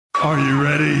Are you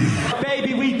ready?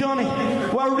 Baby, we done it.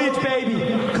 We're rich, baby.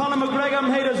 Conor McGregor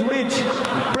made us rich.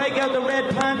 Break out the red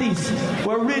panties.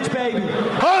 We're rich, baby.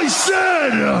 I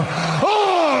said,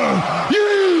 are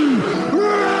you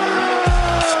ready?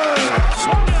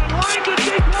 Swung line to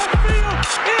deep left field.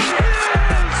 It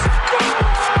is gone!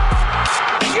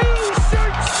 You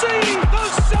should see the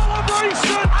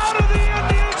celebration out of the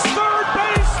Indians' third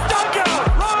base dugout.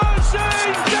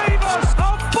 Rajay Davis,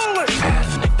 a bullet.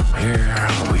 And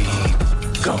here we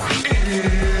go.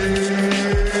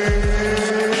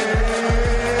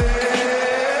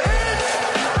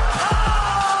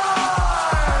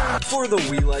 For the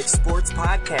We Like Sports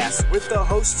podcast with the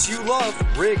hosts you love,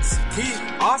 Riggs, Keith,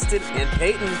 Austin, and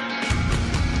Peyton.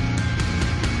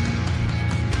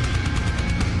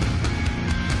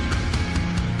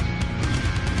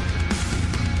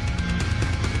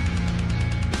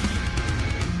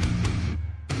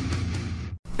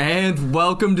 And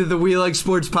welcome to the We Like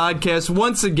Sports podcast.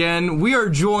 Once again, we are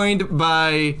joined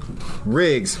by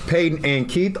Riggs, Peyton, and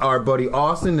Keith. Our buddy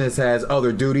Austin has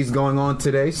other duties going on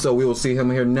today, so we will see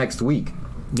him here next week.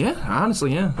 Yeah,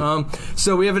 honestly, yeah.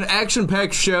 So we have an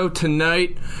action-packed show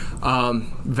tonight.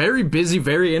 Very busy,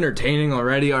 very entertaining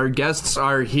already. Our guests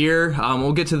are here.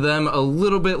 We'll get to them a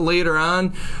little bit later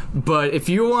on. But if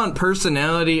you want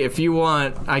personality, if you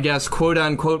want, I guess,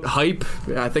 quote-unquote hype,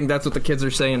 I think that's what the kids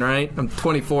are saying, right? I'm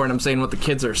 24 and I'm saying what the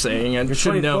kids are saying. You're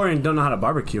 24 and don't know how to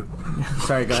barbecue.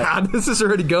 Sorry, guys. God, this is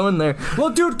already going there.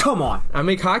 Well, dude, come on. I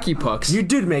make hockey pucks. You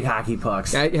did make hockey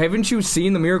pucks. Haven't you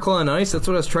seen The Miracle on Ice? That's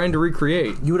what I was trying to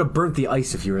recreate. You would have burnt the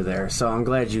ice if you were there, so I'm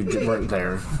glad you weren't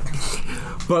there.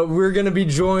 But we're going to be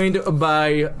joined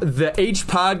by the H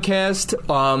Podcast.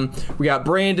 We got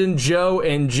Brandon, Joe,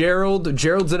 and Gerald.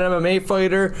 Gerald's an MMA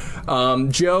fighter.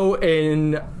 Joe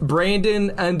and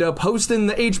Brandon end up hosting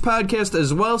the H Podcast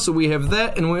as well, so we have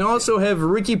that. And we also have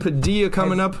Ricky Padilla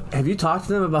coming up. Have you talked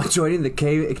to them about joining the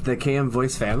KM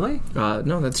Voice family?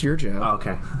 No, that's your job. Oh,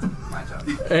 okay.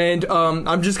 And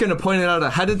I'm just going to point it out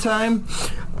ahead of time.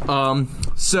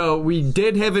 So we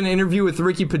did have an interview with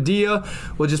Ricky Padilla.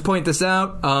 We'll just point this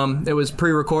out. It was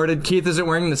pre-recorded. Keith isn't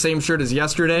wearing the same shirt as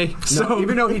yesterday. So No,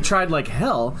 even though he tried like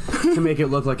hell to make it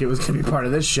look like it was going to be part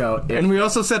of this show. And we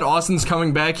also said Austin's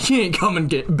coming back. He ain't coming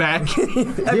back.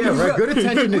 Yeah, right. Good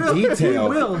attention to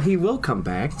detail. He will come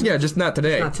back. Yeah, just not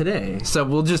today. Not today. So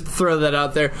we'll just throw that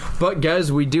out there. But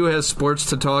guys, we do have sports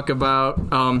to talk about.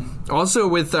 Also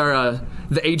with our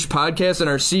the H Podcast and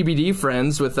our CBD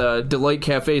friends with Delight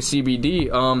Cafe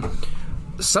CBD.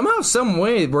 Somehow, some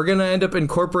way, we're going to end up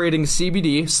incorporating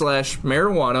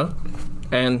CBD/marijuana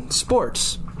and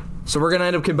sports. So we're going to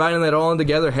end up combining that all in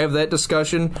together, have that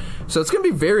discussion. So it's going to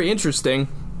be very interesting.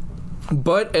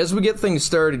 But as we get things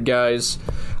started, guys,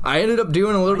 I ended up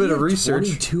doing a little bit of research.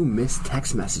 22 missed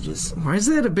text messages. Why is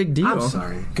that a big deal? I'm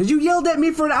sorry. Because you yelled at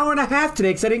me for an hour and a half today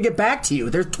because I didn't get back to you.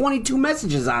 There's 22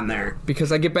 messages on there.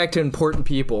 Because I get back to important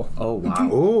people. Oh, wow.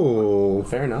 Oh,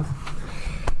 Fair enough.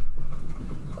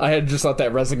 I had just let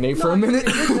that resonate for a minute.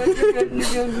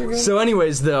 You're good. So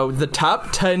anyways, though, the top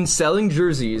 10 selling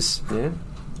jerseys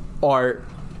are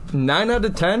 9 out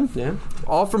of 10,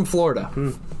 all from Florida.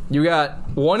 You got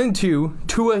 1 and 2,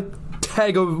 Tua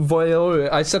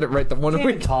Tagovailoa. I said it right. The one Can't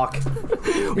we even talk.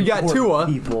 We got Tua.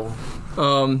 People.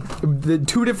 The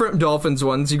two different Dolphins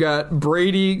ones. You got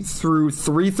Brady through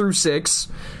 3 through 6.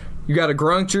 You got a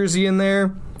Gronk jersey in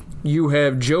there. You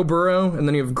have Joe Burrow, and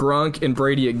then you have Gronk and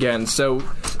Brady again. So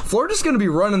Florida's going to be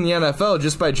running the NFL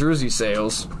just by jersey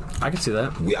sales. I can see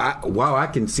that. I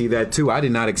can see that too. I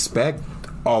did not expect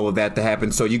all of that to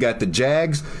happen. So you got the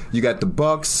Jags, you got the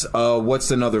Bucks. What's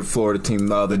another Florida team?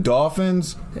 The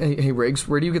Dolphins. Hey, Riggs,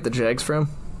 where do you get the Jags from?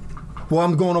 Well,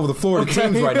 I'm going over the Florida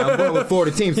teams right now. I'm going with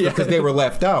Florida teams because they were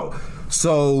left out.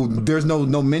 So there's no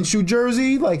Minshew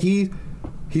jersey. Like he's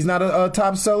not a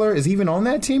top seller. Is he even on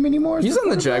that team anymore? He's on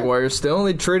the Jaguars still.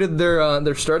 They traded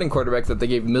their starting quarterback that they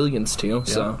gave millions to. Yeah.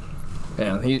 So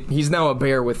yeah, he's now a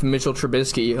Bear with Mitchell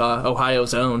Trubisky,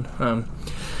 Ohio's own.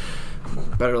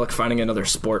 Better luck finding another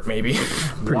sport, maybe.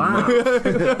 Wow.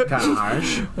 Kind of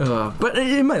harsh. But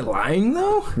am I lying,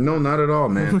 though? No, not at all,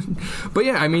 man. But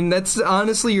yeah, I mean, that's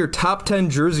honestly your top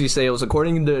 10 jersey sales,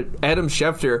 according to Adam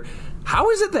Schefter. How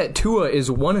is it that Tua is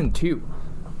 1 and 2?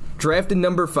 Drafted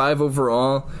number 5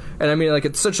 overall. And I mean, like,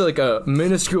 it's such like a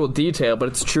minuscule detail, but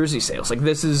it's jersey sales. Like,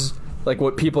 this is like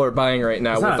what people are buying right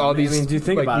now with all these do you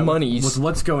think like about monies. With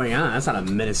what's going on, that's not a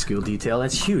minuscule detail.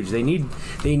 That's huge. They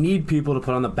need people to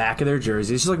put on the back of their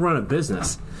jersey. It's just like running a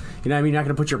business. You know what I mean? You're not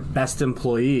going to put your best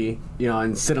employee,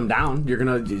 and sit them down.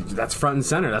 That's front and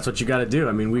center. That's what you got to do.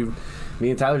 I mean, me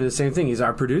and Tyler do the same thing. He's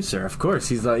our producer. Of course.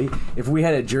 He's like, if we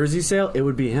had a jersey sale, it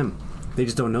would be him. They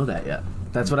just don't know that yet.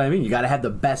 That's what I mean. You got to have the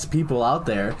best people out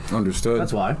there. Understood.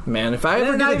 That's why. Man, if I ever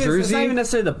It's get a not even- it's not jersey, even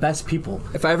necessarily the best people.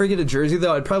 if I ever get a jersey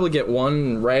though, I'd probably get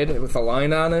one red with a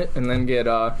line on it, and then get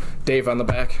Dave on the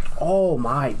back. Oh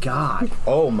my God.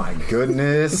 Oh my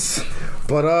goodness.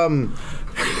 But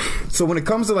so when it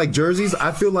comes to like jerseys,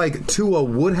 I feel like Tua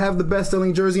would have the best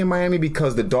selling jersey in Miami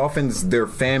because the Dolphins, their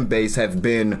fan base have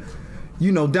been,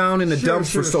 you know, down in the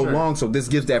dumps for so long. So this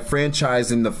gives that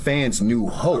franchise and the fans new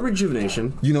hope. A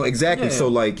rejuvenation. You know, exactly. Yeah. So,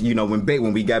 like, you know,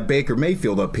 when we got Baker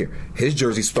Mayfield up here, his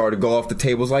jersey started to go off the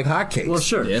tables like hotcakes. Well,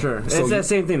 sure. So It's that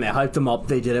same thing. They hyped them up.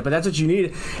 They did it. But that's what you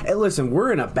need. And listen,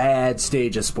 we're in a bad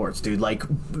stage of sports, dude. Like,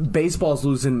 baseball's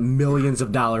losing millions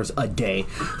of dollars a day.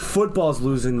 Football's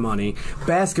losing money.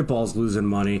 Basketball's losing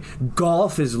money.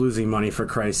 Golf is losing money, for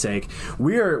Christ's sake.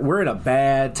 We're in a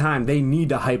bad time. They need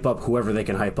to hype up whoever they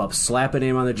can hype up. Slap a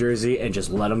name on the jersey and just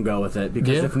let them go with it.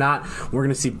 Because if not, we're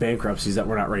going to see bankruptcies that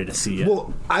we're not ready to see yet.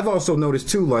 Well, I've also noticed,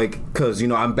 too, like, because, you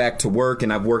know, I'm back to work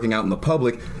and I'm working out in the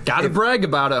public. Gotta brag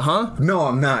about it, huh? No,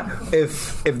 I'm not.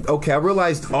 Okay, I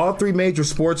realized all three major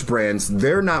sports brands,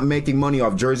 they're not making money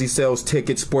off jersey sales,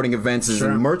 tickets, sporting events,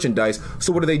 and merchandise.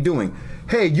 So what are they doing?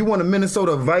 Hey, you want a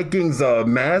Minnesota Vikings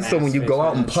mask so when you go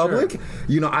out in public? Sure.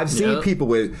 You know, I've seen people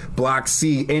with Block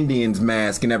C Indians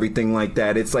mask and everything like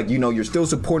that. It's like, you know, you're still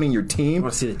supporting your team. I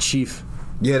want to see the Chief.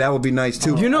 Yeah, that would be nice,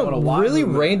 too. You know, really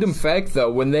random fact,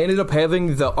 though, when they ended up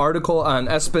having the article on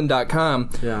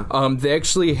ESPN.com, they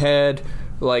actually had,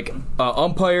 like,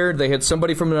 umpire, they had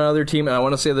somebody from another team, and I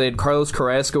want to say they had Carlos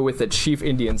Carrasco with the Chief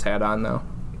Indians hat on, though.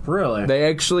 Really? They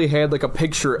actually had, like, a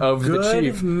picture of the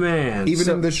Chief. Man. Even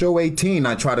in the show 18,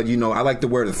 I try to, you know, I like to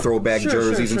wear the throwback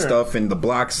jerseys and stuff, and the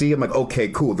Block C, I'm like, okay,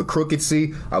 cool. The Crooked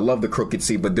C, I love the Crooked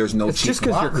C, but there's no It's Chief. just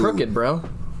because you're crooked, bro.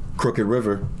 Crooked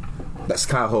River. That's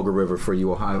Cuyahoga River for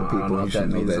you Ohio people. You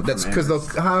should know that. That's because the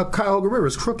Cuyahoga River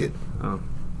is crooked. Oh.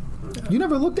 You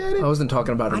never looked at it? I wasn't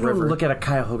talking about a river. I don't look at a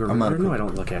Cuyahoga River. No, I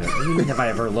don't look at it. What do you mean have I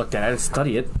ever looked at it? I didn't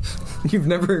study it. You've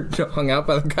never hung out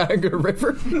by the Cuyahoga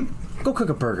River? Go cook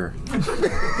a burger.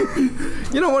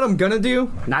 You know what I'm gonna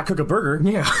do? Not cook a burger.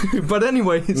 Yeah. But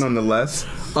anyways. Nonetheless.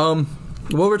 While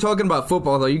we're talking about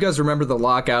football, though, you guys remember the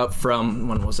lockout from,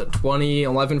 when was it,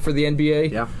 2011 for the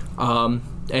NBA? Yeah.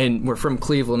 And we're from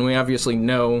Cleveland. We obviously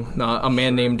know a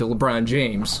man named LeBron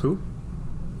James. Who?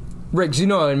 Riggs, you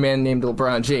know a man named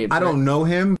LeBron James. I right? don't know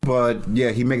him, but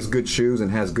yeah, he makes good shoes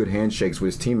and has good handshakes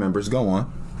with his team members. Go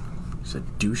on. He's a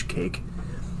douche cake.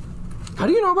 How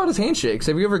do you know about his handshakes?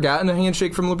 Have you ever gotten a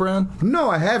handshake from LeBron? No,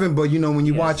 I haven't, but you know, when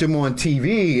you watch him on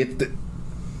TV,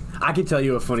 I could tell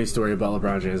you a funny story about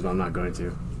LeBron James, but I'm not going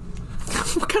to.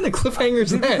 What kind of cliffhanger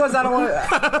is that? Because I don't want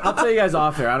to. I'll tell you guys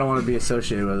off there. I don't want to be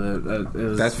associated with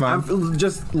it. That's fine.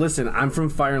 Just listen. I'm from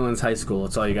Firelands High School.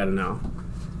 That's all you got to know.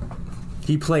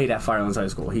 He played at Firelands High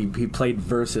School. He played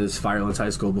versus Firelands High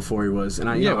School before he was. And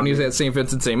when he was at St.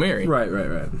 Vincent St. Mary. Right.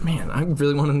 Man, I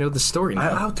really want to know the story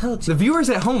now. I'll tell it to The viewers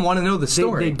at home want to know the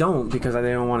story. They don't because they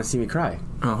don't want to see me cry.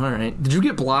 Oh, all right. Did you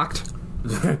get blocked?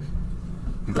 All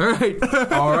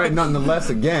right. all right, nonetheless,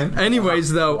 again.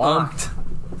 Anyways, though. Blocked.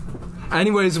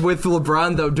 Anyways, with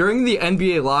LeBron, though, during the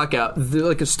NBA lockout,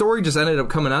 a story just ended up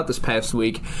coming out this past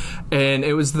week, and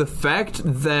it was the fact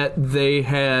that they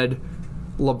had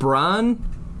LeBron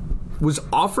was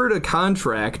offered a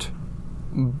contract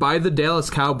by the Dallas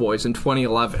Cowboys in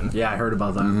 2011. Yeah, I heard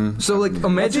about that. So, like,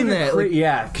 imagine that.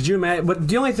 Yeah, could you imagine? But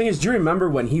the only thing is, do you remember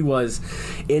when he was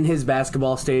in his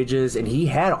basketball stages and he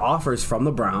had offers from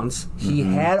the Browns? He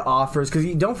had offers, because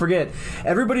don't forget,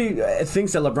 everybody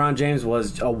thinks that LeBron James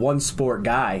was a one-sport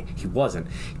guy. He wasn't.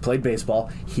 He played baseball,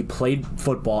 he played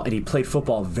football, and he played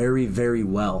football very, very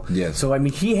well. Yes. So, I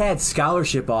mean, he had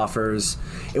scholarship offers.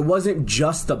 It wasn't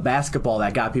just the basketball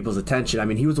that got people's attention. I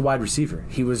mean, he was a wide receiver.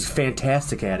 He was fantastic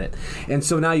at it. And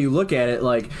so now you look at it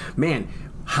like, man,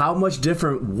 how much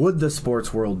different would the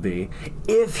sports world be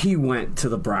if he went to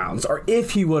the Browns, or if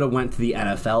he would have went to the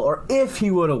NFL, or if he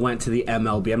would have went to the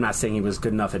MLB? I'm not saying he was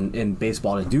good enough in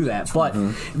baseball to do that, but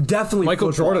definitely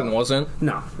Michael football. Jordan wasn't.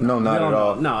 No, not at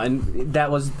all. No, and that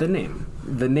was the name.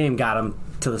 The name got him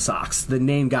to the Sox. The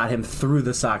name got him through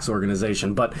the Sox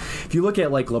organization. But if you look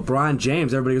at like LeBron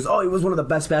James, everybody goes, "Oh, he was one of the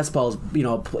best basketballs." You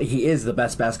know, he is the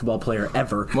best basketball player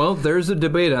ever. Well, there's a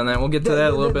debate on that. We'll get to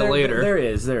that a little bit later. There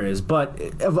is. But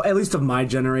at least of my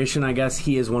generation, I guess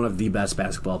he is one of the best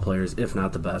basketball players, if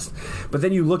not the best. But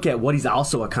then you look at what he's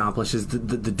also accomplished is the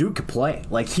dude could play.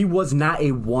 Like, he was not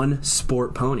a one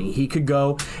sport pony. He could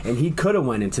go and he could have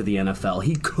went into the NFL.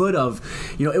 He could have,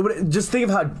 it would just think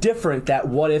of how different that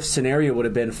what if scenario would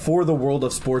have been for the world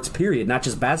of sports, period. Not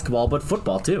just basketball, but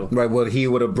football too. Right, well, he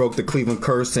would have broke the Cleveland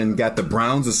curse and got the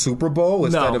Browns a Super Bowl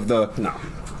instead of the... No.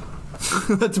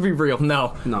 Let's be real.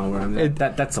 No.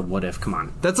 That's a what if. Come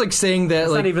on. That's like saying that.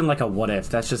 It's like, not even like a what if.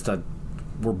 That's just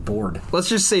we're bored. Let's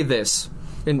just say this.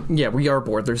 And yeah, we are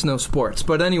bored. There's no sports.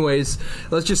 But anyways,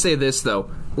 let's just say this,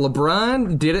 though.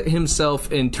 LeBron did it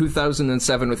himself in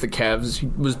 2007 with the Cavs. He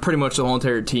was pretty much the whole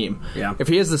entire team. Yeah. If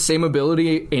he has the same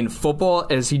ability in football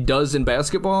as he does in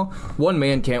basketball, one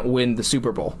man can't win the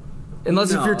Super Bowl.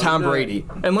 Unless if you're Tom Brady.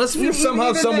 Unless if you're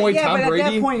somehow, some way Tom Brady.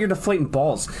 At that point, you're deflating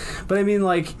balls. But I mean,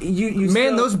 like, you Man,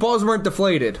 still, those balls weren't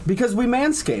deflated. Because we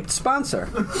Manscaped. Sponsor.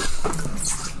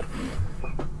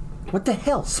 What the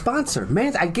hell? Sponsor.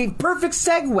 Man, I gave perfect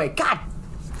segue. God.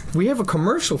 We have a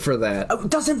commercial for that.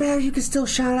 Doesn't matter. You can still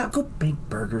shout it out. Go bake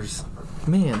burgers.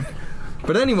 Man.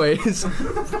 But anyways,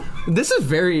 this is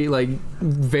very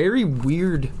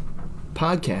weird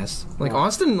podcast. Like,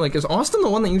 Austin, is Austin the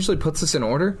one that usually puts us in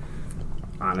order?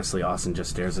 Honestly, Austin just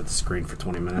stares at the screen for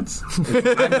 20 minutes.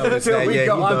 I noticed that. we Yeah,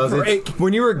 go he on does break. it.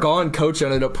 When you were gone, Coach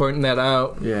ended up pointing that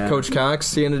out. Yeah. Coach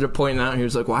Cox, he ended up pointing out, and he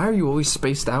was like, why are you always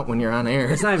spaced out when you're on air?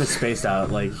 It's not even spaced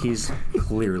out. Like, he's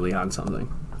clearly on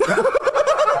something.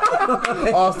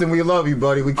 Austin, we love you,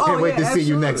 buddy. We can't wait to see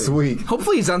you absolutely. next week.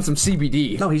 Hopefully he's on some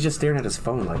CBD. No, he's just staring at his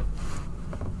phone like,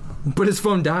 But his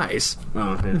phone dies.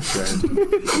 oh, yeah,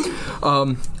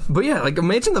 right. But yeah, like,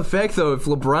 imagine the fact, though, if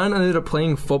LeBron ended up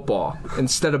playing football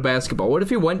instead of basketball. What if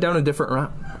he went down a different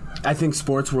route? I think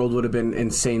sports world would have been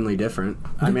insanely different.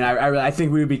 I mean, I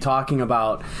think we would be talking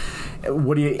about I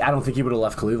don't think he would have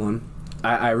left Cleveland.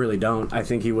 I really don't. I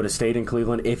think he would have stayed in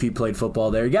Cleveland if he played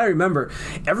football there. You got to remember,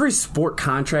 every sport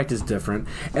contract is different.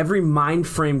 Every mind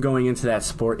frame going into that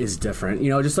sport is different.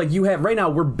 You know, just like you have right now,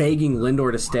 we're begging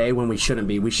Lindor to stay when we shouldn't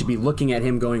be. We should be looking at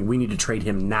him going, we need to trade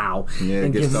him now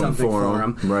and get get something something for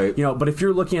him. Right. You know, but if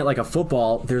you're looking at like a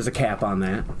football, there's a cap on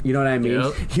that. You know what I mean?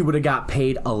 Yep. He would have got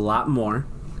paid a lot more.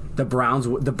 The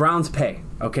Browns pay.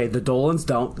 Okay, the Dolans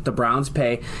don't. The Browns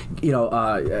pay. You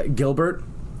know, Gilbert.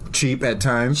 Cheap at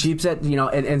times. Cheap's at, you know,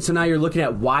 and so now you're looking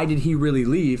at why did he really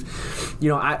leave? You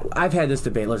know, I've had this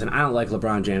debate. Listen, I don't like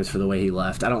LeBron James for the way he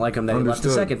left. I don't like him that he left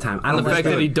the second time. I And don't the like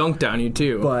fact that he dunked on you,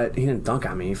 too. but he didn't dunk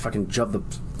on me. He fucking jumped the.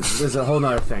 There's a whole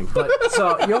nother thing. But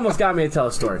so you almost got me to tell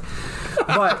a story.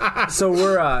 But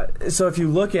so so if you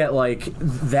look at like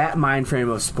that mind frame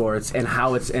of sports and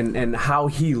how it's and how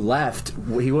he left,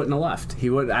 he wouldn't have left. He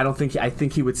would. I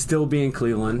think he would still be in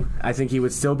Cleveland. I think he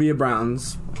would still be a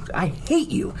Browns. I hate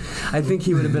you. I think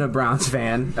he would have been a Browns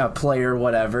fan, a player,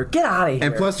 whatever. Get out of here.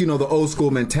 And plus, you know, the old school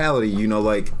mentality, you know,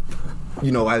 like,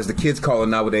 you know, as the kids call it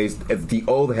nowadays, as the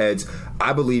old heads,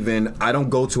 I believe in, I don't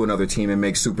go to another team and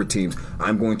make super teams.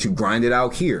 I'm going to grind it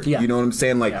out here. Yeah. You know what I'm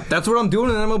saying? Like, That's what I'm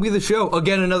doing in MLB The Show.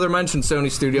 Again, another mention,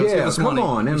 Sony Studios. Give yeah, us come money.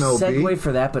 on, MLB. Segue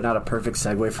for that, but not a perfect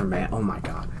segue for Matt. Oh my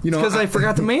god. You know, Because I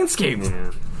forgot to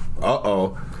manscape.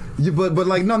 Uh-oh. Yeah, but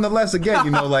like nonetheless, again,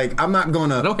 you know, like I'm not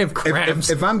gonna. I don't have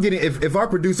crabs. If I'm getting if our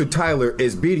producer Tyler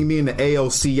is beating me in the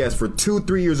ALCS for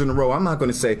 2-3 years in a row, I'm not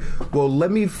gonna say, well,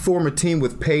 let me form a team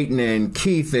with Peyton and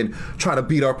Keith and try to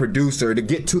beat our producer to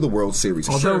get to the World Series.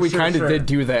 Although we kind of did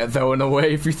do that, though, in a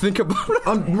way, if you think about it.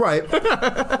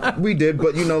 Right, we did,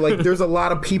 but you know, like there's a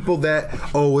lot of people that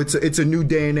it's a new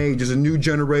day and age, it's a new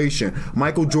generation.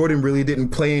 Michael Jordan really didn't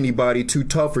play anybody too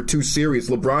tough or too serious.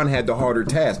 LeBron had the harder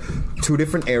task. Two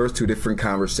different eras, two different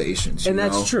conversations. And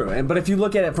that's true. But if you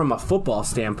look at it from a football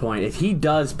standpoint, if he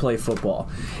does play football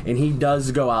and he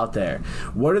does go out there,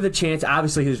 what are the chances?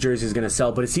 Obviously, his jersey is going to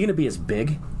sell, but is he going to be as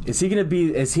big? Is he going to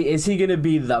be? Is he going to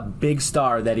be the big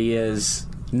star that he is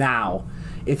now?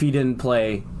 If he didn't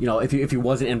play, you know, if he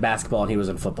wasn't in basketball and he was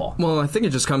in football. Well, I think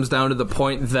it just comes down to the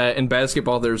point that in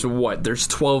basketball, there's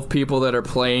 12 people that are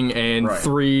playing and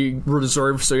 3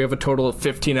 reserves, so you have a total of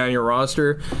 15 on your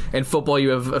roster. In football, you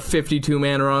have a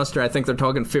 52-man roster. I think they're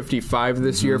talking 55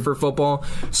 this year for football.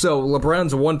 So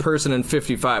LeBron's 1 person in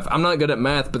 55. I'm not good at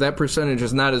math, but that percentage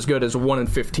is not as good as 1 in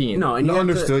 15. No, and you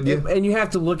understood. And you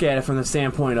have to look at it from the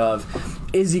standpoint of,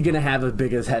 is he going to have as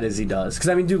big a head as he does? Because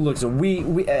I mean, dude, look, so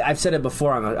I've said it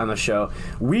before on the show.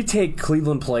 We take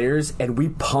Cleveland players and we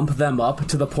pump them up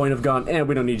to the point of going,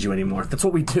 we don't need you anymore. That's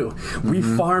what we do. We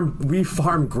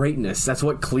farm greatness. That's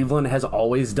what Cleveland has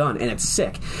always done, and it's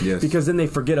sick. Yes. Because then they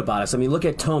forget about us. I mean, look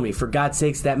at Tomey. For God's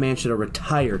sakes, that man should have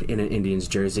retired in an Indians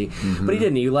jersey, but he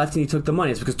didn't. He left and he took the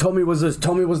money. It's because Tomey was this.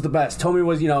 Tomey was the best. Tomey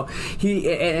was, you know,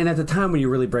 and at the time when you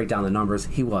really break down the numbers,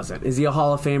 he wasn't. Is he a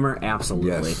Hall of Famer?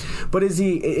 Absolutely. Yes. But is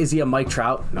he a Mike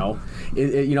Trout? No.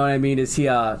 You know what I mean? Is he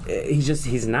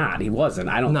he's not. He wasn't.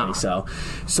 I don't think so.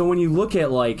 So when you look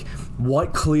at like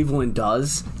what Cleveland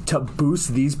does to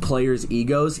boost these players'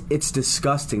 egos, it's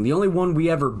disgusting. The only one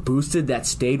we ever boosted that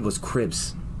stayed was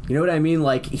Cribbs. You know what I mean?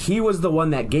 Like, he was the one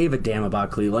that gave a damn about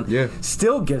Cleveland. Yeah.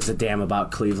 Still gives a damn about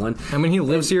Cleveland. I mean, he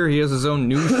lives here. He has his own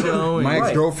news show. My Right.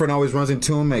 ex-girlfriend always runs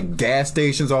into him at gas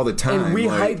stations all the time. And we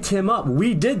like, hyped him up.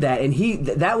 We did that, and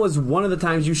that was one of the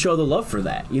times you show the love for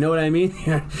that. You know what I mean?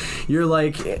 You're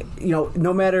like,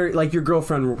 no matter, like, your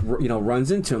girlfriend,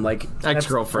 runs into him, like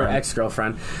Ex-girlfriend. or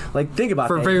ex-girlfriend. Like, think about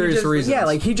For that. various reasons. Yeah,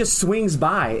 like, he just swings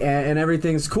by, and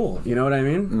everything's cool. You know what I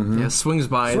mean? Mm-hmm. Yeah, swings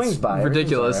by. Swings It's by.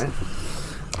 ridiculous. Everything's all right.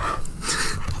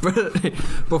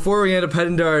 But before we end up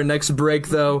heading to our next break,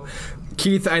 though,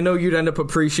 Keith, I know you'd end up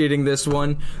appreciating this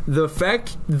one. The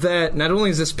fact that not only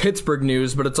is this Pittsburgh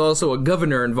news, but it's also a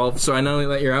governor involved, so I know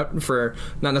that you're out for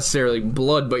not necessarily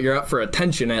blood, but you're out for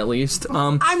attention at least.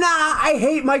 I'm not. I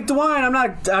hate Mike DeWine. I'm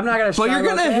not gonna. But you're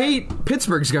gonna hate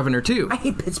Pittsburgh's governor too. I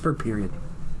hate Pittsburgh. Period.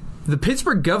 The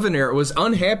Pittsburgh governor was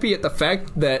unhappy at the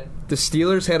fact that the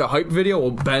Steelers had a hype video.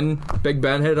 Well, Big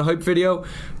Ben had a hype video,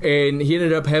 and he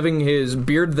ended up having his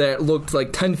beard that looked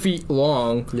like 10 feet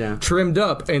long trimmed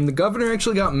up. And the governor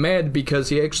actually got mad because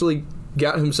he actually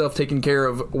got himself taken care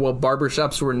of while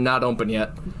barbershops were not open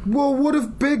yet. Well, what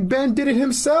if Big Ben did it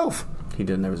himself? He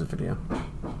didn't. There was a video.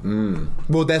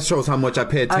 Well, that shows how much I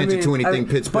pay attention to anything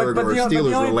Pittsburgh or the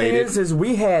Steelers only related. thing is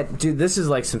we had, dude, this is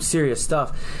like some serious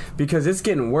stuff because it's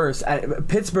getting worse.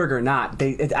 Pittsburgh or not,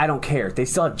 I don't care. They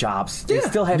still have jobs. They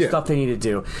still have stuff they need to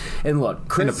do. And look,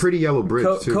 Chris, and a pretty yellow bridge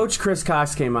too. Coach Chris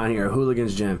Cox came on here at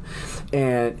Hooligans Gym,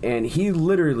 and he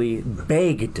literally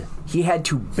begged. He had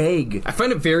to beg. I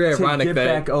find it very ironic to get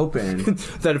that back open.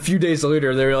 that a few days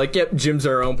later they were like, "Yep, gyms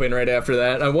are open." Right after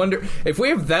that, I wonder if we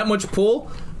have that much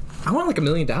pull. I want like $1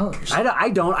 million. I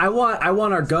don't. I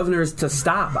want our governors to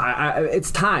stop. It's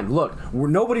time. Look,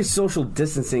 nobody's social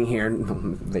distancing here.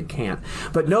 They can't.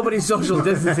 But nobody's social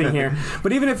distancing here.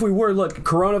 But even if we were, look,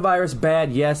 coronavirus,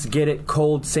 bad, yes, get it.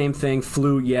 Cold, same thing.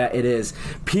 Flu, yeah, it is.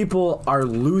 People are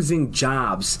losing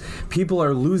jobs. People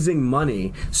are losing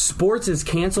money. Sports is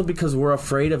canceled because we're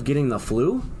afraid of getting the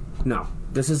flu? No.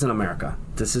 This isn't America.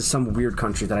 This is some weird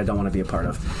country that I don't want to be a part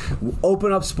of.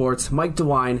 Open up sports. Mike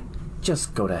DeWine,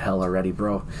 just go to hell already,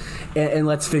 bro. And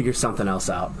let's figure something else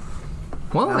out.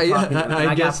 Well, I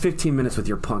got guess 15 minutes with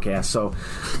your punk ass, so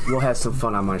we'll have some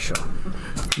fun on my show.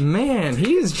 Man,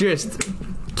 he is just...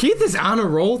 Keith is on a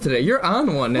roll today. You're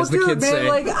on one, as the kids say.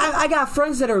 Like, I got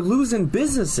friends that are losing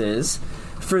businesses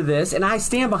for this, and I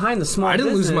stand behind the small I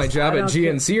didn't business. lose my job at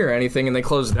GNC or anything, and they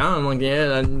closed down. I'm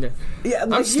like,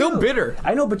 I'm still bitter.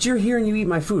 I know, but you're here and you eat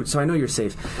my food, so I know you're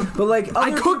safe. But like,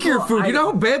 I cook your food. You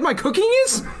know how bad my cooking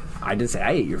is? I didn't say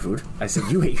I ate your food. I said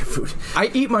you ate your food. I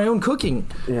eat my own cooking.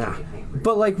 Yeah.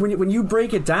 But like when you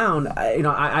break it down,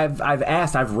 I've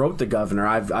asked, I've wrote the governor,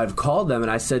 I've called them,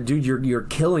 and I said, dude, you're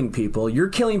killing people. You're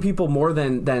killing people more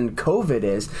than COVID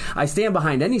is. I stand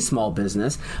behind any small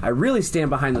business. I really stand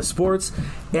behind the sports,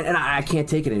 and I can't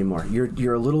take it anymore.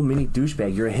 You're a little mini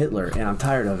douchebag. You're a Hitler, and I'm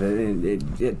tired of it.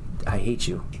 And I hate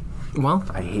you. Well,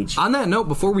 I hate you. On that note,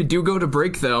 before we do go to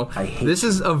break, though, this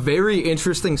is a very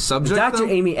interesting subject. Dr.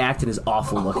 Amy Acton is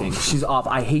awful looking. She's awful.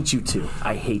 I hate you too.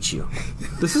 I hate you.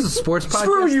 This is a sports podcast.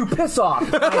 Screw you, piss off.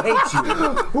 I hate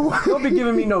you. Don't be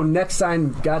giving me no neck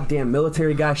sign, goddamn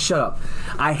military guy. Shut up.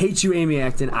 I hate you, Amy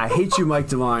Acton. I hate you, Mike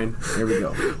DeWine. Here we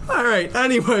go. All right.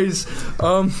 Anyways,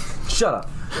 shut up.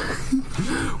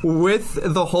 With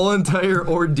the whole entire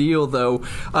ordeal, though,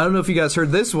 I don't know if you guys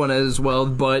heard this one as well,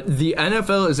 but the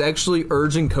NFL is actually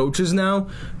urging coaches now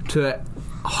to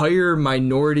hire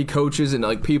minority coaches and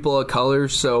like people of color.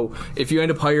 So if you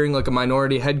end up hiring like a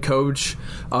minority head coach,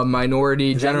 a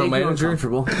minority general manager,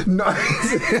 no.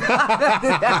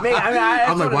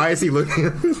 I'm like, why is he looking?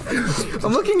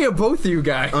 I'm looking at both of you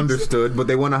guys. Understood, but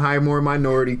they want to hire more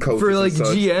minority coaches for like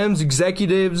GMs,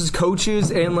 executives, coaches,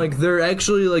 and like they're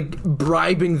actually like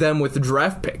bribing them with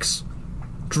draft picks,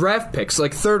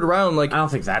 like third round. Like I don't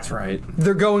think that's right.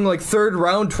 They're going like third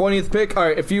round, 20th pick. All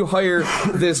right, if you hire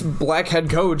this black head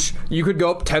coach, you could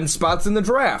go up 10 spots in the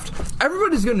draft.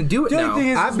 Everybody's going to do it now.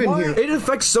 I've been here. It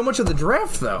affects so much of the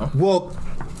draft, though. Well,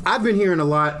 I've been hearing a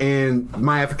lot in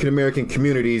my African American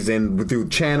communities and through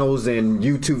channels and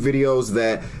YouTube videos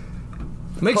that.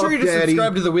 Make Puff sure you just Daddy,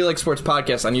 subscribe to the We Like Sports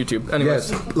podcast on YouTube. Anyways.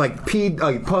 Yes, like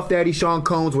Puff Daddy, Sean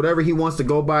Combs, whatever he wants to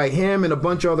go by, him and a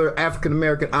bunch of other African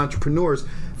American entrepreneurs,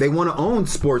 they want to own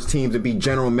sports teams and be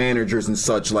general managers and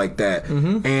such like that.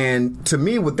 And to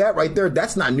me, with that right there,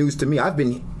 that's not news to me.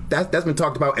 That's been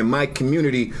talked about in my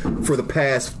community for the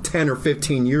past 10 or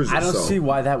 15 years or so. I don't see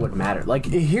why that would matter. Like,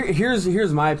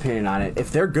 here's my opinion on it.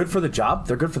 If they're good for the job,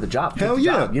 they're good for the job. Hell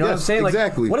yeah. Job. You know what I'm saying? Like,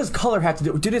 exactly. what does color have to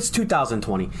do? Dude, it's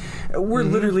 2020. We're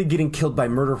literally getting killed by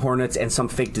murder hornets and some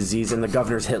fake disease, and the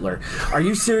governor's Hitler. Are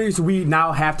you serious? We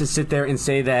now have to sit there and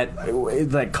say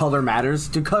that color matters?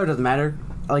 Dude, color doesn't matter.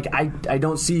 Like, I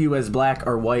don't see you as black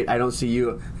or white. I don't see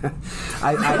you. What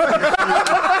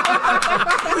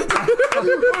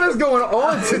is going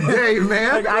on today,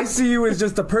 man? Like, I see you as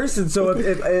just a person. So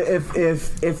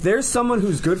if there's someone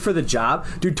who's good for the job,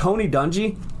 dude, Tony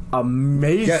Dungy,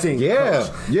 amazing. Yeah.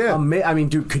 I mean,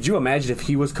 dude, could you imagine if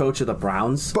he was coach of the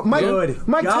Browns? But Mike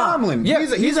Tomlin,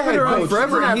 he's been around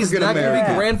forever, and he's not going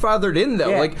to be grandfathered in though.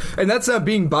 Yeah. Like, and that's not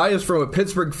being biased from a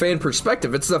Pittsburgh fan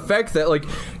perspective. It's the fact that like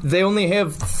they only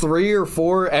have 3 or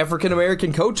 4 African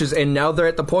American coaches, and now they're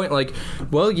at the point like,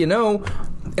 well, you know,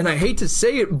 and I hate to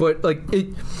say it, but like it.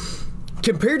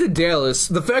 Compared to Dallas,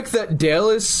 the fact that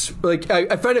Dallas, like,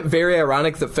 I find it very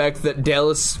ironic the fact that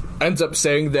Dallas ends up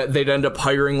saying that they'd end up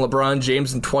hiring LeBron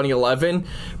James in 2011,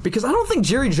 because I don't think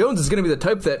Jerry Jones is going to be the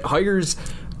type that hires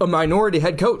a minority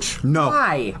head coach. No.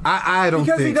 Why? I don't think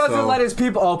so. Because he doesn't let his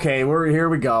people... Okay, here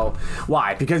we go.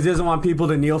 Why? Because he doesn't want people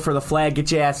to kneel for the flag,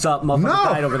 get your ass up, motherfucker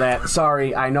died over that.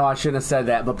 Sorry, I know I shouldn't have said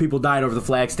that, but people died over the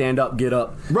flag, stand up, get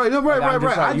up. Right. You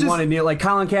want to kneel... Like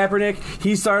Colin Kaepernick,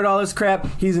 he started all this crap,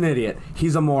 he's an idiot.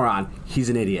 He's a moron. He's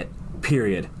an idiot.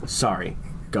 Period. Sorry.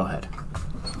 Go ahead.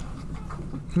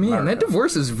 Man, that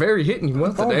divorce is very hitting you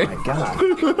well today. Oh, my God.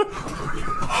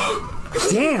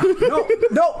 Damn.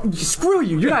 No, screw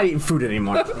you. You're not eating food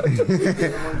anymore.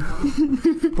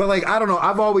 But, like, I don't know.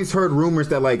 I've always heard rumors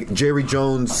that, like, Jerry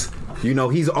Jones, you know,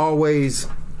 he's always...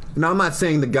 Now, I'm not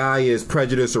saying the guy is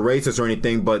prejudiced or racist or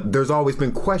anything, but there's always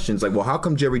been questions like, well, how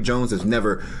come Jerry Jones has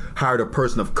never hired a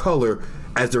person of color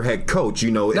as their head coach?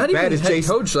 You know, not as bad even as head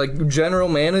Jason, coach, like general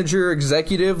manager,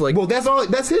 executive. Like, well,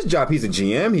 that's his job. He's a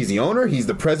GM. He's the owner. He's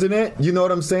the president. You know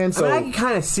what I'm saying? So I can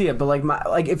kind of see it, but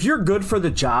like if you're good for the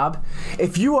job,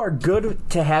 if you are good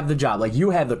to have the job, like you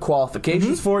have the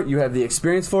qualifications for it, you have the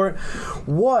experience for it.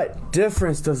 What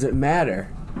difference does it matter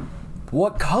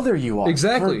what color you are?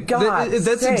 Exactly.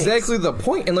 That's exactly the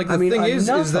point. And like the thing is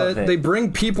that they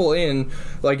bring people in,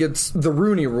 like it's the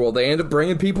Rooney Rule. They end up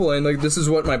bringing people in. Like this is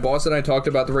what my boss and I talked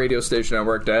about the radio station I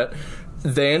worked at.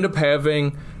 They end up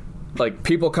having like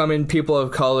people come in, people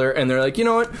of color, and they're like, you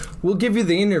know what? We'll give you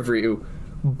the interview.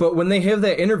 But when they have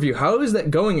that interview, how is that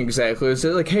going exactly? Is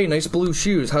it like, hey, nice blue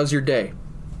shoes. How's your day?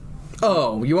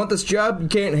 Oh, you want this job? You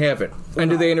can't have it.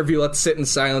 End of the interview, let's sit in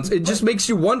silence. It just makes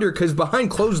you wonder, because behind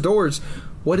closed doors,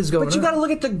 what is going on? But you got to look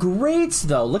at the greats,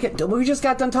 though. Look at we just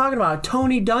got done talking about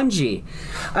Tony Dungy.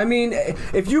 I mean,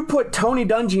 if you put Tony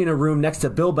Dungy in a room next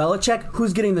to Bill Belichick,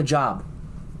 who's getting the job?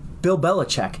 Bill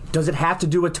Belichick. Does it have to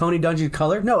do with Tony Dungy's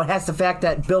color? No, it has the fact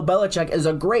that Bill Belichick is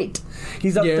a great.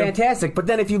 He's fantastic. But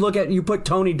then if you put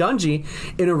Tony Dungy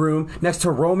in a room next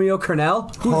to Romeo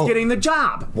Crennel, who's getting the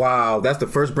job? Wow, that's the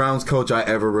first Browns coach I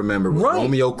ever remember.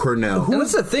 Romeo Crennel. And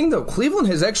that's the thing, though. Cleveland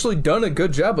has actually done a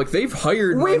good job. Like, they've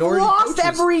hired minority lost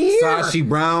coaches. every year. Sashi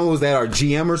Brown was that our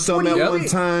GM or something at one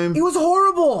time. He was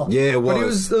horrible. Yeah, it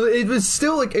was. But it was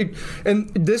still like, and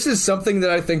this is something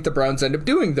that I think the Browns end up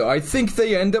doing, though. I think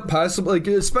they end up possibly, like,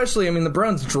 especially, I mean, the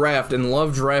Browns draft and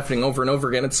love drafting over and over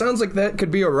again. It sounds like that could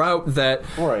be a route that,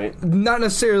 not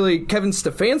necessarily Kevin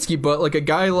Stefanski, but like a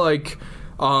guy like,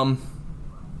 not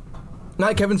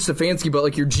Kevin Stefanski, but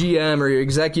like your GM or your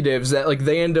executives, that like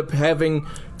they end up having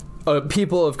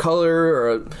people of color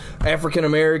or African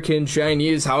American,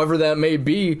 Chinese, however that may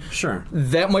be. Sure,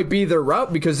 that might be their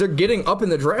route because they're getting up in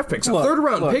the draft picks. A third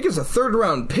round pick is a third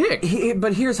round pick.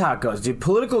 But here's how it goes, dude.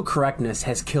 Political correctness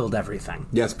has killed everything.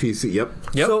 Yes, PC. Yep.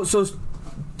 So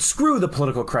screw the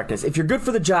political correctness. If you're good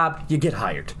for the job, you get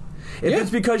hired. If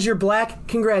it's because you're black,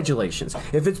 congratulations.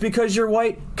 If it's because you're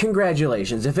white,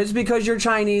 congratulations. If it's because you're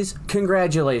Chinese,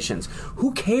 congratulations.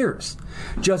 Who cares?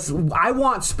 I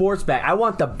want sports back. I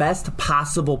want the best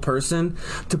possible person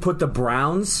to put the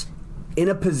Browns in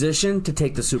a position to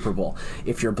take the Super Bowl.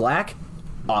 If you're black,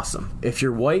 awesome. If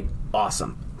you're white,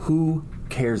 awesome. Who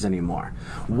cares anymore?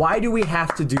 Why do we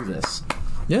have to do this?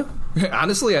 Yeah.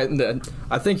 Honestly,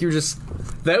 I think you're just...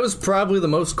 That was probably the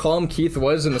most calm Keith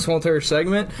was in this whole entire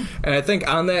segment. And I think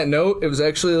on that note, it was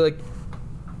actually like...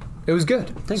 It was good.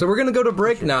 So we're going to go to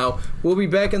break now. We'll be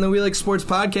back in the We Like Sports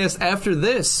podcast after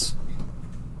this.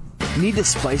 Need to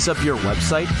spice up your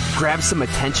website? Grab some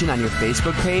attention on your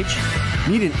Facebook page?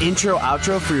 Need an intro,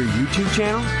 outro for your YouTube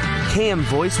channel? KM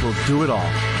Voice will do it all.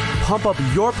 pump up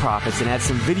your profits and add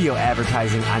some video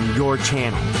advertising on your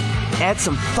channel. Add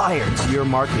some fire to your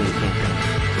marketing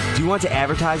campaign. Do you want to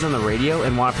advertise on the radio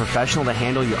and want a professional to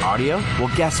handle your audio?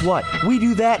 Well, guess what? We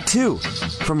do that too.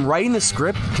 From writing the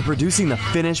script to producing the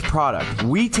finished product,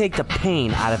 we take the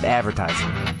pain out of advertising.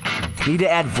 Need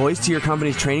to add voice to your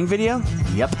company's training video?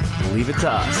 Yep, leave it to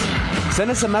us.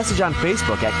 Send us a message on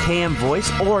Facebook at KM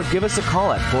Voice or give us a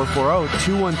call at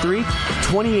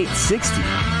 440-213-2860.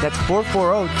 That's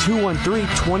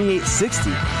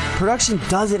 440-213-2860. Production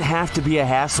doesn't have to be a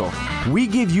hassle. We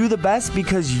give you the best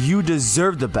because you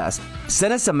deserve the best.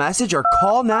 Send us a message or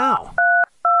call now.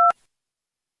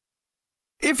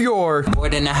 If you're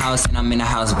bored in the house and I'm in the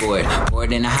house bored.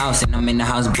 Bored in the house and I'm in the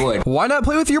house bored. Why not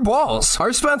play with your balls?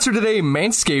 Our sponsor today,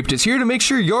 Manscaped, is here to make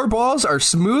sure your balls are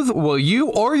smooth while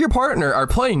you or your partner are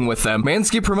playing with them.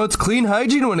 Manscaped promotes clean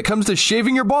hygiene when it comes to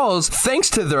shaving your balls thanks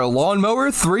to their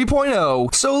Lawnmower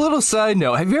 3.0. So a little side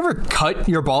note, have you ever cut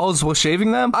your balls while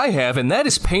shaving them? I have, and that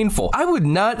is painful. I would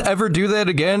not ever do that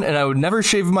again, and I would never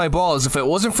shave my balls if it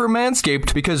wasn't for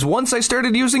Manscaped, because once I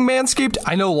started using Manscaped,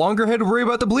 I no longer had to worry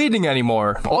about the bleeding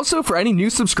anymore. Also, for any new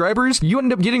subscribers, you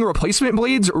end up getting replacement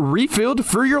blades refilled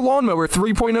for your Lawnmower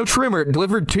 3.0 trimmer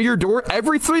delivered to your door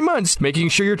every 3 months, making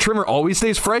sure your trimmer always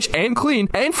stays fresh and clean.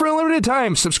 And for a limited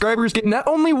time, subscribers get not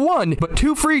only 1, but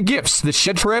 2 free gifts: the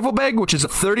Shed Travel Bag, which is a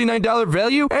 $39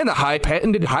 value, and the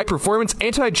high-patented, high-performance,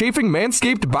 anti-chafing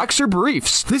Manscaped Boxer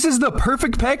Briefs. This is the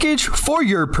perfect package for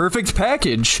your perfect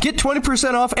package. Get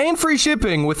 20% off and free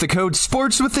shipping with the code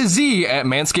SPORTSWITHAZ at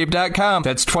manscaped.com.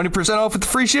 That's 20% off with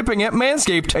free shipping at Manscaped.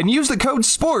 And use the code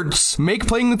SPORTS. Make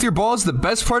playing with your balls the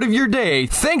best part of your day.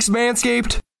 Thanks,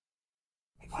 Manscaped.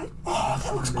 What? Oh,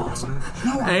 that looks awesome.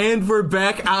 And we're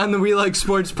back on the We Like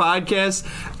Sports podcast.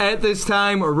 At this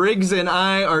time, Riggs and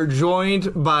I are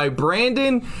joined by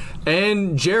Brandon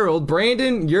and Gerald.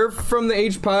 Brandon, you're from the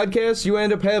H podcast. You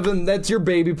end up having, that's your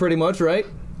baby pretty much, right?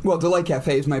 Well, Delight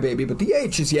Cafe is my baby, but the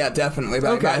H is, definitely.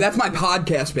 Okay. That's my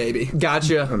podcast baby.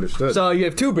 Gotcha. Understood. So you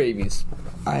have 2 babies.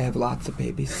 I have lots of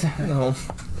babies. No.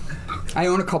 I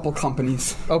own a couple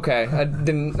companies. Okay, I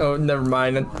didn't. Oh, never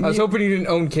mind. I was hoping you didn't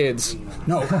own kids.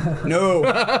 No.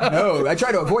 I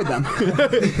try to avoid them.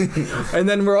 And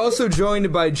then we're also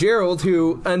joined by Gerald,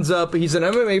 who ends up, he's an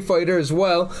MMA fighter as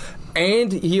well.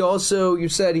 And he also, you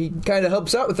said he kind of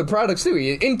helps out with the products too.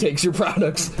 He intakes your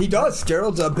products. He does.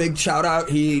 Gerald's a big shout out.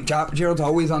 Gerald's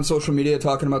always on social media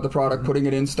talking about the product, putting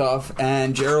it in stuff.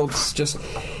 And Gerald's just,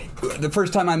 the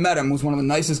first time I met him was one of the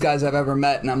nicest guys I've ever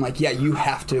met. And I'm like, yeah, you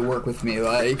have to work with me.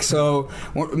 So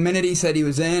the minute he said he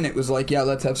was in, it was like, yeah,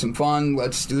 let's have some fun.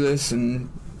 Let's do this. And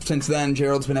since then,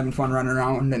 Gerald's been having fun running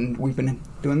around, and we've been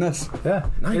doing this. Yeah,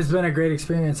 nice. It's been a great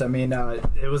experience. I mean,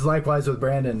 it was likewise with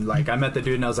Brandon. Like, I met the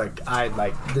dude, and I was like,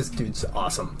 this dude's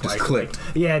awesome. Just clicked.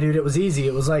 Yeah, dude, it was easy.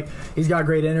 It was like, he's got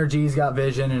great energy, he's got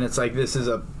vision, and it's like, this is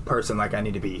a person like I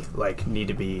need to be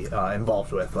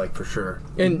involved with, like, for sure.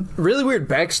 And really weird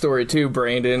backstory too,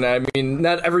 Brandon. I mean,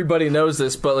 not everybody knows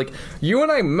this, but like, you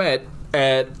and I met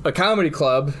at a comedy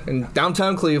club in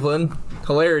downtown Cleveland.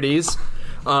 Hilarities.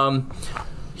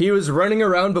 He was running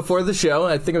around before the show.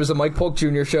 I think it was a Mike Polk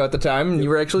Jr. show at the time, and you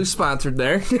were actually sponsored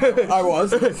there. I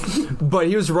was. But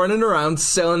he was running around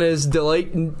selling his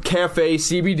Delight Cafe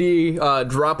CBD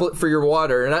droplet for your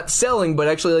water. Not selling, but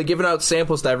actually like giving out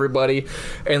samples to everybody.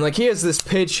 And like he has this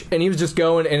pitch, and he was just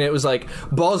going, and it was like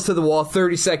balls to the wall,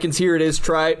 30 seconds, here it is,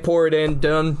 try it, pour it in,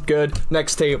 done, good,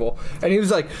 next table. And he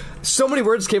was like, so many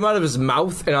words came out of his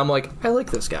mouth, and I'm like, I like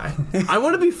this guy. I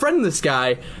want to befriend this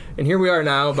guy. And here we are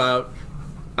now about,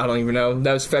 I don't even know.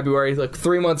 That was February, like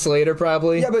 3 months later,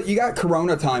 probably. Yeah, but you got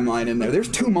Corona timeline in there. There's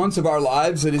 2 months of our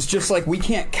lives that is just like we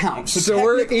can't count. So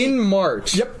we're in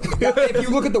March. Yep. If you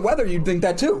look at the weather, you'd think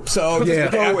that too. So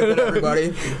just go with it,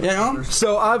 everybody. You know.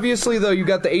 So obviously, though, you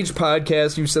got the H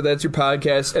podcast. You said that's your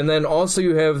podcast, and then also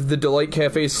you have the Delight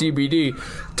Cafe CBD.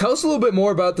 Tell us a little bit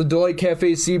more about the Delight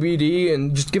Cafe CBD,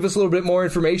 and just give us a little bit more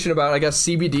information about, I guess,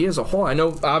 CBD as a whole. I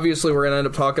know, obviously, we're going to end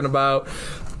up talking about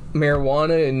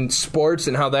marijuana and sports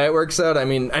and how that works out. I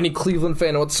mean, any Cleveland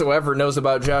fan whatsoever knows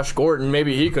about Josh Gordon.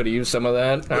 Maybe he could have used some of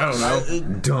that. I don't know.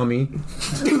 Dummy.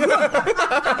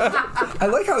 I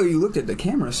like how you looked at the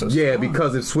camera so Yeah,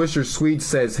 because if Swisher Sweet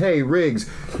says, hey, Riggs,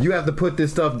 you have to put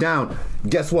this stuff down,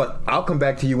 guess what? I'll come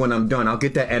back to you when I'm done. I'll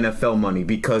get that NFL money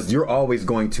because you're always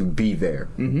going to be there.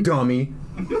 Dummy.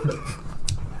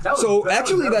 So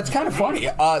actually, that's kind of funny.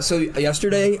 So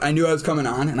yesterday, I knew I was coming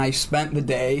on, and I spent the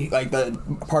day, like the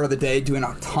part of the day, doing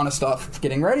a ton of stuff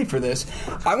getting ready for this.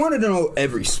 I wanted to know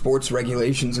every sports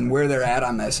regulations and where they're at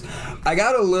on this. I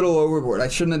got a little overboard. I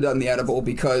shouldn't have done the edible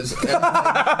because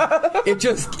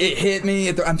it hit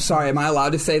me. I'm sorry. Am I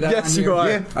allowed to say that? Yes, you are.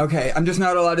 Yeah. Okay, I'm just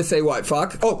not allowed to say what.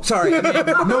 Fuck. Oh, sorry. I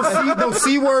mean, no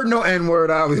C word, no N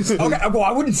word, obviously. Okay, well,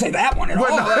 I wouldn't say that one at all.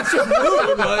 No, that's just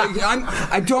rude. Like,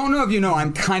 I don't know if you know,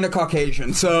 I'm kind of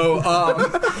Caucasian, so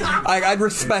I'd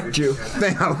respect you.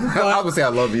 I would say I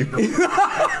love you.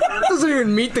 Doesn't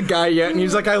even meet the guy yet, and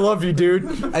he's like, "I love you, dude."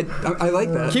 I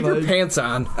like that. Keep your pants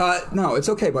on. No, it's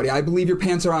okay, buddy. I believe your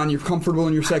pants are on. You're comfortable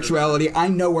in your sexuality. I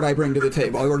know what I bring to the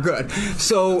table. We're good.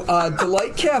 So,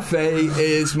 Delight Cafe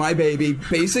is my baby.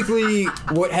 Basically,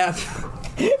 what happened.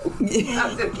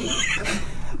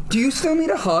 Do you still need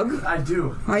a hug? I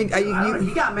do.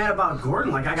 You got mad about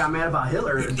Gordon like I got mad about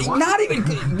Hitler and DeWine. Not even.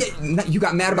 You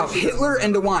got mad about Hitler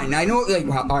and DeWine. I know. Like,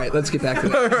 well, all right, let's get back to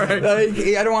that. Right. Like,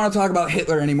 I don't want to talk about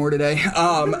Hitler anymore today.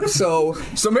 So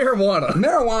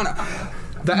marijuana.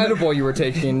 The edible you were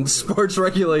taking, sports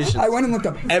regulations. I went and looked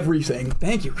up everything.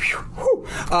 Thank you.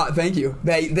 Thank you.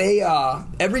 They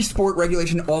every sport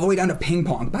regulation all the way down to ping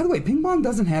pong. By the way, ping pong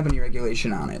doesn't have any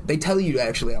regulation on it. They tell you to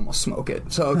actually almost smoke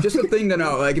it. So just a thing to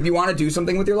know. Like if you want to do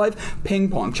something with your life, ping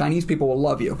pong. Chinese people will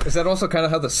love you. Is that also kind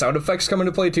of how the sound effects come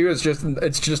into play too?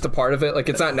 It's just a part of it. Like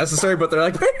it's not necessary, but they're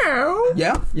like, meow.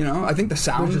 Yeah, I think the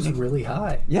sound is really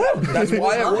high. Yeah, that's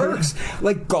why it works.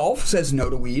 Like golf says no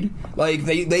to weed. Like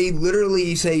they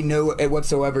literally say no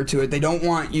whatsoever to it. They don't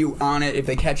want you on it. If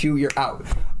they catch you, you're out.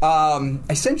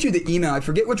 I sent you the email. I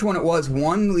forget which one it was.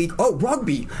 One league. Oh,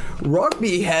 rugby.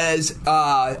 Rugby has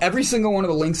every single one of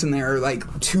the links in there,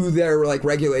 like to their like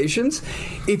regulations.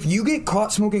 If you get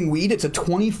caught smoking weed, it's a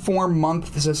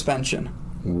 24-month suspension.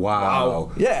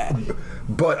 Wow. Yeah.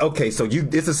 But okay, so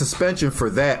it's a suspension for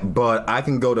that, but I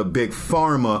can go to Big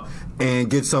Pharma and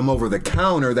get some over the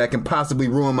counter that can possibly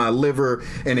ruin my liver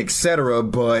and etc.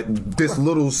 But this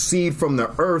little seed from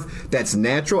the earth that's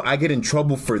natural, I get in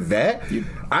trouble for that.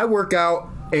 I work out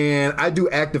and I do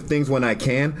active things when I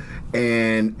can.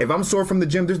 And if I'm sore from the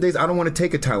gym, there's days I don't want to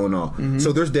take a Tylenol. Mm-hmm.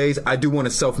 So there's days I do want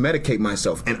to self-medicate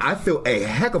myself. And I feel a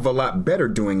heck of a lot better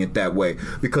doing it that way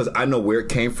because I know where it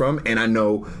came from and I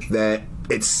know that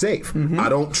it's safe. Mm-hmm. I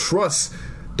don't trust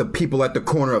the people at the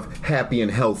corner of Happy and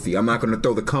Healthy. I'm not going to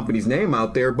throw the company's name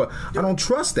out there, but I don't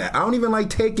trust that. I don't even like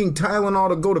taking Tylenol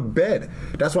to go to bed.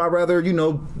 That's why I'd rather,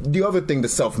 the other thing to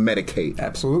self-medicate.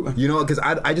 Absolutely. Because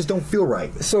I just don't feel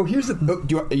right. So here's the book.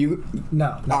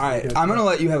 No. All right. I'm going to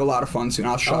let you have a lot of fun soon.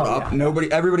 I'll shut up. Yeah.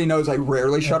 Everybody knows I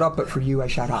rarely shut up, but for you, I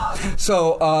shut up.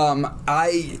 So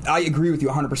I agree with you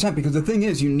 100% because the thing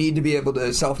is, you need to be able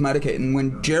to self-medicate. And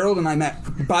when Gerald and I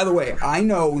met, by the way, I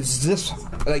know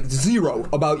zero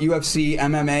about UFC,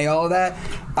 MMA, all of that.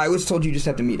 I was told you just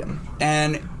have to meet him.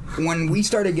 And when we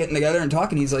started getting together and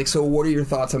talking, he's like, so what are your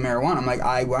thoughts on marijuana? I'm like,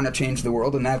 I want to change the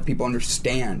world and have people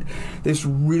understand. This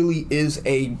really is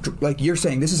like you're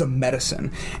saying, this is a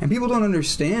medicine. And people don't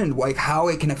understand like how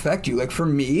it can affect you. Like for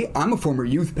me, I'm a former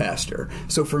youth pastor.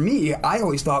 So for me, I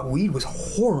always thought weed was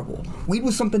horrible. Weed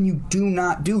was something you do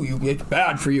not do. It's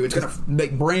bad for you. It's going to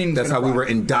make brains. That's how we were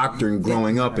indoctrinated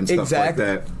growing up and stuff like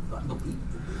that.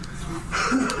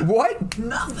 What?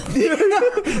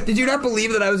 Nothing. Did you not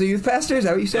believe that I was a youth pastor? Is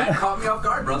that what you said? That caught me off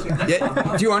guard, brother.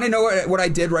 Yeah. Do you want to know what I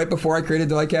did right before I created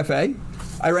Delight Cafe?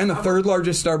 I ran the third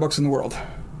largest Starbucks in the world.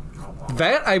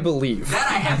 That I believe.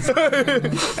 That I have.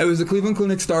 It was the Cleveland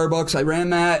Clinic Starbucks. I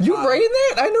ran that. You ran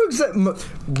that? I know exactly.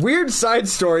 Weird side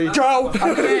story. Joe,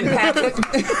 I ran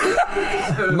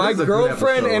My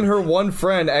girlfriend and her one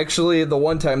friend, actually, the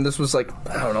one time, this was like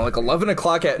 11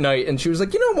 o'clock at night, and she was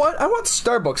like, you know what? I want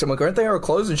Starbucks. I'm like, aren't they all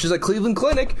closed? And she's like, Cleveland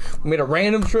Clinic. We made a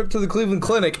random trip to the Cleveland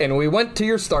Clinic, and we went to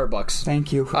your Starbucks.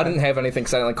 Thank you. I didn't have anything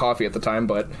exciting like coffee at the time,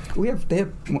 but I'm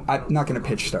not going to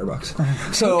pitch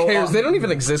Starbucks. So who cares? They don't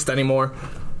even exist anymore.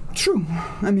 True.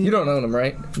 I mean, you don't own them,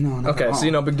 right? No. Okay, so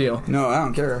no big deal. No, I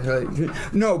don't care.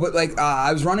 No, but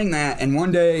I was running that, and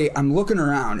one day I'm looking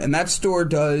around, and that store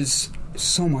does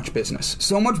so much business.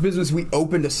 So much business. We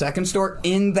opened a second store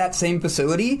in that same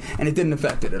facility, and it didn't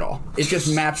affect it at all. It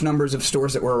just matched numbers of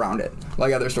stores that were around it,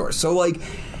 like other stores. So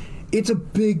it's a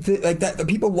big thing. Like that,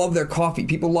 people love their coffee.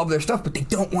 People love their stuff, but they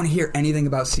don't want to hear anything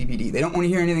about CBD. They don't want to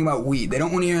hear anything about weed. They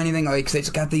don't want to hear anything cause it's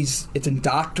got these. It's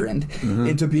indoctrined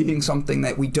into being something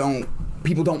that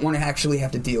people don't want to actually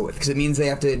have to deal with because it means they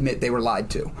have to admit they were lied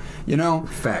to.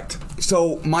 Fact.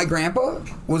 So my grandpa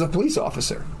was a police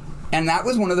officer. And that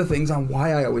was one of the things on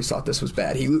why I always thought this was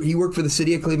bad. He worked for the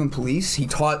City of Cleveland Police. He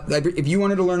taught, if you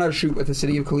wanted to learn how to shoot with the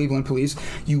City of Cleveland Police,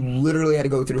 you literally had to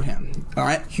go through him. All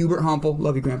right? Hubert Humpel.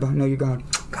 Love you, Grandpa. Know you're gone.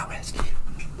 God bless.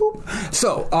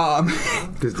 So,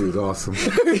 this dude's awesome.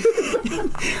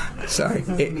 Sorry.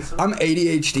 I'm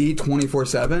ADHD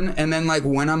 24/7, and then, like,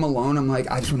 when I'm alone, I'm like,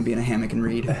 I just want to be in a hammock and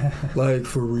read. Like,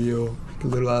 for real. A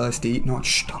little LSD. No,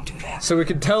 shh, don't do that. So we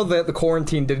could tell that the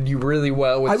quarantine did you really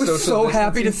well with I was social so distancing.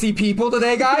 happy to see people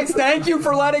today, guys. Thank you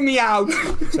for letting me out.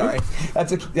 Sorry.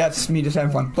 That's me just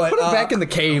having fun. But put it back in the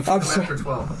cave. After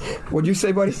 12. What'd you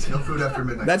say, buddy? No food after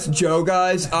midnight. That's Joe,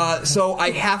 guys. So I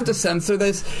have to censor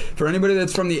this. For anybody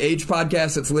that's from the Age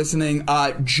podcast that's listening,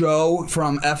 Joe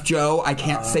from F Joe, I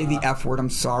can't say the F word.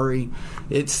 I'm sorry.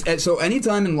 It's so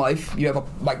anytime in life you have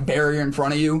a barrier in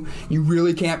front of you, you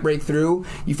really can't break through.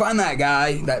 You find that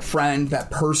guy, that friend,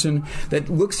 that person that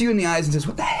looks you in the eyes and says,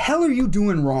 "What the hell are you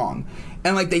doing wrong?"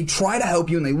 And like they try to help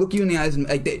you and they look you in the eyes and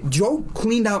like Joe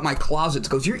cleaned out my closets.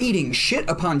 Goes, "You're eating shit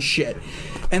upon shit."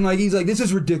 And like he's like, "This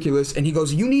is ridiculous." And he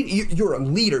goes, "You're a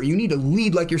leader. You need to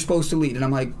lead like you're supposed to lead." And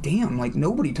I'm like, "Damn, like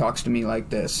nobody talks to me like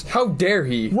this. How dare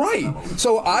he?" Right.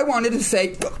 So I wanted to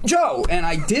say, "Joe," and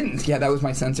I didn't. Yeah, that was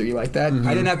my censor. You like that?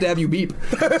 I didn't have to have you beep.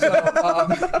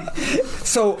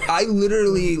 So I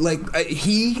literally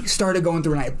he started going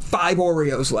through and I had 5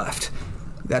 Oreos left.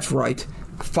 That's right.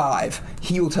 5.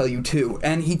 He will tell you 2.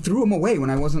 And he threw them away when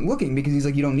I wasn't looking because he's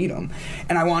like, "You don't need them."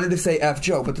 And I wanted to say F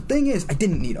Joe, but the thing is, I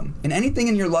didn't need them. And anything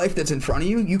in your life that's in front of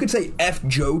you, you could say F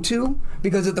Joe to,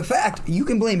 because of the fact you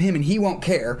can blame him and he won't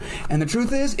care. And the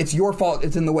truth is, it's your fault.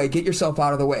 It's in the way. Get yourself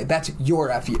out of the way. That's your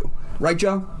FU. Right,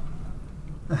 Joe?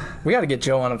 We got to get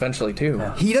Joe on eventually, too.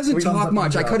 Yeah. He doesn't talk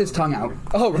much. I cut his tongue out.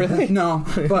 Oh, really? No,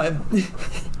 but...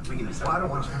 I don't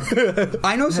want you.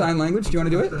 I know sign language. Do you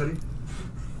want to do it?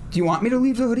 Do you want me to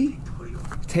leave the hoodie?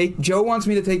 Joe wants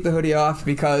me to take the hoodie off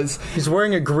because... He's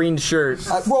wearing a green shirt.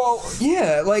 Well,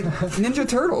 yeah, like Ninja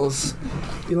Turtles.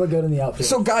 You look good in the outfit.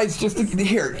 So, guys,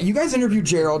 here, you guys interviewed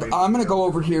Gerald. I'm going to go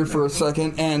over here for a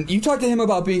second. And you talked to him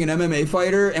about being an MMA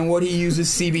fighter and what he uses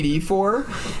CBD for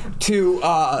to,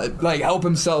 help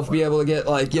himself be able to get,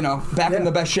 back in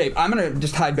the best shape. I'm going to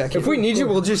just hide back here. If we need you,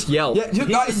 we'll just yell.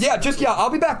 Yeah, just yell. I'll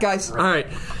be back, guys. All right.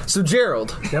 So,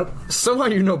 Gerald. Yep. Somehow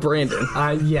you know Brandon.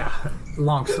 Yeah.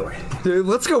 Long story. Dude,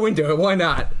 let's go into it. Why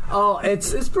not? Oh,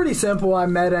 it's pretty simple. I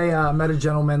met a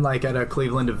gentleman at a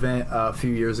Cleveland event a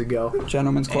few years ago.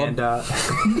 Gentleman's Club.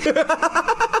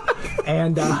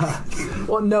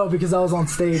 Well, no, because I was on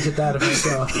stage at that event.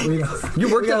 So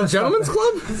you worked at a Gentleman's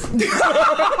Club?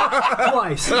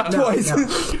 Twice. No.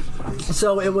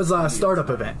 So it was a startup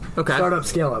event. Okay. Startup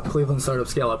Scale Up, Cleveland Startup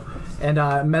Scale Up. And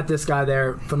I met this guy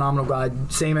there, phenomenal guy,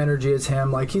 same energy as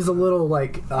him. Like he's a little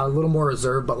more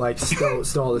reserved, but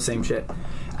still all the same shit.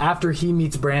 After he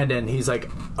meets Brandon, he's like,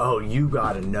 "Oh, you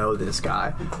gotta know this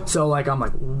guy." So I'm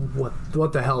like,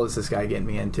 what the hell is this guy getting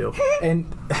me into? And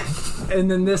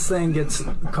then this thing gets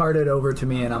carted over to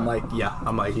me, and I'm like,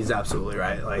 he's absolutely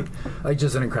right. Like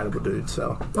just an incredible dude.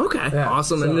 So okay, yeah,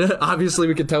 awesome. So, and obviously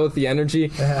we could tell with the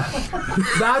energy. Yeah.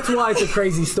 That's why it's a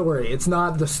crazy story. It's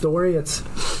not the story; it's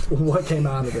what came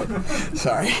out of it.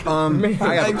 Sorry.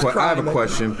 I have a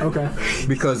question. Okay.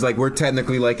 Because we're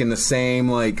technically in the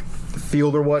same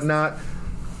field or whatnot.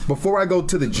 Before I go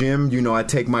to the gym, I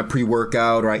take my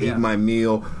pre-workout or I eat my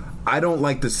meal. I don't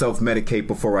like to self-medicate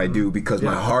before I do because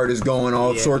my heart is going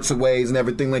all sorts of ways and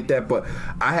everything like that. But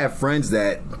I have friends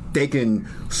that they can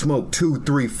smoke 2,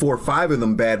 3, 4, 5 of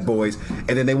them bad boys,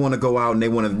 and then they want to go out and they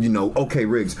want to, okay,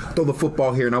 Riggs, throw the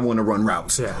football here and I want to run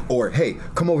routes. Yeah. Or, hey,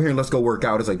 come over here and let's go work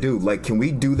out. It's like, dude, can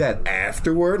we do that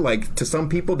afterward? To some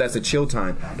people, that's a chill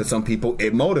time. To some people,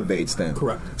 it motivates them.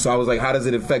 Correct. So I was like, how does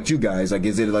it affect you guys?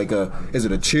 Is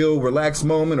it a chill, relaxed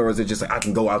moment, or is it just I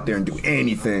can go out there and do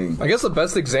anything? I guess the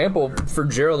best example for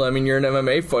Gerald, you're an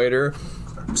MMA fighter.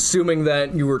 Assuming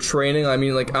that you were training,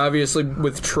 obviously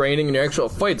with training and your actual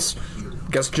fights,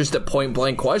 I guess just a point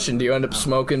blank question: do you end up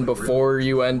smoking before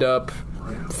you end up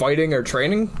fighting or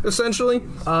training, essentially?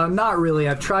 Not really.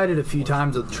 I've tried it a few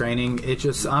times with training. It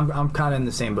just I'm kind of in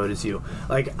the same boat as you.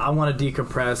 I want to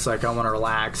decompress. I want to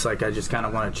relax. I just kind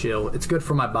of want to chill. It's good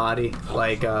for my body.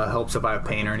 Helps if I have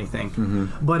pain or anything.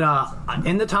 Mm-hmm. But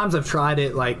in the times I've tried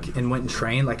it, and went and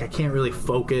trained, I can't really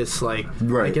focus.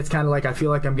 It's kind of I feel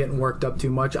like I'm getting worked up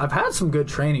too much. I've had some good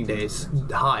training days,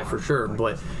 high for sure,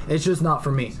 but it's just not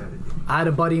for me. I had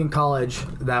a buddy in college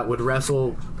that would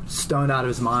wrestle stoned out of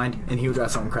his mind, and he would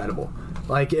wrestle incredible.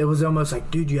 It was almost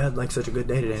dude, you had such a good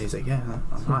day today. And he's like, yeah,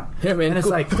 I'm fine. Yeah, man. And it's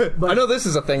cool. But I know this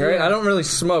is a thing, right? Yeah. I don't really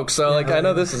smoke, so I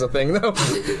know this is a thing, though.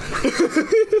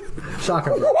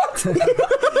 Shocker. What?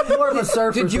 More of a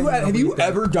surfer. Have you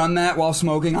ever done that while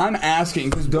smoking? I'm asking.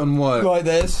 Done what? Like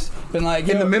this. Been like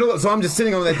in the middle. So I'm just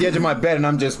sitting on the edge of my bed, and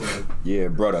I'm just, yeah,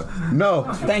 brother. No.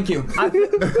 Thank you.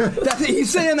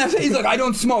 He's saying that. He's like, I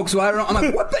don't smoke, so I don't know. I'm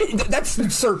like, what? That's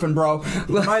surfing, bro.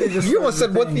 You almost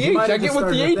said what the H. I get what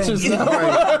the H is now.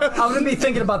 I'm gonna be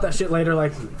thinking about that shit later.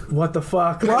 Like, what the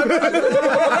fuck?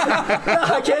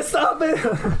 I can't stop it.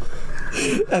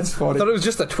 That's funny. I thought it was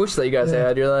just a twitch that you guys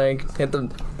had. You're like, hit the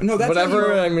that's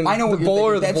whatever. I mean, I know the what bowl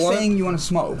you're or the That's blunt. saying you want to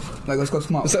smoke. Like, let's go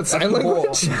smoke. Is that sign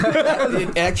language?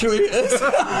 It actually is.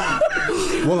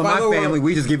 Well, in my family,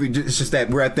 we just give you. It's just that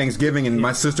we're at Thanksgiving, and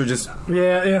my sister just.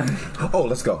 Yeah. Oh,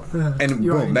 let's go. And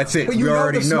boom, that's it. But you we know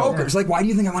already the smokers. Like, why do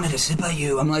you think I wanted to sit by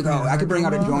you? I'm like, oh, I could bring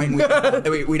out a joint.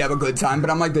 And we'd have a good time. But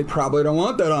I'm like, they probably don't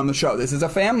want that on the show. This is a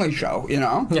family show, you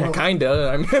know? Yeah,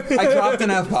 kinda. I dropped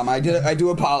an F-bomb. I do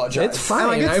apologize. It's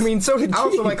fine. I mean, so did I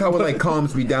also like how it like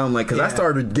calms me down, like, because I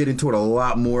started to get into it a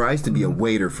lot more. I used to be a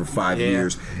waiter for 5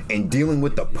 years, and dealing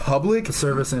with the public, the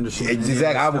service industry.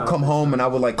 Exactly. I would come home and I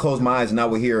would like close my eyes and I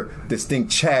would hear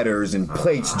distinct chatters and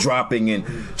plates dropping and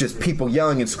just people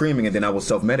yelling and screaming, and then I will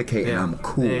self-medicate and I'm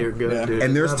cool. Yeah, you're good, dude.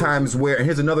 And there's times where, and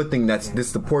here's another thing this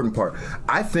is the important part.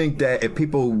 I think that if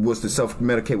people was to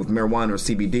self-medicate with marijuana or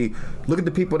CBD, look at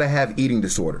the people that have eating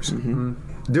disorders. Mm-hmm.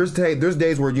 There's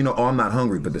days where, you know, oh, I'm not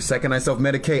hungry, but the second I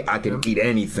self-medicate, I can eat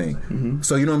anything. Mm-hmm.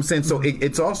 So, you know what I'm saying? So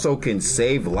it's also can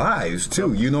save lives,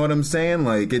 too. You know what I'm saying?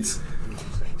 Like, it's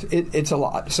a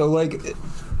lot. So, like,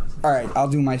 all right, I'll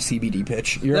do my CBD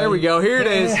pitch. There we go. Here it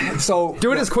is. So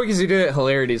do it as quick as you did at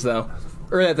Hilarities, though.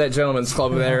 Or at that gentleman's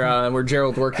club there where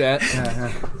Gerald worked at.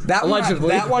 Allegedly.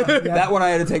 That one I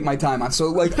had to take my time on. So,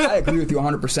 like, I agree with you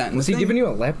 100%. Was he giving you a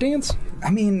lap dance? I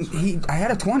mean, I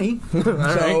had a 20.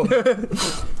 So,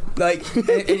 like,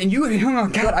 and you, oh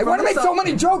God, I want to make so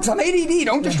many jokes. I'm ADD.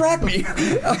 Don't distract me.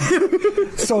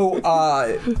 So,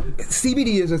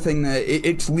 CBD is a thing that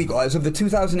it's legal. As of the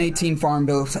 2018 Farm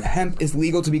Bill, hemp is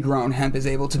legal to be grown. Hemp is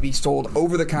able to be sold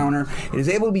over the counter. It is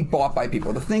able to be bought by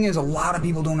people. The thing is, a lot of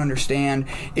people don't understand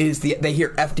is they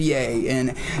hear FDA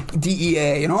and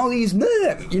DEA and all these.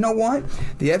 You know what?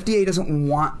 The FDA doesn't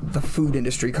want the food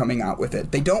industry coming out with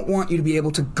it. They don't want you to be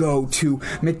able to go to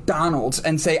McDonald's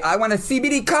and say, I want a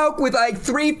CBD Coke with like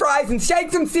 3 fries and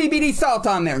shake some CBD salt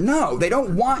on there. No, they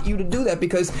don't want you to do that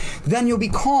because then you'll be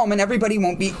calm and everybody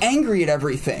won't be angry at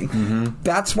everything. Mm-hmm.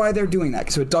 That's why they're doing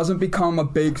that, so it doesn't become a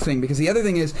big thing. Because the other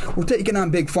thing is, we're taking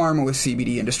on big pharma with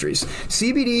CBD industries.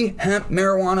 CBD, hemp,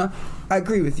 marijuana, I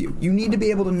agree with you. You need to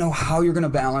be able to know how you're going to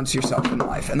balance yourself in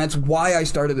life. And that's why I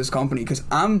started this company, because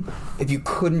I'm, if you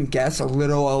couldn't guess, a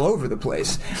little all over the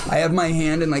place. I have my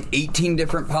hand in like 18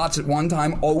 different pots at one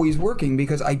time, always working,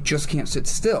 because I just can't sit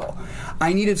still.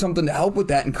 I needed something to help with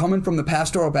that, and coming from the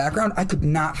pastoral background, I could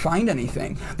not find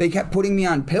anything. They kept putting me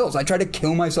on pills. I tried to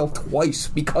kill myself twice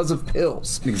because of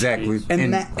pills. Exactly.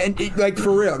 And like,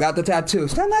 for real, got the tattoo.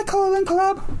 Stand that Colin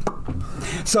Club.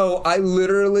 So I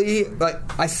literally,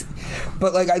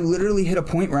 I literally hit a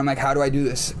point where I'm like, how do I do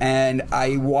this? And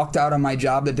I walked out on my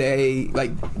job the day,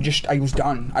 I was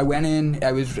done. I went in,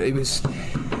 it was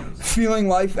feeling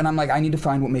life, and I'm like, I need to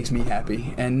find what makes me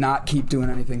happy and not keep doing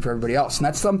anything for everybody else. And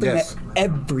that's something that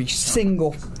every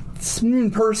single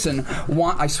person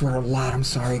I swear a lot. I'm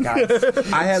sorry, guys.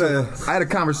 I had a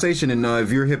conversation, and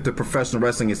if you're hip to professional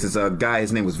wrestling, it's this guy.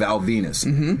 His name was Val Venus,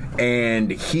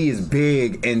 and he is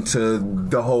big into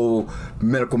the whole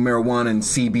medical marijuana and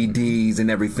CBDs and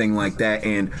everything like that.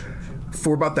 And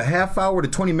for about the half hour to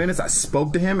 20 minutes, I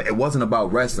spoke to him. It wasn't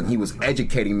about wrestling. He was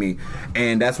educating me.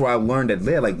 And that's where I learned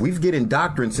that like, we've get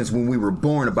indoctrinated since when we were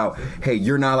born about, hey,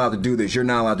 you're not allowed to do this, you're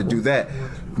not allowed to do that.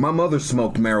 My mother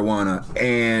smoked marijuana,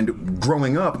 and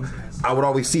growing up, I would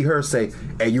always see her say,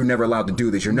 hey, you're never allowed to do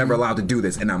this, you're never allowed to do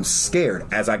this. And I'm scared.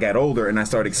 As I got older and I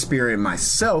started experiencing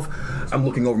myself, I'm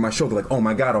looking over my shoulder like, oh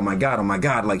my God, oh my God, oh my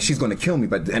God, like she's going to kill me.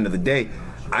 But at the end of the day,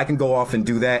 I can go off and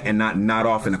do that and not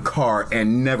off in a car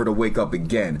and never to wake up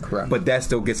again. Correct. But that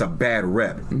still gets a bad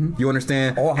rep. You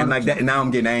understand? Oh, and like that, and now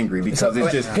I'm getting angry because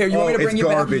it's just it's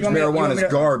garbage. Marijuana's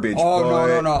garbage.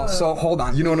 Oh, no. So hold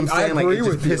on. You know what I'm saying? I agree it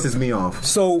just pisses me off.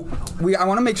 So I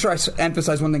want to make sure I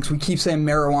emphasize one thing. So we keep saying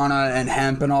marijuana and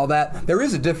hemp and all that. There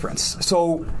is a difference.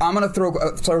 So I'm gonna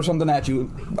throw something at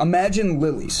you. Imagine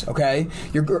lilies. Okay,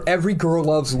 every girl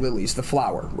loves lilies, the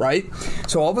flower, right?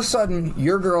 So all of a sudden,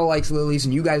 your girl likes lilies and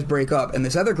and you guys break up, and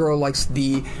this other girl likes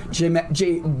the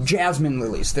jasmine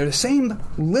lilies. They're the same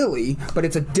lily, but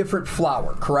it's a different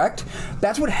flower, correct?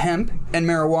 That's what hemp and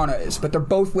marijuana is, but they're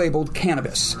both labeled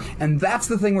cannabis. And that's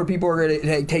the thing where people are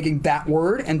taking that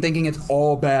word and thinking it's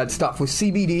all bad stuff. With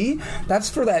CBD, that's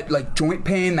for that like joint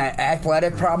pain, that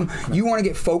athletic problem. You want to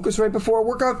get focused right before a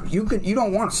workout, you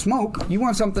don't want to smoke. You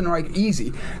want something like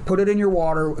easy. Put it in your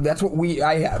water. That's what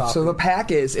I have. Coffee. So the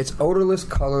pack it's odorless,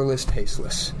 colorless,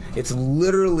 tasteless. It's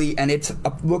literally, and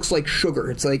looks like sugar.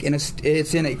 It's like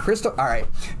it's in a crystal. All right,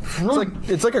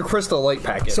 it's like a Crystal Light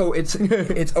packet. So it's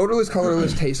odorless,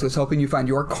 colorless, tasteless, helping you find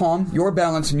your calm, your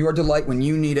balance, and your delight when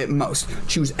you need it most.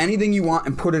 Choose anything you want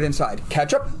and put it inside.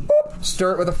 Ketchup, whoop,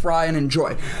 stir it with a fry and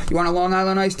enjoy. You want a Long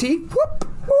Island iced tea? Whoop,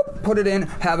 whoop, put it in,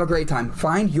 have a great time.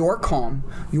 Find your calm,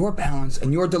 your balance,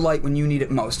 and your delight when you need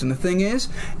it most. And the thing is,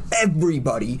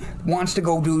 everybody wants to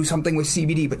go do something with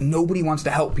CBD, but nobody wants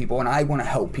to help people, and I want to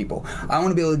help people. I want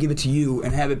to be able to give it to you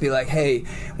and have it be like, hey,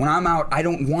 when I'm out, I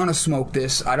don't want to smoke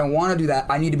this, I don't want to do that,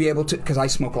 I need to be able to, because I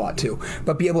smoke a lot too,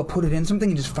 but be able to put it in something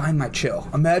and just find my chill.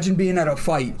 Imagine being at a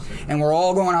fight, and we're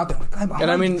all going out there.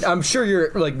 And I mean, I'm sure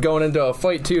you're like going into a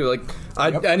fight too, like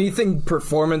anything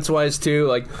performance-wise too,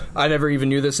 like I never even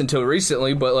knew this until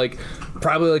recently, but like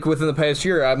probably like within the past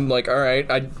year, I'm like, all right,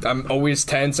 I'm always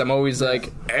tense, I'm always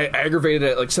like aggravated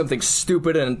at like something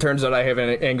stupid, and it turns out I have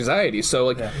anxiety. So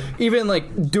like even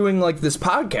like doing like this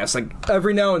podcast, like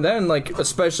every now and then, like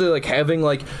especially like having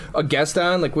like a guest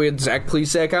on, like we had Zach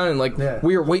Plesac on, and like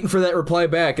we were waiting for that reply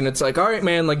back, and it's like, all right,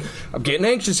 man, like I'm getting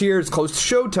anxious here, it's close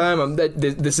to showtime,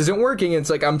 this isn't working, and it's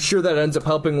like I'm sure that ends up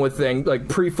helping with like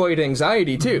pre-fight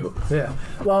anxiety too. Yeah.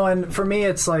 Well, and for me,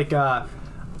 it's like I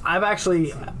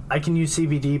can use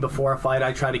CBD before a fight.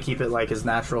 I try to keep it like as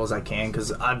natural as I can,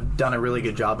 because I've done a really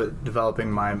good job at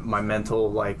developing my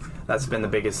mental. Like that's been the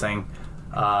biggest thing.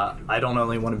 I don't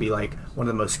only want to be like one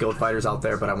of the most skilled fighters out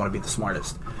there, but I want to be the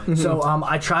smartest. Mm-hmm. So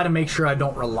I try to make sure I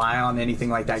don't rely on anything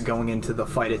like that going into the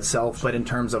fight itself. But in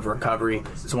terms of recovery,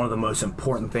 it's one of the most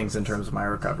important things in terms of my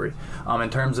recovery. In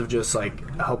terms of just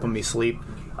like helping me sleep.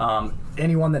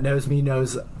 Anyone that knows me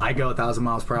knows I go 1,000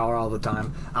 miles per hour all the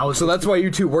time. So that's why you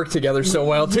two work together so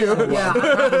well too. Yeah,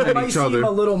 I might seem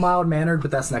a little mild-mannered, but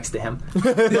that's next to him.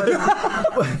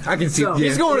 I can see.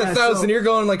 He's going 1,000, you're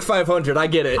going like 500. I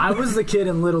get it. I was the kid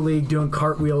in Little League doing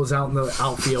cartwheels out in the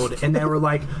outfield, and they were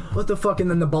like, "What the fuck?" And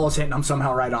then the ball's hitting, I'm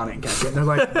somehow right on it and catch it. And they're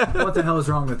like, "What the hell is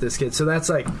wrong with this kid?" So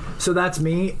that's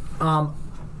me.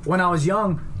 When I was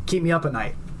young, keep me up at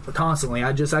night constantly.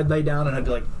 I'd lay down and I'd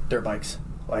be like, dirt bikes.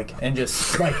 And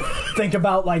just like think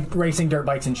about like racing dirt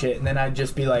bikes and shit, and then I'd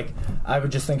just be like, I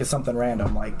would just think of something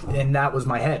random, like, and that was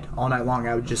my head all night long.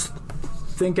 I would just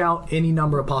think out any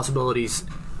number of possibilities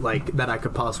like that I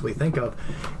could possibly think of,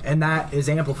 and that is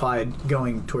amplified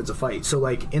going towards a fight. So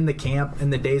like in the camp, in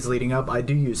the days leading up, I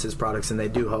do use his products, and they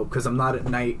do help, because I'm not at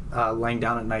night laying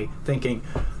down at night thinking,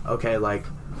 okay, like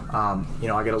I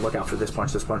got to look out for this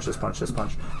punch, this punch, this punch, this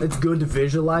punch. It's good to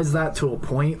visualize that to a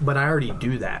point, but I already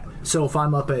do that. So if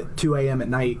I'm up at 2 a.m. at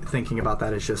night thinking about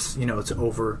that, it's just, it's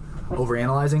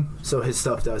over-analyzing. So his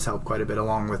stuff does help quite a bit,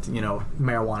 along with,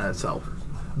 marijuana itself.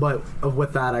 But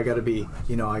with that, I got to be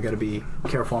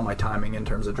careful on my timing in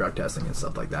terms of drug testing and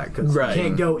stuff like that, because you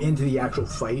can't go into the actual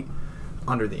fight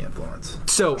under the influence.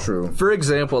 So, for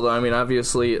example, though, I mean,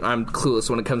 obviously, I'm clueless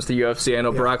when it comes to UFC. I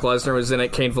know Brock Lesnar was in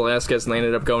it, Cain Velasquez, and they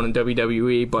ended up going in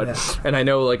WWE, and I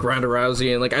know, like, Ronda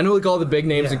Rousey, and, like, I know, like, all the big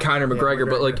names, and Conor McGregor,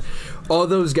 but, like, all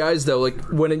those guys, though, like,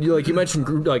 when you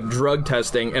mentioned, like, drug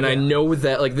testing, and I know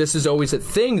that, like, this is always a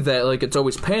thing that, like, it's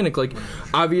always panic. Like,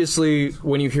 obviously,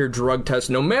 when you hear drug tests,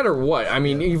 no matter what, I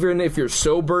mean, even if you're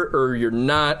sober or you're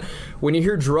not, when you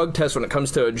hear drug tests when it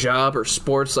comes to a job or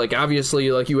sports, like,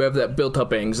 obviously, like, you have that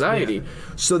built-up anxiety. Yeah.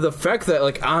 So the fact that,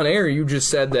 like, on air, you just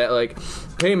said that, like,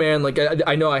 hey, man, like,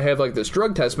 I know I have, like, this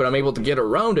drug test, but I'm able to get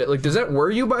around it. Like, does that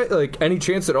worry you by, like, any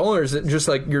chance at all, or is it just,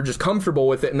 like, you're just comfortable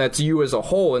with it, and that's you as a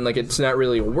whole, and, like, it's not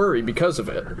really a worry because of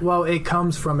it? Well, it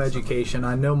comes from education.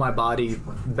 I know my body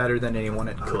better than anyone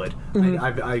it could.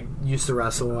 Mm-hmm. I used to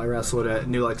wrestle. I wrestled at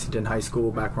New Lexington High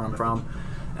School, back where I'm from.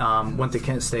 Went to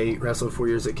Kent State, wrestled 4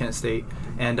 years at Kent State,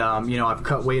 and I've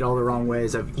cut weight all the wrong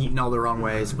ways, I've eaten all the wrong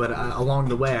ways, but along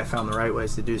the way I found the right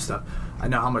ways to do stuff. I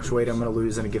know how much weight I'm going to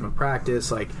lose in a given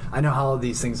practice. Like, I know how all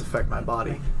these things affect my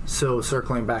body. So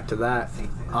circling back to that,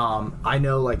 I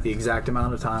know, like, the exact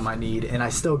amount of time I need, and I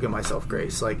still give myself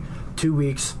grace. Like, 2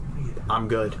 weeks, I'm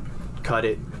good. Cut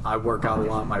it. I work out a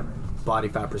lot. My body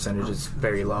fat percentage is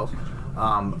very low.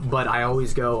 But I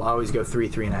always go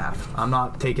 3.5. I'm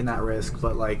not taking that risk,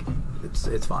 but, like,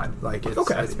 it's fine. Like,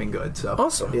 it's been good. So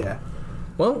awesome. Yeah.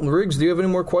 Well, Riggs, do you have any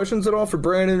more questions at all for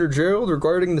Brandon or Gerald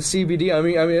regarding the CBD? I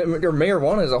mean, or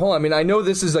marijuana as a whole. I mean, I know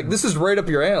this is right up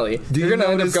your alley. You're going to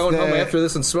end up going home after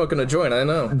this and smoking a joint. I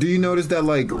know. Do you notice that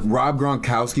Rob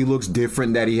Gronkowski looks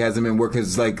different? That he hasn't been working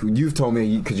because you've told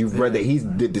me because you've read that he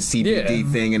did the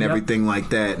CBD thing and everything like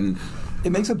that and.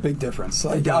 It makes a big difference.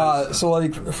 For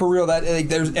real, that's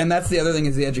the other thing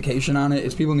is the education on it.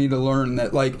 Is people need to learn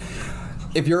that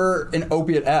if you're an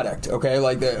opiate addict, okay,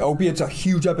 the opiate's a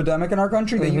huge epidemic in our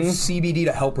country. They use CBD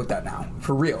to help with that now,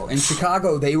 for real. In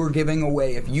Chicago, they were giving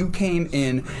away, if you came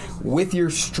in with your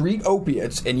street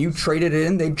opiates and you traded it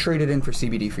in, they'd trade it in for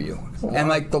CBD for you. Wow.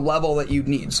 And the level that you'd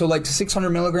need. So 600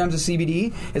 milligrams of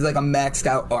CBD is a maxed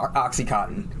out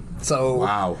Oxycontin. So,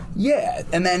 wow. Yeah,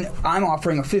 and then I'm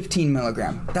offering a 15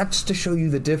 milligram. That's to show you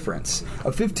the difference.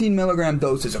 A 15 milligram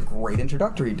dose is a great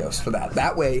introductory dose for that.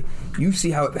 That way, you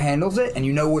see how it handles it, and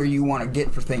you know where you want to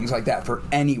get for things like that for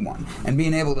anyone. And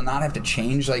being able to not have to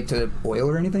change to oil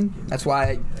or anything. That's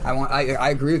why I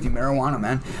agree with you, marijuana,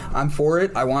 man. I'm for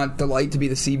it. I want the light to be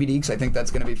the CBD because I think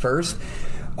that's going to be first.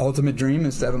 Ultimate dream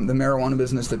is to have the marijuana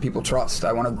business that people trust.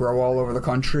 I want to grow all over the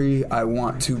country. I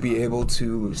want to be able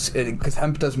to, because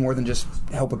hemp does more than just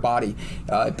help a body.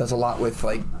 It does a lot with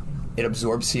it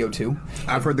absorbs CO2.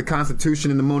 I've heard the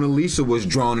Constitution and the Mona Lisa was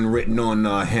drawn and written on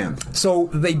hemp. So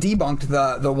they debunked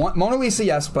the one, Mona Lisa,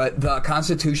 yes, but the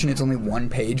Constitution, it's only one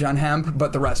page on hemp,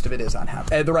 but the rest of it is on hemp.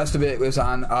 The rest of it was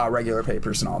on regular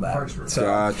papers and all that. So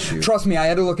got you. Trust me, I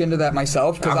had to look into that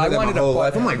myself because I wanted to.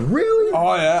 I'm like, really?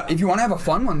 Oh yeah. If you want to have a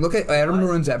fun one, look at Adam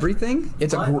Ruins Everything.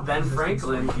 It's Ben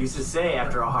Franklin used to say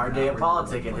after a hard day of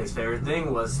politicking, his favorite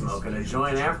thing was smoking a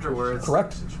joint afterwards.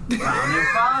 Correct. Founding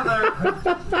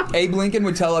father. Abe Lincoln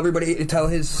would tell everybody to tell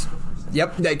his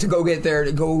to go get there,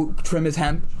 to go trim his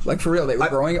hemp. For real, they were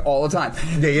growing it all the time.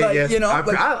 Yeah. You know,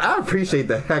 I appreciate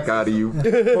the heck out of you.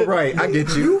 But right, I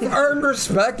get you. You've earned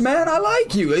respect, man. I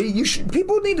like you.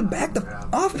 People need to back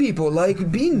off people.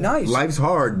 Be nice. Life's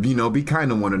hard, be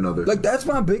kind to one another. That's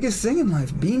my biggest thing in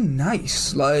life. Being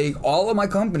nice. All of my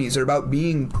companies are about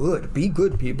being good. Be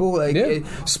good, people.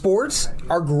 Sports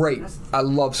are great. I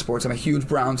love sports. I'm a huge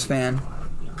Browns fan.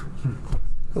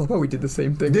 I love how we did the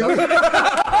same thing. I'm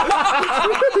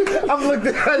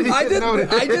looking at you.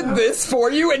 I did this for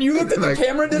you, and you looked at the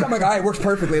camera and did it. I'm like, all right, it works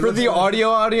perfectly. For the audio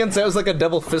audience, that was a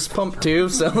double fist pump, too.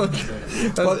 So,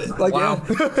 wow.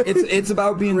 It's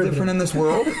about being different in this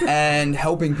world and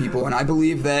helping people. And I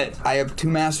believe that I have 2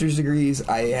 master's degrees.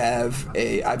 I've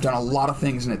done a lot of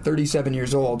things, and at 37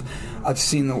 years old, I've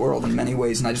seen the world in many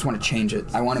ways, and I just want to change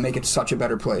it. I want to make it such a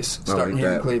better place, starting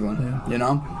here in Cleveland. Yeah.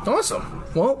 Awesome.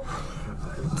 Well,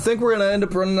 I think we're going to end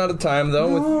up running out of time,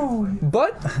 though.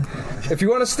 But if you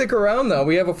want to stick around, though,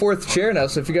 we have a 4th chair now.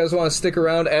 So if you guys want to stick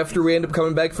around after we end up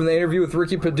coming back from the interview with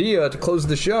Ricky Padilla to close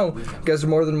the show, you guys are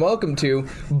more than welcome to.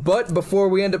 But before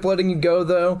we end up letting you go,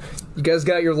 though, you guys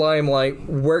got your limelight.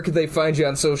 Where could they find you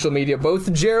on social media?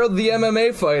 Both Gerald, the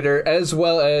MMA fighter, as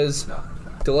well as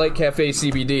Delight Cafe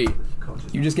CBD.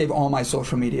 You just gave all my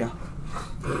social media.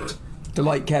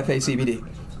 Delight Cafe CBD.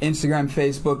 Instagram,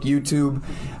 Facebook, YouTube,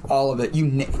 all of it.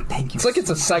 Thank you. It's it's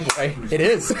a segue. It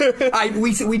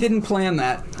is. We didn't plan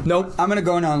that. Nope. I'm gonna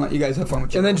go now and let you guys have fun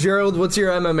with Gerald. And then Gerald, what's your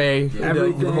MMA?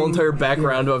 The whole entire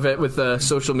background of it with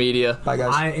social media. Bye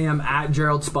guys. I am at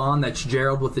Gerald Spawn. That's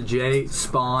Gerald with a J.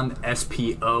 Spawn,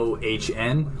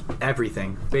 SPOHN.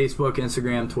 Everything. Facebook,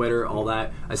 Instagram, Twitter, all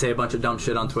that. I say a bunch of dumb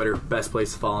shit on Twitter. Best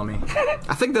place to follow me.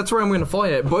 I think that's where I'm going to follow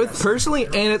you at, both personally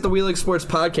and at the Wheeling Sports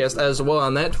Podcast as well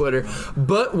on that Twitter.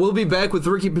 But we'll be back with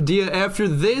Ricky Padilla after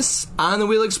this on the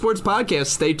Wheeling Sports Podcast.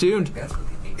 Stay tuned.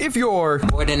 If you're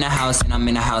bored in the house and I'm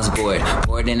in the house bored.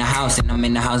 Bored in the house and I'm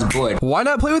in the house bored. Why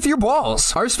not play with your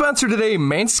balls? Our sponsor today,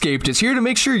 Manscaped, is here to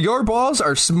make sure your balls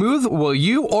are smooth while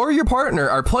you or your partner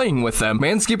are playing with them.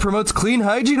 Manscaped promotes clean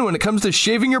hygiene when it comes to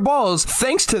shaving your balls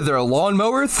thanks to their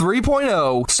Lawnmower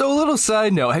 3.0. So a little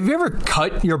side note, have you ever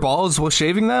cut your balls while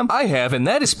shaving them? I have, and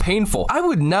that is painful. I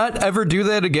would not ever do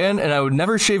that again, and I would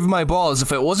never shave my balls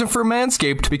if it wasn't for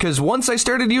Manscaped, because once I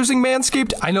started using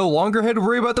Manscaped, I no longer had to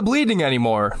worry about the bleeding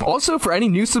anymore. Also, for any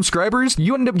new subscribers,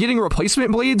 you end up getting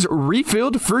replacement blades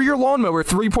refilled for your Lawnmower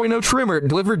 3.0 trimmer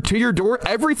delivered to your door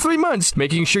every 3 months,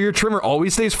 making sure your trimmer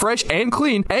always stays fresh and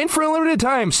clean. And for a limited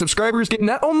time, subscribers get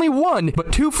not only 1,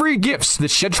 but 2 free gifts: the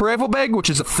Shed Travel Bag, which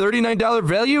is a $39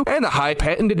 value, and the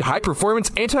high-patented, high-performance,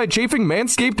 anti-chafing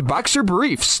Manscaped Boxer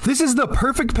Briefs. This is the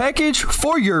perfect package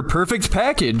for your perfect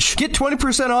package. Get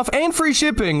 20% off and free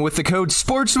shipping with the code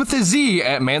SPORTSWITHAZ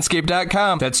at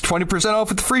manscaped.com. That's 20% off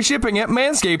with free shipping at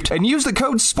Manscaped, and use the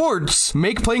code SPORTS.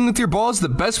 Make playing with your balls the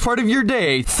best part of your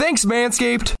day. Thanks,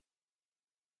 Manscaped.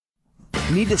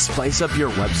 Need to spice up your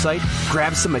website?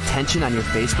 Grab some attention on your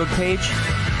Facebook page?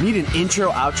 Need an intro,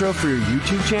 outro for your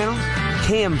YouTube channel?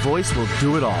 KM Voice will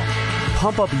do it all.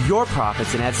 Pump up your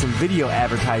profits and add some video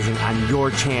advertising on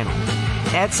your channel.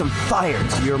 Add some fire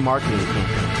to your marketing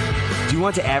campaign. Do you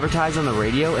want to advertise on the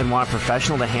radio and want a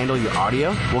professional to handle your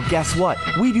audio? Well, guess what?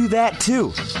 We do that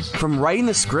too. From writing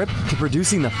the script to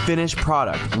producing the finished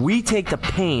product, we take the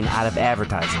pain out of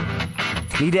advertising.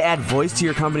 Need to add voice to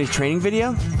your company's training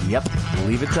video? Yep,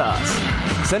 leave it to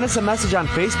us. Send us a message on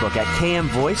Facebook at KM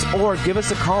Voice or give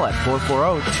us a call at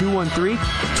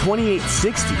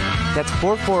 440-213-2860. That's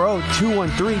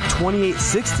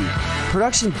 440-213-2860.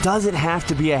 Production doesn't have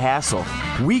to be a hassle.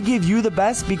 We give you the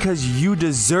best because you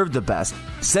deserve the best.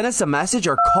 Send us a message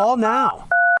or call now.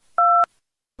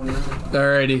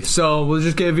 Alrighty, so we'll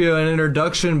just give you an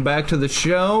introduction back to the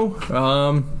show,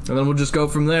 and then we'll just go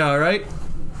from there, alright?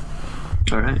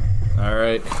 Alright.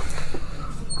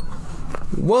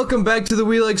 Welcome back to the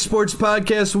We Like Sports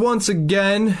podcast once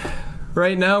again.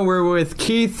 Right now we're with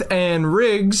Keith and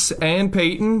Riggs and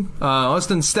Peyton.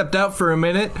 Austin stepped out for a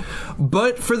minute,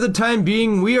 but for the time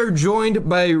being we are joined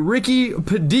by Ricky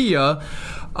Padilla.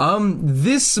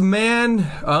 This man,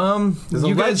 is a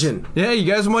legend. You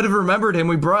guys might have remembered him.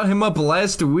 We brought him up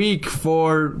last week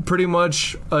for pretty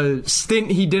much a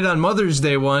stint he did on Mother's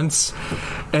Day once,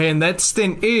 and that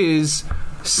stint is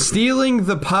stealing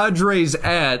the Padres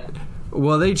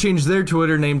they changed their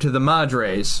Twitter name to the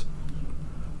Madres.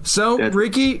 So,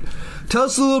 Ricky, tell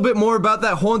us a little bit more about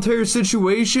that whole entire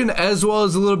situation, as well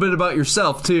as a little bit about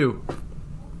yourself too.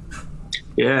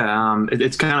 Yeah,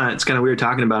 it's kind of weird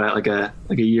talking about it like a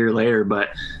year later, but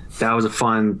that was a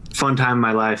fun time in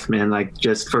my life, man. Like,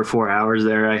 just for 4 hours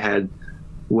there, I had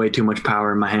way too much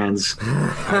power in my hands.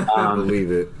 I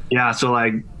believe it. Yeah, so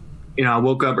I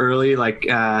woke up early, like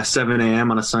 7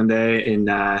 a.m. on a Sunday in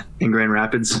Grand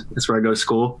Rapids. That's where I go to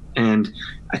school, and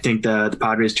I think the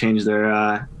Padres changed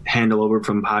their handle over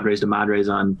from Padres to Madres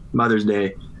on Mother's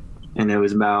Day, and it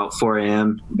was about 4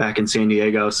 a.m. back in San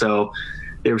Diego. So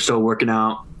they were still working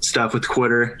out stuff with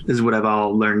Twitter. This is what I've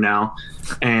all learned now.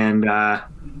 And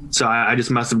so I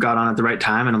just must have got on at the right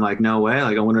time, and I'm like, no way.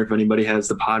 Like, I wonder if anybody has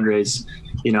the Padres,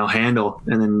 handle.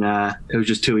 And then it was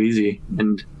just too easy.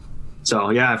 And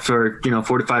so, yeah, for,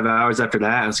 4 to 5 hours after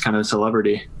that, I was kind of a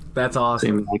celebrity. That's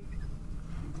awesome.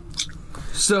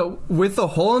 So with the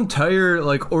whole entire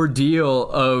ordeal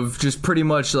of just pretty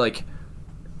much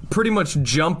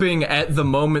jumping at the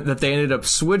moment that they ended up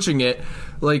switching it,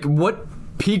 what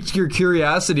piqued your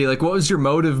curiosity? What was your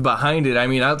motive behind it? I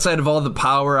mean, outside of all the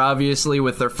power, obviously,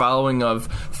 with their following of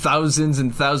thousands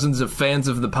and thousands of fans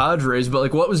of the Padres,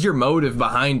 but what was your motive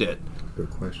behind it? Good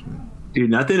question.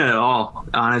 Dude, nothing at all,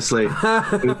 honestly.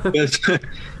 It was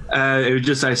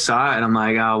just I saw it and I'm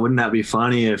like, oh, wouldn't that be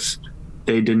funny if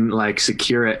they didn't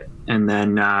secure it? And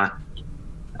then I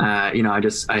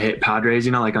hit Padres,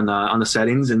 on the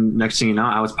settings, and next thing you know,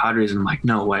 I was Padres, and I'm like,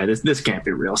 no way, this can't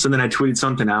be real. So then I tweeted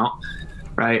something out,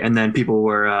 right? And then people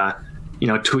were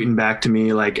tweeting back to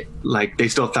me like they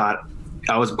still thought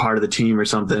I was a part of the team or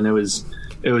something. It was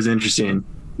interesting.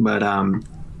 But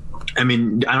I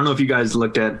mean, I don't know if you guys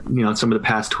looked at some of the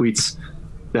past tweets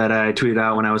that I tweeted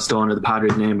out when I was still under the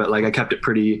Padres name, but I kept it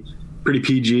pretty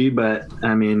PG. But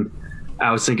I mean,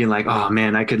 I was thinking oh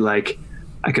man, I could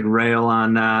rail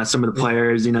on some of the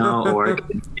players, or I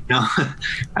could,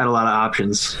 had a lot of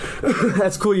options.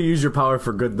 That's cool. You use your power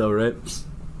for good, though, right?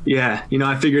 Yeah,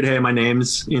 I figured, hey, my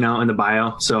name's in the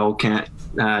bio, so can't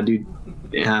do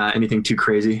anything too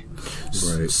crazy.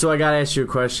 Right. So I gotta ask you a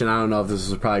question. I don't know if this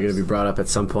is probably going to be brought up at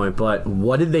some point, but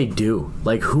what did they do?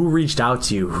 Who reached out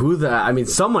to you?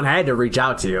 Someone had to reach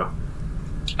out to you.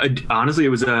 Honestly, it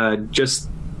was just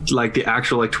the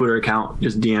actual Twitter account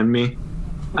just DM'd me,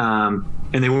 and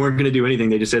they weren't going to do anything.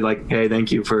 They just said hey,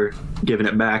 thank you for giving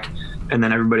it back. And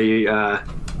then everybody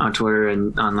on Twitter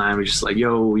and online was just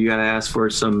yo, you gotta ask for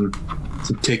some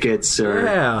tickets or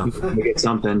get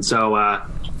something. So I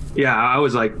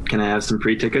was can I have some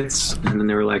free tickets? And then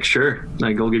they were sure,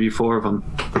 go give you 4 of them.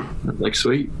 I was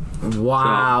sweet.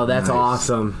 Wow, so, that's nice.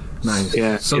 Awesome. Nice.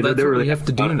 Yeah, so that's what we have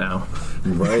to do now,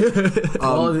 right?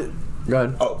 Go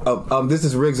ahead. This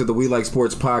is Riggs of the We Like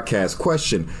Sports podcast.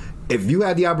 Question: if you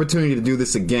had the opportunity to do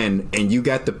this again and you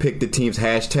got to pick the team's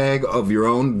hashtag of your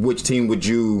own, which team would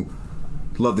you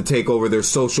love to take over their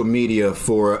social media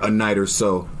for a night or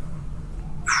so?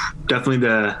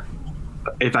 Definitely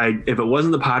if it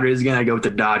wasn't the Padres again, I'd go with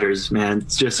the Dodgers, man.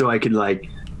 It's just so I could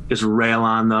just rail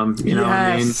on them, you know what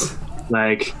I mean?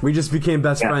 We just became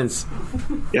best friends.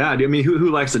 Yeah, I mean, who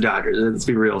likes the Dodgers? Let's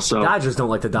be real. So Dodgers don't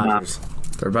like the Dodgers.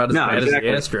 They're about as bad as the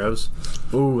Astros.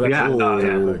 Ooh, that's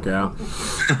Yeah.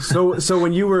 So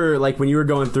when you were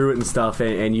going through it and stuff,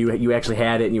 and you actually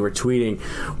had it and you were tweeting,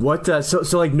 what?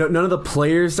 So like none of the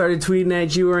players started tweeting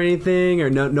at you or anything, or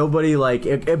nobody like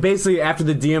it basically after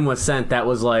the DM was sent, that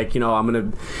was like, you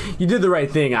did the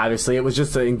right thing. Obviously, it was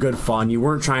just in good fun. You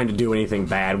weren't trying to do anything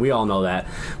bad. We all know that,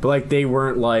 but like they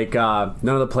weren't like none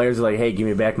of the players were like, hey, give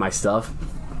me back my stuff.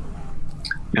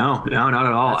 No, not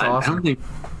at all. That's awesome.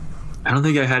 I don't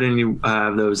think I had any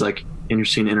of those like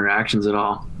interesting interactions at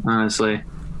all. Honestly,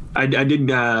 I did.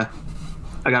 I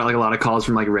got like a lot of calls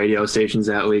from like radio stations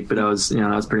that week, but that was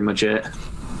pretty much it.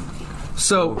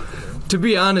 So, to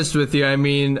be honest with you, I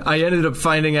mean, I ended up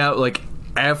finding out like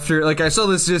after, like I saw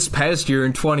this past year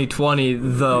in 2020,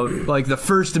 the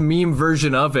first meme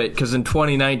version of it, because in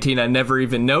 2019 I never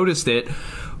even noticed it.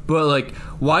 But like,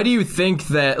 why do you think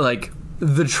that like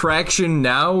the traction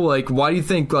now, like why do you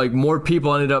think like more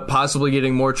people ended up possibly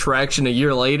getting more traction a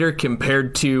year later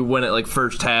compared to when it like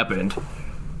first happened?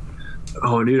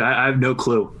 Oh, dude, I have no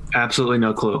clue. Absolutely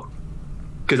no clue.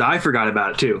 Because I forgot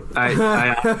about it too.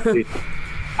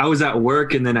 I was at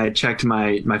work and then I checked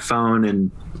my phone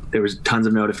and there was tons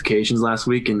of notifications last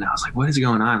week and I was like, what is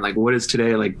going on? Like, what is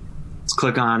today? Like, let's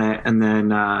click on it. And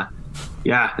then, and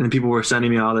then people were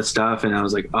sending me all this stuff and I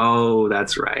was like, oh,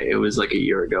 that's right. It was like a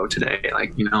year ago today,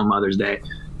 like, Mother's Day.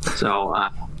 So,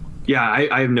 I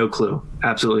have no clue.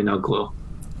 Absolutely no clue.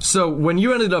 So when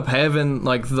you ended up having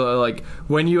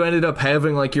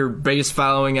your base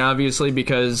following, obviously,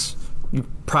 because you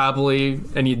probably,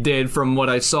 and you did from what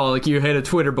I saw, like you had a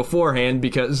Twitter beforehand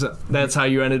because that's how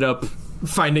you ended up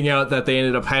finding out that they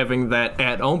ended up having that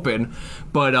at open.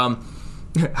 But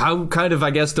how kind of, I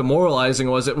guess,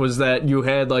 demoralizing was that you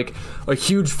had like a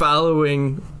huge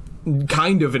following,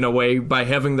 kind of in a way, by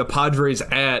having the Padres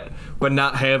at, but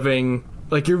not having,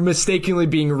 like, you're mistakenly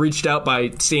being reached out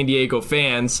by San Diego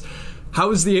fans.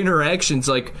 How is the interactions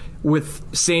like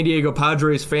with San Diego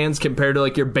Padres fans compared to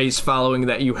like your base following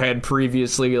that you had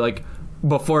previously, like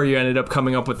before you ended up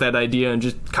coming up with that idea and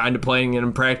just kind of playing an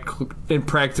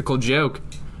impractical joke?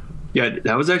 Yeah,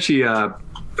 that was actually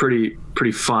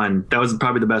pretty fun. That was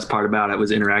probably the best part about it,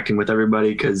 was interacting with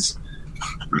everybody, because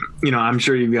I'm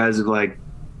sure you guys have like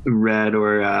read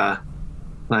or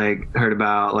like heard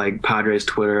about like Padres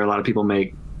Twitter. A lot of people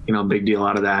make big deal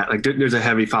out of that. Like there's a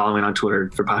heavy following on Twitter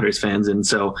for Padres fans, and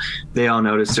so they all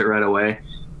noticed it right away,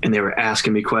 and they were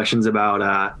asking me questions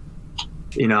about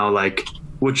like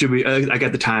what should we like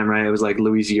at the time, right? It was like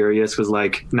Luis Urias was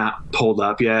like not pulled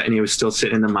up yet, and he was still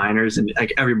sitting in the minors, and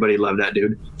like everybody loved that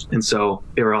dude, and so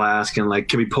they were all asking like,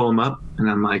 can we pull him up?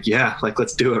 And I'm like, yeah, like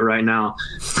let's do it right now.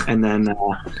 And then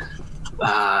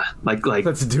like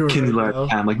let's do it Kinsler right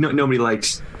now. Like nobody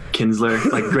likes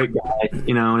Kinsler, like great guy,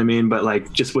 you know what I mean, but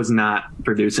like just was not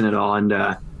producing it all,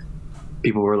 and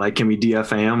people were like, can we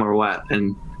DFA him or what?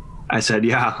 And I said,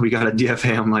 yeah, we got to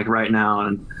DFA him like right now.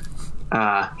 And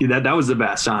that was the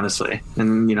best, honestly,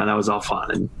 and that was all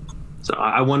fun. And so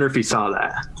I wonder if he saw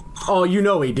that. Oh, he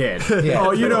did.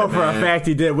 Yeah, for a fact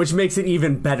he did, which makes it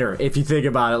even better if you think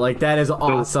about it. Like, that is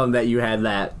awesome that you had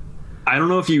that. I don't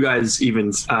know if you guys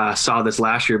even saw this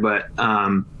last year, but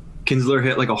Kinsler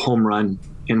hit like a home run,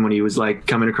 and when he was like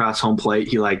coming across home plate,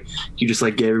 he just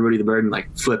like gave everybody the bird and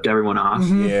like flipped everyone off.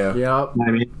 Mm-hmm. Yeah. Yep.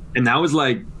 I mean, and that was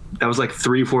like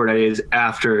 3-4 days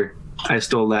after I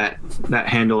stole that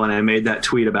handle and I made that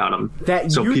tweet about him.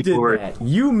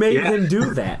 You made him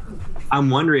do that. I'm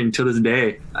wondering to this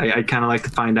day. I'd kind of like to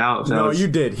find out. You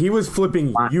did. He was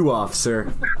flipping you off,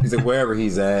 sir. He's at wherever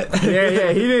he's at.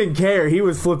 Yeah. He didn't care. He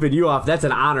was flipping you off. That's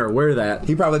an honor. Wear that.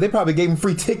 They probably gave him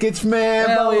free tickets, man.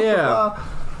 Hell yeah.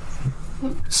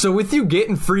 So with you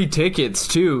getting free tickets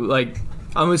too, like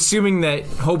I'm assuming that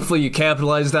hopefully you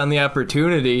capitalized on the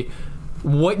opportunity.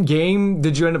 What game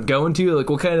did you end up going to? Like,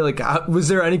 what kind of was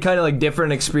there any kind of like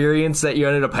different experience that you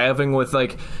ended up having with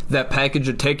like that package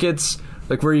of tickets?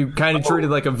 Like, were you kind of treated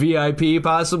like a VIP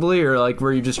possibly, or like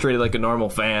were you just treated like a normal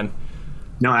fan?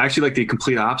 No, actually, like the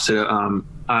complete opposite.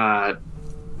 I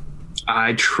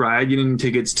tried getting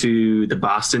tickets to the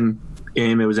Boston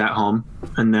game. It was at home,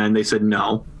 and then they said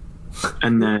no.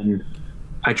 And then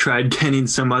I tried getting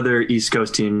some other East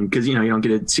Coast team, because you don't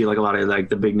get to see like a lot of like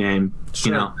the big name,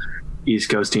 East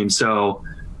Coast team. So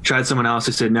tried someone else.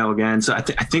 I said no again. So I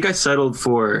think I settled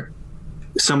for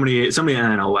somebody in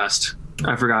NL West.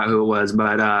 I forgot who it was,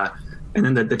 but and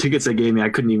then the tickets they gave me, I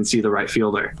couldn't even see the right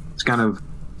fielder.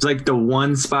 It's like the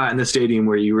one spot in the stadium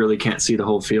where you really can't see the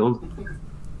whole field.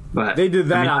 But they did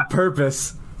that on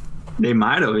purpose. They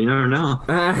might have. You never know.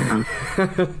 I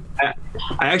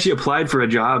actually applied for a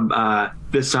job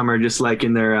this summer, just like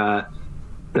in their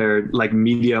their like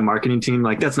media marketing team.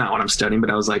 Like that's not what I'm studying, but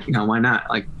I was like, why not?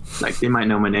 Like they might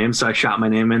know my name, so I shot my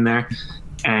name in there,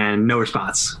 and no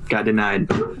response. Got denied.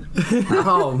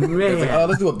 Oh man! Like,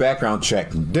 let's do a background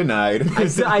check. Denied.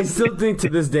 I still think to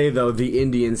this day though the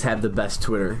Indians have the best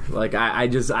Twitter. Like I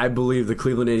believe the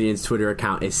Cleveland Indians Twitter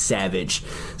account is savage.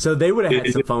 So they would have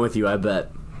had some fun with you, I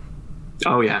bet.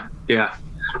 Oh yeah.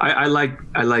 I like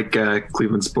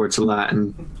Cleveland sports a lot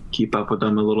and keep up with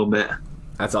them a little bit.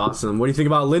 That's awesome. What do you think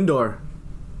about Lindor?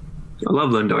 I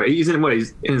love Lindor. He's in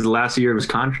his last year of his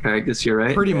contract this year,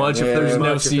 right? Pretty much. If there's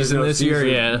no season this year,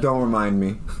 yeah. Don't remind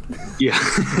me. Yeah.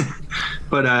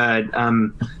 But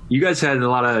you guys had a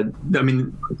lot of. I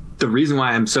mean, the reason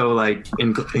why I'm so like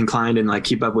inclined and like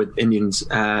keep up with Indians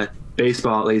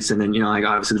baseball at least, and then like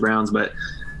obviously the Browns, but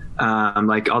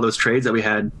like all those trades that we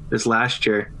had this last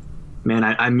year. Man,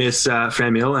 I miss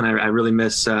Franmil, and I really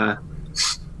miss.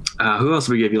 Who else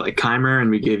we gave you? Like Keimer, and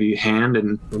we gave you Hand,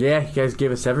 and yeah, you guys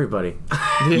gave us everybody.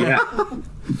 Yeah,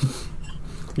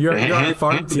 you're on the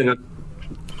farm team.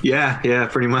 Yeah,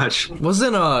 pretty much. Was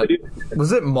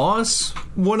it Moss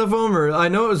one of them, or I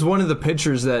know it was one of the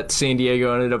pitchers that San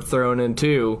Diego ended up throwing in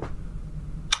too.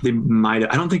 They might.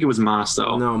 I don't think it was Moss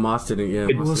though. No, Moss didn't. Yeah,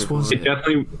 it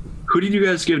definitely. Who did you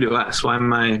guys give to us? Why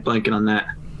am I blanking on that?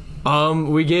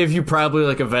 We gave you probably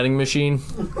like a vending machine.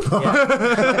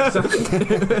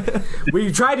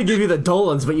 We tried to give you the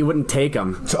Dolans, but you wouldn't take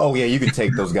them. Oh yeah, you can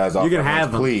take those guys off. You can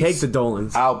have them. Please take the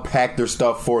Dolans. I'll pack their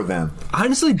stuff for them. I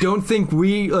honestly don't think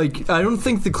I don't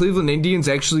think the Cleveland Indians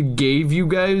actually gave you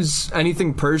guys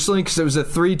anything personally, because it was a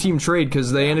 3-team trade,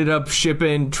 because they ended up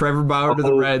shipping Trevor Bauer to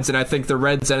the Reds, and I think the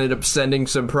Reds ended up sending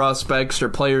some prospects or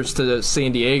players to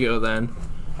San Diego then.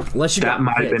 Unless you that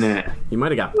might have been it. You might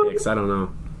have got picks. I don't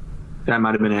know. That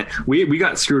might have been it. We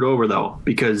got screwed over though,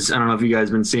 because I don't know if you guys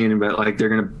have been seeing it, but like they're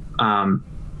gonna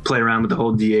play around with the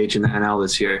whole DH in the NL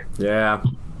this year. Yeah.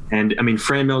 And I mean,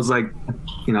 Franmil's like,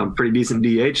 pretty decent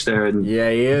DH there. And,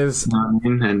 yeah, he is.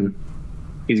 And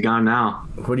he's gone now.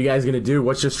 What are you guys gonna do?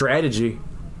 What's your strategy?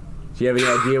 Do you have any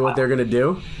idea what they're gonna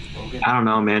do? I don't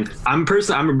know, man. I'm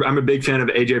a big fan of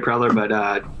AJ Preller,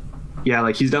 but yeah,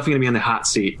 like he's definitely gonna be in the hot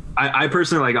seat. I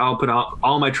personally like I'll put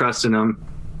all my trust in him.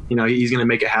 He's going to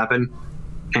make it happen.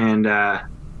 And,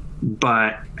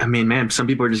 but I mean, man, some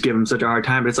people are just giving him such a hard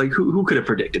time, but it's like, who could have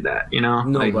predicted that?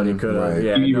 Nobody could have. Right.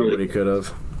 Yeah, nobody could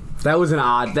have. That was an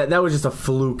odd, that was just a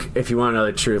fluke, if you want to know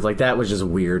the truth. Like, that was just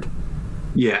weird.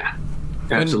 Yeah,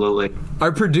 absolutely. And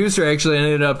our producer actually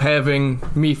ended up having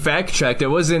me fact checked. It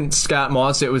wasn't Scott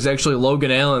Moss, it was actually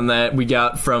Logan Allen that we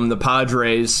got from the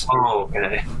Padres. Oh,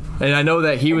 okay. And I know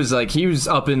that he was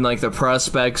up in like the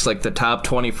prospects, like the top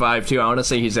 25 too. I want to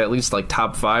say he's at least like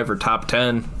top 5 or top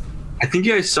 10. I think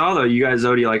you guys saw though. You guys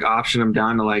already like optioned him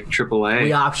down to like AAA. We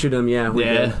optioned him, yeah. We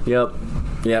did. Yep.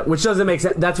 Yeah, which doesn't make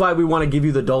sense. That's why we want to give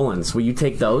you the Dolans. Will you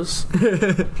take those?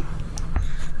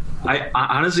 I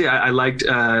honestly I liked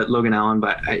Logan Allen,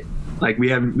 but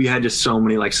we had just so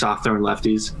many like soft throwing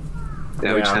lefties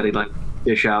that we just had to like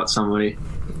dish out somebody.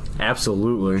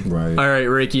 Absolutely. Right. All right,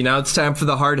 Ricky, now it's time for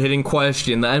the hard-hitting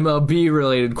question, the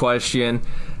MLB-related question.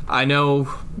 I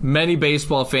know many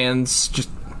baseball fans just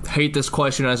hate this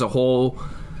question as a whole.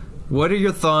 What are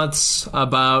your thoughts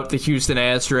about the Houston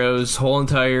Astros' whole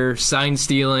entire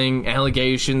sign-stealing,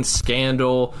 allegations,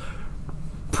 scandal,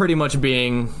 pretty much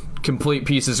being complete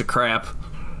pieces of crap?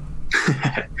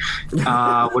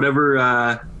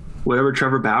 Whatever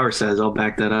Trevor Bauer says, I'll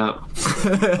back that up.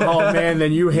 Oh, man,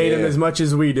 then you hate him as much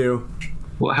as we do.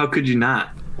 Well, how could you not?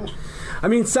 I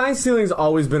mean, sign stealing's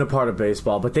always been a part of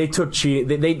baseball, but they took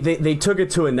cheating. They took it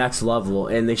to a next level,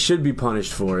 and they should be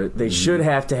punished for it. They should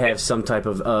have to have some type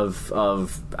of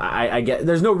I get.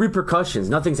 There's no repercussions.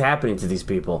 Nothing's happening to these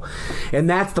people, and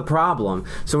that's the problem.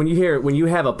 So when you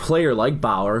have a player like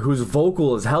Bauer who's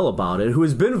vocal as hell about it, who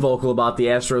has been vocal about the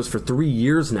Astros for 3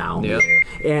 years now,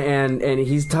 and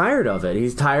he's tired of it.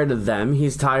 He's tired of them.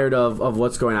 He's tired of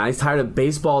what's going on. He's tired of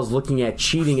baseballs looking at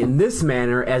cheating in this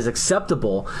manner as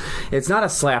acceptable. It's not a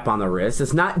slap on the wrist.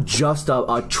 It's not just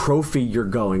a trophy you're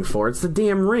going for. It's the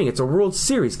damn ring. It's a World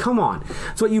Series. Come on.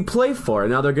 It's what you play for.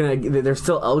 Now they're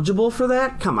still eligible for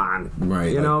that? Come on.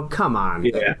 Right. Come on.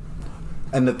 Yeah.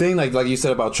 And the thing, like you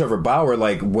said about Trevor Bauer,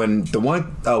 like when the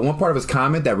one part of his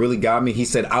comment that really got me, he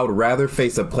said, "I would rather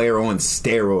face a player on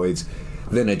steroids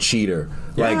than a cheater."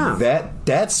 Like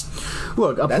that's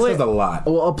look. That says a lot.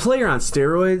 Well, a player on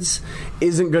steroids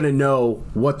isn't going to know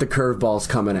what the curveball's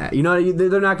coming at. You know,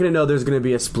 they're not going to know there's going to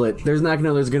be a split. There's not going to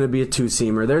know there's going to be a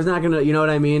two-seamer. There's not going to, you know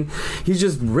what I mean? He's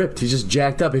just ripped. He's just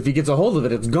jacked up. If he gets a hold of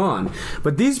it, it's gone.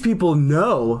 But these people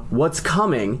know what's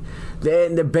coming.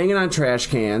 They're banging on trash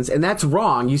cans, and that's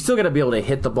wrong. You still got to be able to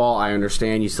hit the ball. I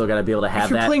understand. You still got to be able to have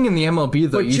that. If you're playing in the MLB,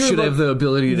 though, you should have the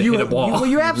ability to hit a ball. Well,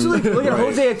 you absolutely look at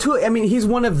Jose Altuve. I mean, he's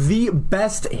one of the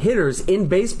best hitters in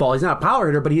baseball. He's not a power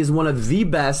hitter, but he is one of the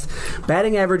best.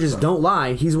 Batting averages don't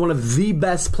lie. He's one of the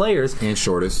best players and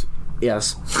shortest.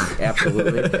 Yes,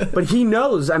 absolutely. But he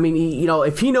knows. I mean,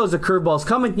 if he knows the curveball's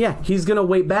coming, he's going to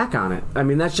wait back on it. I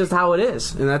mean, that's just how it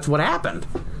is, and that's what happened.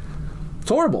 It's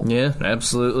horrible. Yeah,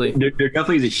 absolutely. There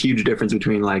definitely is a huge difference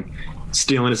between like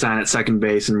stealing a sign at second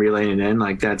base and relaying it in.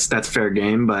 Like that's fair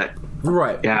game, but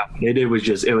right. Yeah, what they did was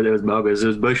just it was bogus. It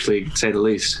was bush league, to say the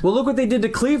least. Well, look what they did to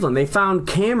Cleveland. They found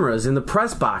cameras in the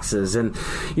press boxes, and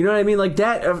you know what I mean. Like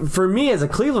that, for me as a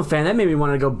Cleveland fan, that made me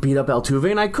want to go beat up Altuve,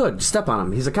 and I could step on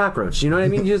him. He's a cockroach. You know what I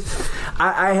mean?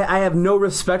 I have no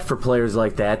respect for players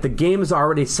like that. The game is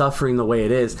already suffering the way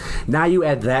it is. Now you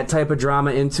add that type of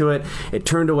drama into it. It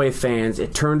turned away fans.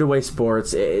 It turned away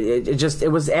sports.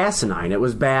 It was asinine. It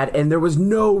was bad, and there was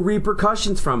no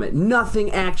repercussions from it.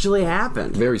 Nothing actually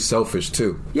happened. Very selfish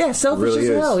too. Yeah, selfish really as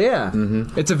is. hell. Yeah,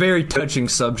 It's a very touching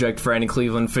subject for any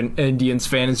Cleveland Indians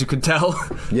fan, as you could tell.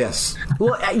 Yes.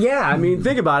 Well, yeah. I mean,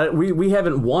 think about it. We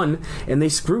haven't won, and they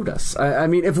screwed us. I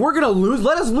mean, if we're gonna lose,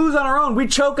 let us lose on our own. We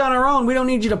choke on our own. We don't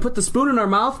need you to put the spoon in our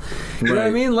mouth. You know what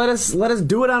I mean? Let us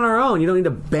do it on our own. You don't need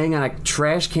to bang on a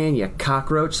trash can, you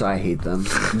cockroach. So I hate them.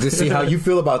 To see how you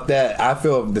feel about that, I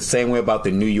feel the same way about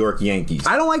the New York Yankees.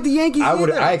 I don't like the Yankees.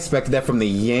 I expected that from the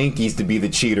Yankees to be the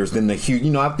cheaters. Then the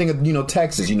huge, I think of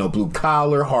Texas, blue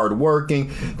collar, hard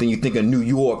working. Then you think of New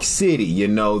York City,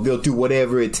 they'll do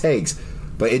whatever it takes.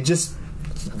 But it just,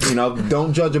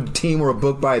 don't judge a team or a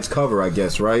book by its cover, I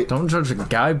guess, right? Don't judge a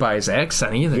guy by his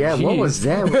accent either. Yeah, Jeez. what was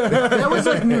that? That was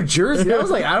like New Jersey. That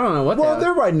was like, I don't know what. Well,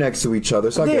 they're right next to each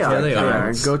other, so I guess they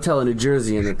are. Go tell a New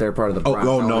Jerseyan that they're part of the Bronx.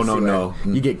 Oh, no.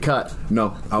 You get cut.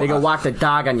 No. They go walk the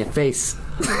dog on your face.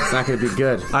 It's not going to be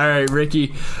good. All right,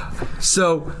 Ricky.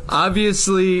 So,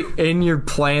 obviously, in your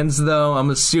plans, though,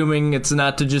 I'm assuming it's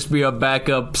not to just be a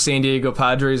backup San Diego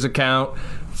Padres account.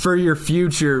 For your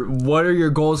future, what are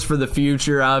your goals for the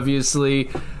future,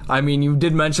 obviously? I mean, you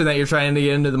did mention that you're trying to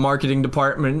get into the marketing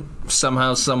department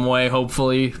somehow, some way,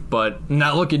 hopefully, but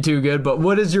not looking too good. But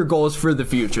what is your goals for the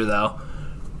future, though?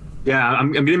 Yeah,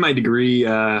 I'm getting my degree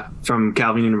from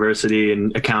Calvin University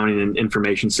in accounting and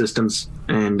information systems,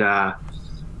 and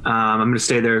I'm going to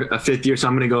stay there a fifth year, so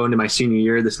I'm going to go into my senior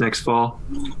year this next fall,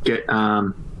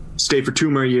 stay for 2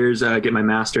 more years, get my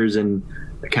master's in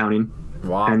accounting.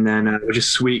 Wow. And then, which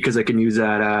is sweet because I can use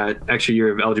that extra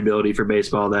year of eligibility for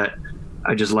baseball that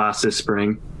I just lost this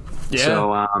spring. Yeah.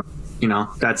 So,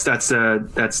 that's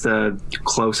the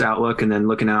close outlook, and then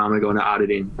looking out, I'm going to go into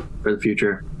auditing for the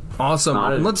future.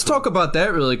 Awesome. Let's talk about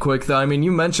that really quick, though. I mean,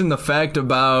 you mentioned the fact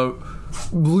about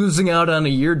losing out on a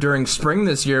year during spring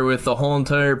this year with the whole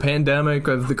entire pandemic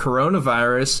of the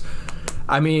coronavirus.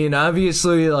 I mean,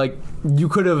 obviously, like, you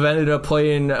could have ended up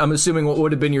playing, I'm assuming, what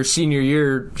would have been your senior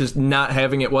year, just not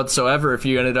having it whatsoever if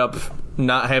you ended up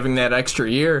not having that extra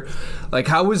year. Like,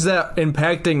 how was that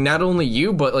impacting not only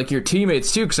you, but, like, your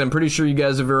teammates, too? Because I'm pretty sure you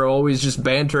guys are always just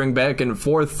bantering back and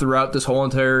forth throughout this whole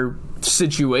entire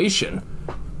situation.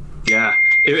 Yeah,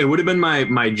 it would have been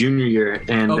my junior year,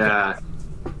 and okay.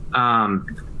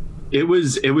 It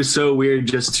was so weird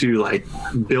just to like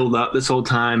build up this whole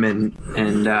time and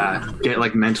get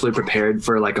like mentally prepared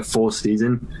for like a full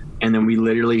season, and then we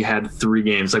literally had 3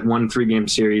 games, like 1 3-game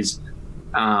series,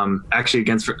 actually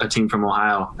against a team from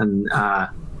Ohio, and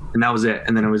that was it.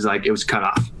 And then it was cut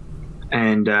off,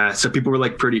 and so people were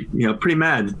like pretty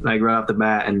mad like right off the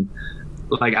bat, and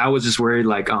like I was just worried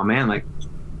like, oh man, like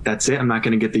that's it, I'm not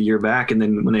going to get the year back. And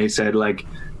then when they said like,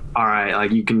 all right,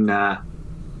 like you can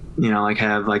like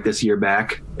have like this year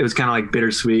back, it was kind of like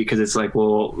bittersweet because it's like,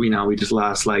 well, we just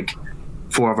lost like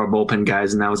 4 of our bullpen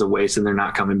guys and that was a waste and they're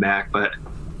not coming back. But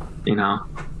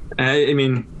I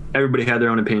mean, everybody had their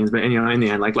own opinions, but in the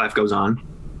end, like life goes on.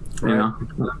 Right.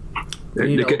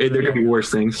 There could be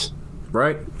worse things.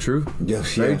 Right. True.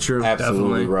 Yes. Very true.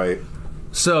 Absolutely Definitely. right.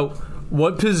 So,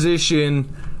 what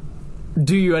position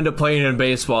do you end up playing in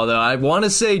baseball, though? I want to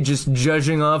say, just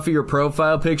judging off of your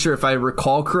profile picture, if I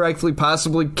recall correctly,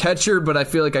 possibly catcher, but I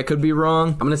feel like I could be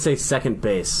wrong. I'm going to say second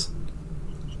base.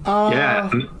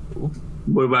 Yeah.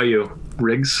 What about you,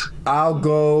 Riggs? I'll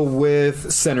go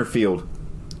with center field.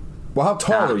 Well, how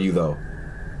tall are you, though?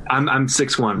 I'm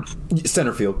 6'1".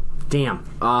 Center field. Damn.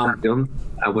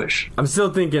 I wish. I'm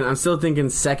still thinking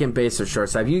second base or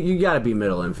shortstop. You got to be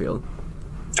middle infield.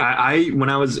 I when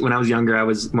I was younger, I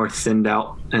was more thinned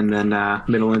out and then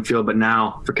middle infield. But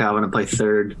now for Calvin, I play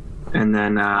third, and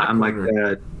then I'm like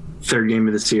the third game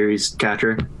of the series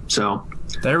catcher. So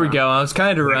there we go. I was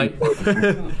kind of right.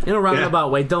 In a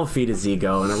roundabout way, don't feed his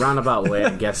ego. In a roundabout way,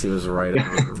 I guess he was right.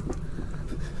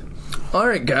 All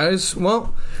right, guys.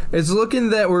 Well, it's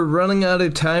looking that we're running out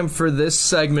of time for this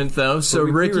segment, though. So,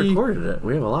 we Ricky, recorded it.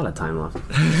 We have a lot of time left.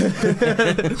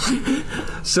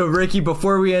 So, Ricky,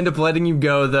 before we end up letting you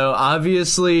go, though,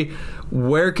 obviously,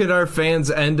 where can our fans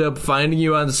end up finding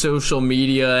you on social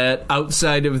media at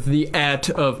outside of the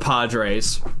of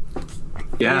Padres?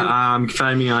 Yeah, you can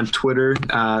find me on Twitter.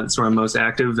 That's where I'm most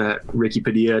active, at Ricky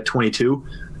Padilla 22,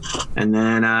 and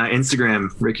then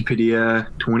Instagram, Ricky Padilla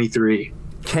 23.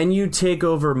 Can you take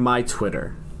over my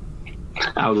Twitter?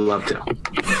 I would love to.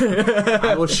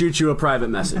 I will shoot you a private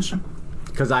message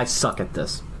because I suck at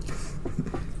this.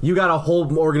 You got a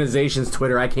whole organization's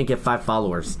Twitter. I can't get 5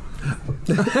 followers.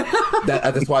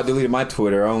 That's why I deleted my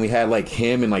Twitter. I only had like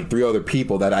him and like 3 other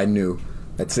people that I knew.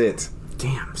 That's it.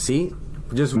 Damn. See?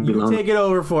 Just you take it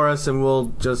over for us, and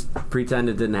we'll just pretend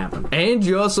it didn't happen. And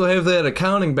you also have that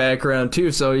accounting background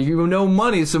too, so you know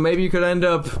money. So maybe you could end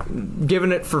up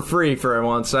giving it for free for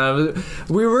once.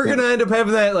 We were gonna end up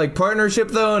having that like partnership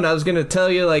though, and I was gonna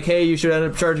tell you like, hey, you should end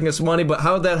up charging us money. But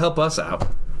how would that help us out?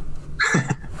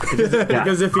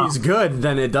 Because if he's good,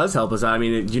 then it does help us out. I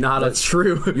mean, do you know how to? That's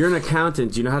true. You're an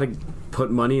accountant. Do you know how to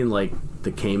put money in like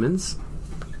the Caymans?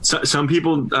 So, some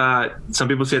people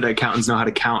say that accountants know how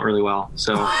to count really well.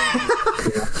 So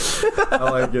I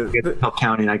like it. Help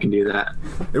counting, I can do that.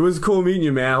 It was cool meeting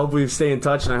you, man. I hope we stay in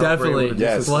touch. And I Definitely. Hope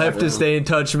yes. We'll have to stay in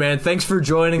touch, man. Thanks for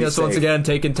joining us once again,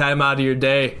 taking time out of your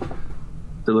day.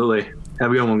 Absolutely.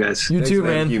 Have a good one, guys. You too,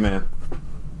 man. Thank you, man.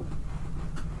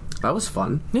 That was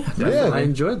fun. Yeah, I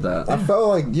enjoyed that. I felt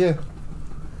like, I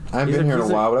haven't been here in a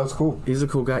while, but that was cool. He's a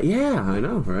cool guy. Yeah, I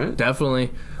know, right? Definitely.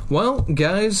 Well,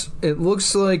 guys, it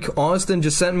looks like Austin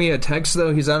just sent me a text,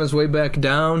 though. He's on his way back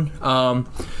down.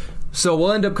 So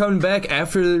we'll end up coming back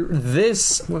after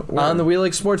this on the We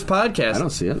Like Sports podcast. I don't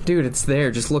see it. Dude, it's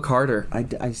there. Just look harder.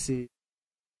 I see.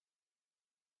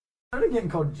 I started getting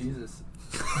called Jesus.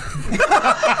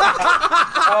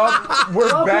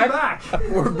 We're back.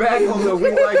 We're back on the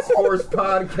We Like Sports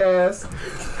podcast.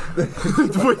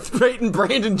 With Peyton,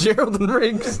 Brandon, Gerald, and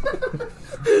Riggs.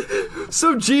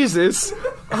 So, Jesus,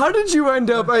 how did you end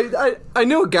up? I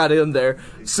know it got in there.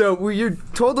 So, you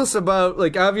told us about,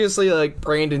 like, obviously, like,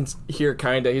 Brandon's here,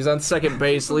 kind of. He's on second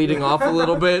base, leading off a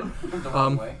little bit.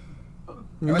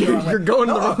 You're going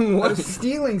the wrong way. I was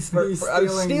stealing.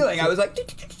 I was like,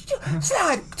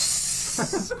 slide.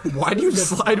 Why do you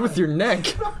slide with your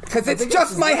neck? Because it's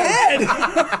just my head.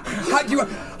 How do you?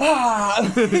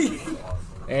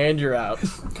 And you're out.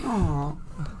 Aww.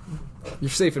 You're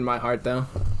safe in my heart, though.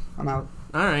 I'm out.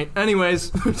 All right.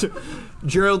 Anyways,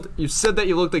 Gerald, you said that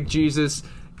you looked like Jesus.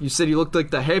 You said you looked like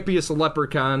the happiest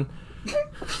leprechaun.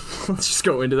 Let's just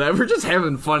go into that. We're just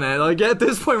having fun at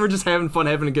this point. We're just having fun,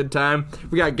 having a good time.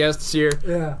 We got guests here.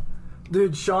 Yeah,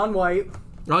 dude, Shaun White.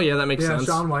 Oh yeah, that makes sense.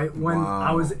 Yeah, Shaun White. When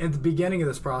I was at the beginning of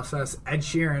this process, Ed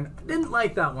Sheeran, I didn't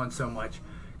like that one so much.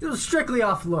 It was strictly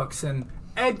off looks, and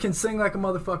Ed can sing like a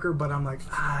motherfucker, but I'm like,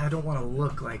 I don't want to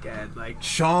look like Ed. Like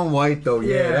Shaun White, though,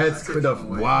 that's good.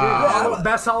 Wow. Dude,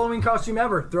 best Halloween costume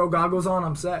ever. Throw goggles on,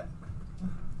 I'm set.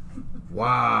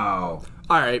 Wow.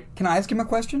 All right. Can I ask him a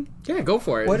question? Yeah, go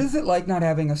for it. What is it like not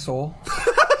having a soul?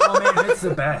 Oh man, it's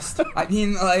the best. I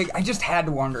mean, like, I just had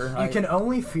to wonder. You can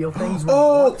only feel things when you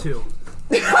want to.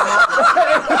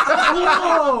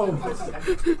 Whoa!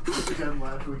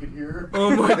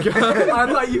 Oh my god!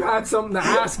 I thought you had something to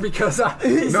ask because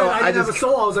he said I didn't have a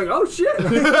soul. I was like, oh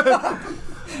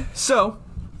shit. So,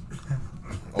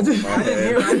 I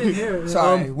didn't hear.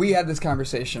 Sorry, we had this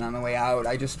conversation on the way out.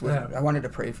 I just I wanted to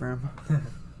pray for him.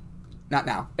 Not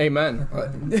now. Amen.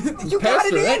 You got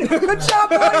it in. Good job,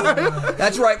 buddy.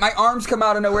 That's right. My arms come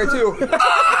out of nowhere too.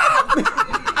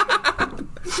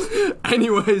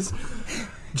 Anyways,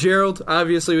 Gerald,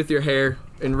 obviously with your hair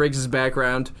and Riggs'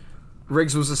 background,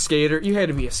 Riggs was a skater. You had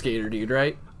to be a skater, dude,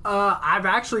 right? I've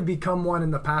actually become one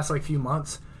in the past few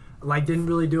months. Like, didn't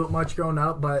really do it much growing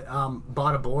up, but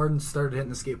bought a board and started hitting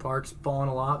the skate parks, falling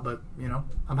a lot, but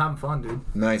I'm having fun, dude.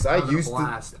 Nice. I used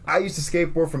to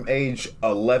skateboard from age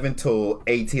 11 till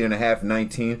 18 and a half,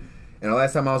 19. And the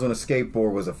last time I was on a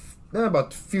skateboard was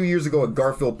about a few years ago at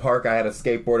Garfield Park. I had a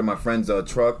skateboard in my friend's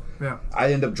truck. Yeah.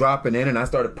 I ended up dropping in and I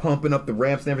started pumping up the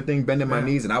ramps and everything, bending my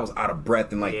knees, and I was out of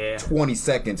breath in 20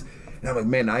 seconds. And I'm like,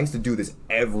 man, I used to do this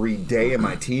every day in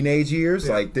my teenage years.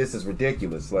 Like, this is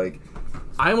ridiculous. Like,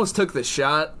 I almost took the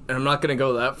shot, and I'm not going to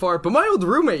go that far, but my old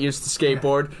roommate used to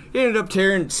skateboard. He ended up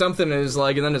tearing something in his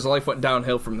leg, and then his life went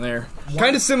downhill from there.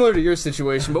 Kind of similar to your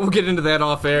situation, but we'll get into that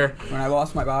off air. When I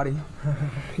lost my body.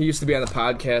 He used to be on the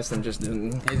podcast and just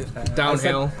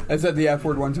downhill. I said the F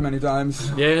word one too many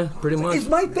times. Yeah, pretty much. It's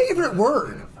my favorite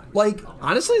word. Like,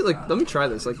 honestly, like, let me try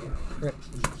this. Like,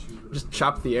 just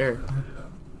chop the air.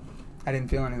 I didn't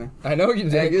feel anything. I know you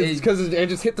did. It's because it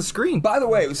just hit the screen. By the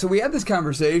way, so we had this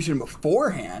conversation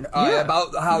beforehand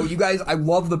about how you guys, I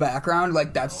love the background.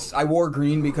 Like, I wore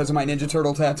green because of my Ninja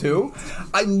Turtle tattoo.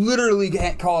 I literally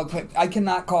can't I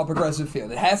cannot call it Progressive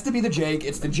Field. It has to be the Jake.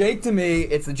 It's the Jake to me.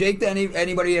 It's the Jake to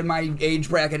anybody in my age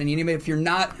bracket. And even if you're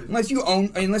not, unless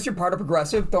you're part of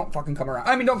Progressive, don't fucking come around.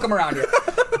 I mean, don't come around here.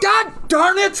 God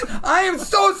darn it! I am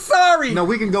so sorry! No,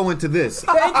 we can go into this.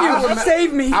 Thank you.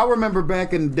 Save me. I remember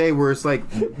back in the day where it's like,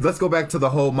 let's go back to the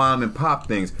whole mom and pop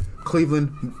things.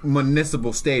 Cleveland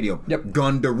Municipal Stadium. Yep.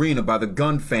 Gunned Arena by the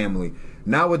Gunn family.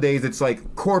 Nowadays, it's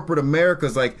like corporate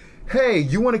America's like, hey,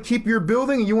 you want to keep your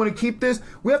building and you want to keep this?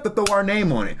 We have to throw our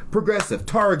name on it. Progressive,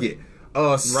 Target,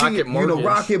 Rocket Mortgage.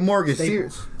 Rocket Mortgage,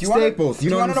 Staples. Staples. Do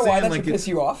you want to know why that should Like, piss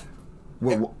you off?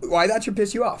 why that should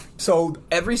piss you off. So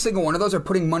every single one of those are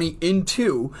putting money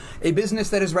into a business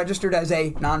that is registered as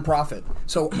a nonprofit.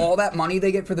 So all that money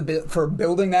they get for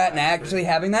building that and actually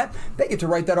having that, they get to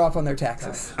write that off on their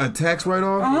taxes. A tax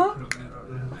write-off? Uh-huh.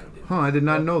 I did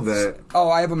not know that. Oh,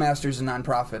 I have a master's in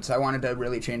nonprofits. I wanted to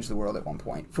really change the world at one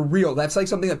point. For real, that's like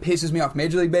something that pisses me off.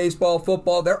 Major League Baseball,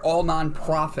 football, they're all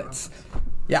nonprofits.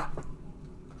 Yeah.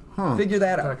 Figure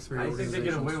that out. I think they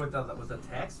get away with the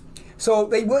tax.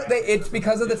 So it's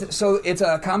because of so it's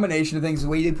a combination of things. The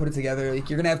way they put it together,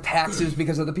 like you're gonna have taxes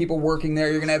because of the people working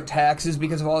there. You're gonna have taxes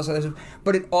because of all this other stuff.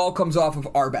 But it all comes off of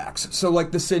our backs. So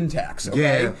like the sin tax.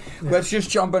 Okay, Yeah. Let's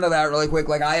just jump into that really quick.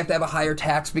 Like I have to have a higher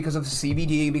tax because of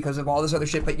CBD, because of all this other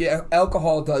shit. But yeah,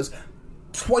 alcohol does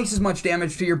twice as much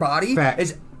damage to your body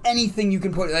as anything you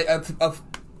can put.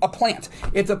 A plant.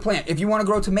 It's a plant. If you want to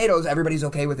grow tomatoes, everybody's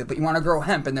okay with it. But you want to grow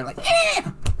hemp, and they're like,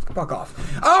 fuck off.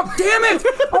 Oh, damn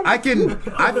it!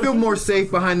 I feel more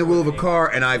safe behind the wheel of a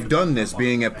car, and I've done this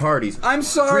being at parties. I'm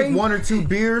sorry. Drink 1 or 2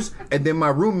 beers, and then my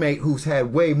roommate, who's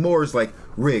had way more, is like,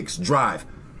 Riggs, drive.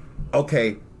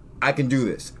 Okay, I can do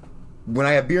this. When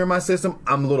I have beer in my system,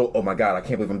 I'm a little, oh my God, I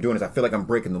can't believe I'm doing this. I feel like I'm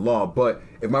breaking the law. But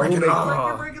if my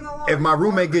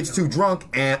roommate gets too drunk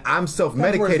and I'm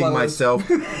self-medicating myself,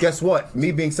 guess what?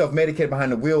 Me being self-medicated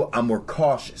behind the wheel, I'm more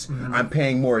cautious. I'm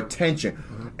paying more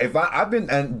attention. If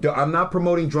and I'm not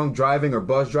promoting drunk driving or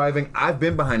buzz driving. I've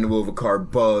been behind the wheel of a car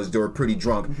buzzed or pretty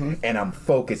drunk, and I'm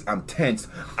focused, I'm tense.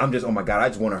 I'm just, oh my God, I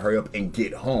just want to hurry up and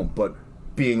get home. But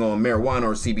being on marijuana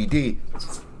or CBD,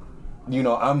 you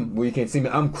know, you can't see me,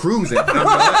 I'm cruising.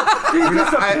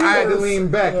 I had to lean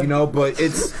back, you know, but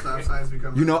it's,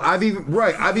 you know, I've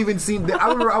even seen, I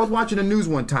remember I was watching the news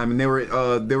one time, and they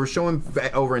were showing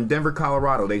over in Denver,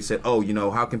 Colorado, they said, oh, you know,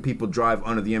 how can people drive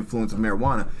under the influence of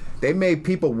marijuana? They made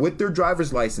people with their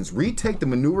driver's license retake the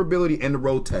maneuverability and the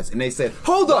road test, and they said,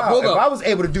 hold up. If I was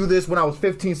able to do this when I was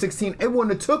 15, 16, it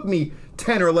wouldn't have took me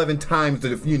 10 or 11 times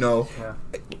to, you know. Yeah.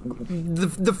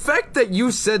 The fact that you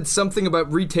said something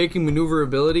about retaking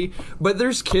maneuverability, but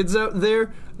there's kids out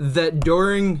there that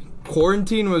during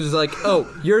quarantine was like,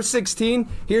 oh, you're 16,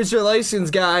 here's your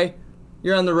license, guy,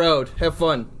 you're on the road, have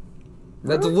fun.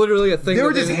 That's literally a thing. They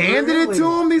were just handing it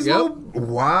to them, these little...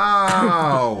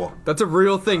 Wow. That's a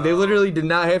real thing. They literally did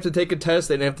not have to take a test.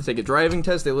 They didn't have to take a driving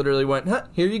test. They literally went,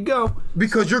 here you go.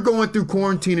 Because you're going through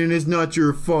quarantine and it's not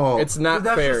your fault. It's not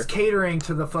that's fair. Just catering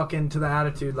to the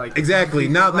attitude. Like exactly.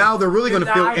 Now they're really going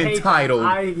to feel entitled.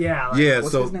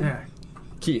 So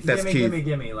Keith. That's Keith.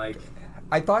 Gimme. Like,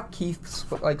 I thought Keith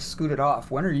scooted off.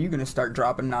 When are you going to start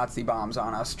dropping Nazi bombs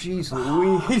on us? Jeez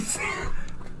Louise.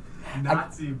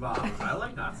 Nazi bombs. I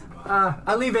like Nazi bombs.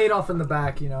 I leave Adolf in the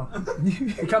back, you know.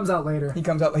 He comes out later. He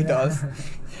does.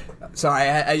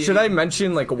 Sorry. Should I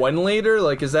mention like when later?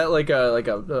 Like, is that like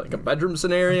a bedroom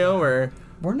scenario or?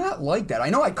 We're not like that. I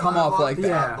know I come off like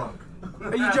that. Yeah.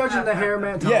 Are you judging the hair,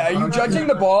 man? Yeah. Are you judging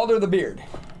the bald or the beard?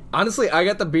 Honestly, I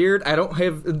got the beard. I don't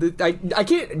have. I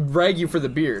can't rag you for the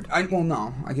beard. Well,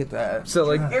 no, I get that. So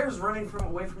like, hair's running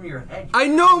away from your head. I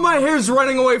know my hair's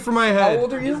running away from my head. How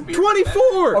old are you?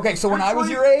 24. Okay, so when I was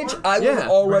your age, I was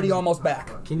already almost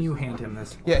back. Can you hand him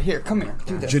this? Yeah, here, come here.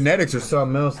 Do this. Genetics are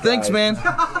something else. Thanks, man.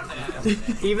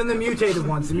 Even the mutated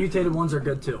ones are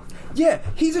good too. Yeah,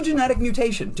 he's a genetic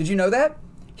mutation. Did you know that?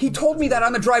 He told me that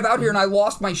on the drive out here, and I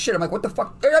lost my shit. I'm like, what the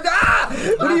fuck?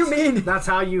 What do you mean? That's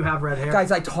how you have red hair.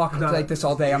 Guys, I talk like this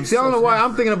all day. See, I don't know why.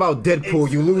 I'm thinking about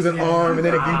Deadpool. You lose an arm, and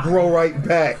then it can grow right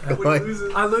back. Like,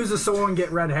 I lose a soul and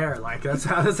get red hair. Like, that's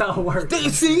how it works.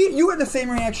 See? You had the same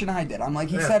reaction I did. I'm like,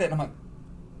 he said it, and I'm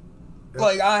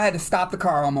like, I had to stop the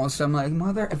car almost. I'm like,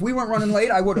 mother, if we weren't running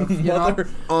late, I would have, you know?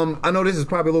 I know this is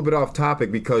probably a little bit off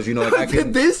topic because, you know, like,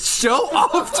 Did this show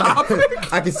off topic?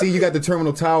 I can see you got the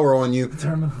Terminal Tower on you.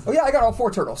 Oh, yeah, I got all 4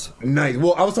 turtles. Nice.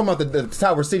 Well, I was talking about the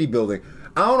Tower City building.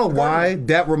 I don't know why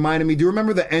that reminded me. Do you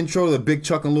remember the intro to the Big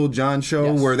Chuck and Lil Jon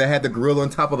show where they had the gorilla on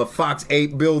top of the Fox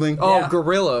 8 building? Oh,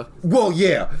 gorilla. Well,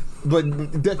 yeah. But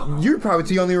you're probably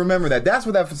too young to remember that. That's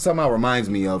what that somehow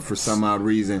reminds me of for some odd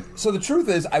reason. So the truth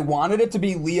is, I wanted it to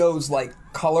be Leo's, like,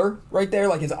 color right there,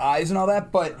 like his eyes and all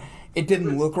that, but it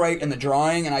didn't look right in the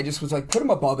drawing, and I just was like, put him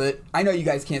above it. I know you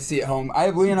guys can't see it at home. I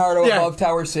have Leonardo above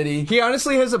Tower City. He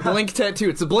honestly has a blank tattoo.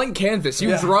 It's a blank canvas.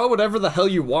 You draw whatever the hell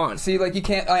you want. See, like, you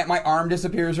can't... my arm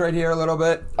disappears right here a little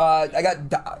bit. I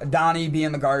got Donnie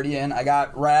being the Guardian. I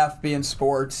got Raph being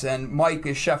sports, and Mike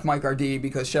is Chef Mike RD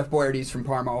because Chef Boyardee's from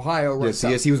Parma, Ohio. Yes,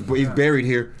 he's buried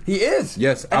here. He is?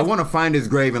 Yes, I want to find his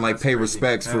grave and, like, pay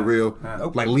respects for real.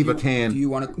 Like, leave a can. Do you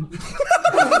want to...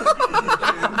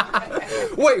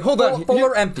 Wait, hold on. Full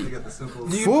or empty?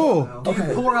 Full. Do you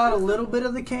pour out a little bit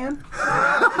of the can?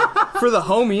 For the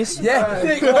homies. Yeah.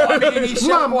 Well, I mean, he's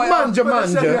Chef Boy. Manja.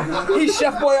 He's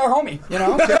Chef Boy, our homie, you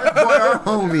know? Chef Boy, our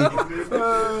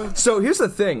homie. So here's the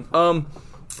thing.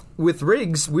 With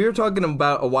Riggs, we were talking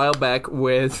about a while back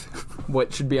with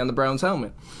what should be on the Browns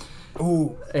helmet.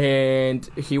 Ooh. And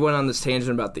he went on this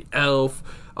tangent about the elf,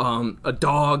 a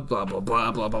dog, blah, blah,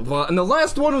 blah, blah, blah, blah. And the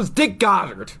last one was Dick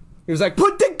Goddard. He was like,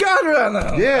 put Dick Goddard on the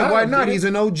helmet. Yeah, why not? He's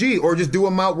an OG. Or just do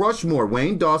a Mount Rushmore.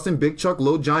 Wayne Dawson, Big Chuck,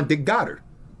 Lil Jon, Dick Goddard.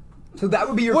 So that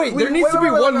would be your... Wait, there needs to be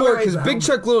one more because Big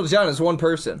Chuck, Lil Jon is one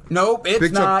person. Nope, it's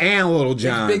Big not. Chuck and Lil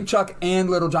Jon. It's Big Chuck and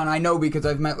Little John. I know because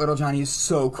I've met Little John. He's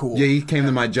so cool. Yeah, he came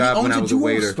to my job when I was a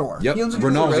waiter. Store. Yep, He owns a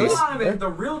Ronaldo's. store. The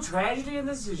real tragedy in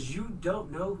this is you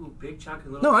don't know who Big Chuck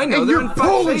and Little No, I know. And They're you're in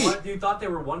Polish. Polish. You thought they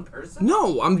were one person?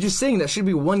 No, I'm just saying that should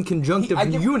be one conjunctive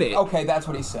unit. Okay, that's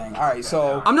what he's saying. All right,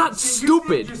 so... I'm not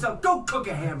stupid. Yourself, go cook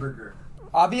a hamburger.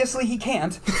 Obviously, he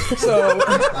can't. So...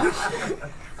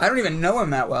 I don't even know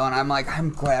him that well, and I'm like, I'm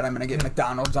glad I'm going to get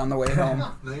McDonald's on the way home.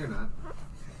 No, you're not.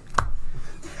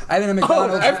 I think a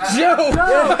McDonald's...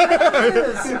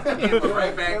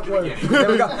 Right back to the beginning.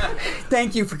 There we go.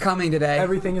 Thank you for coming today.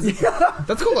 Everything is...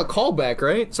 That's called a callback,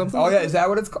 right? Something. Oh, yeah, is that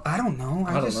what it's called? I don't know.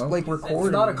 I just, know. like, record.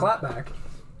 It's not a clapback.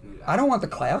 I don't want the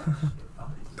clap.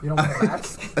 You don't want it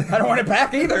back? I don't want it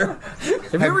back either.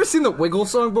 Have you ever seen the Wiggle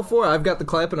song before? I've got the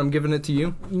clap and I'm giving it to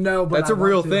you. No, but That's I a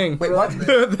real want to. thing. Wait, what?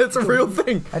 That's a real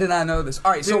thing. I did not know this. All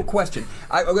right, so question.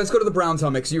 Let's go to the Browns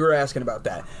helmet because you were asking about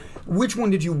that. Which one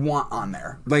did you want on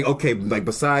there? Like, okay, like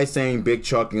besides saying Big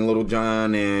Chuck and Little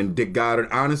John and Dick Goddard,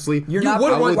 honestly, You're You not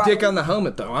wouldn't want why- Dick on the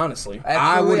helmet, though, honestly.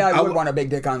 Absolutely, I would would- want a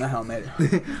big dick on the helmet.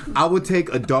 I would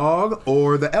take a dog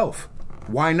or the elf.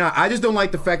 Why not? I just don't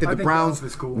like the fact that I the think Browns, the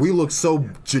elf is cool. we look so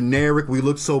generic. We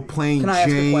look so plain Can I ask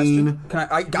a Jane. question?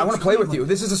 I want to play with you.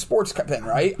 This is a sports thing,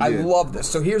 right? I Yeah. love this.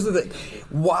 So here's the thing.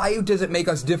 Why does it make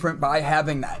us different by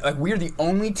having that? Like, we're the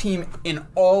only team in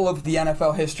all of the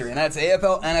NFL history, and that's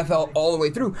AFL, NFL, all the way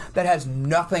through, that has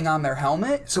nothing on their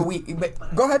helmet. So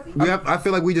go ahead. I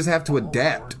feel like we just have to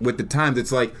adapt with the times.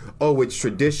 It's like, oh, it's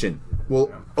tradition. Well,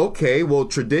 okay. Well,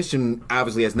 tradition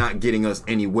obviously is not getting us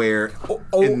anywhere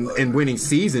in winning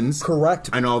seasons. Correct.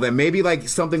 And all that. Maybe like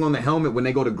something on the helmet when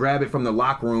they go to grab it from the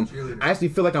locker room. I actually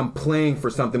feel like I'm playing for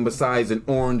something besides an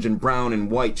orange and brown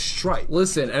and white stripe.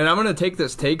 Listen, and I'm going to take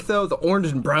this take, though. The orange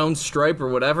and brown stripe or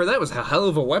whatever, that was a hell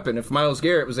of a weapon if Myles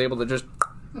Garrett was able to just...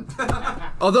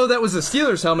 Although that was a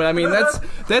Steelers helmet, I mean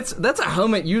that's a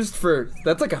helmet used for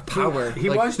like a power. He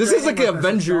like, was this is like training an with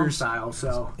us at Avengers style,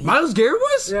 so Myles Garrett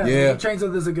was? yeah, he trains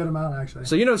with us a good amount actually.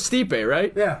 So you know Stipe,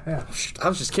 right? Yeah. I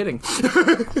was just kidding.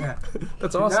 Yeah.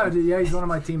 That's awesome. Yeah, he's one of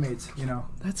my teammates. You know,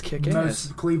 That's kick-ass.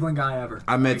 most Cleveland guy ever.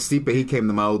 I met Stipe. He came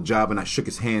to my old job and I shook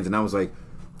his hands and I was like,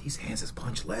 these hands is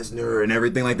Punch Lesnar and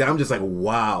everything like that. I'm just like,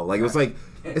 wow. Like it's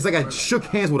like I shook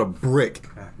hands with a brick.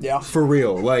 Yeah. For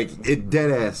real. Like it dead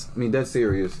ass. I mean, that's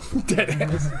serious. Dead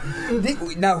ass.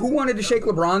 Now, who wanted to shake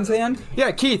LeBron's hand?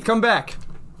 Yeah, Keith, come back.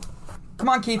 Come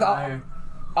on, Keith.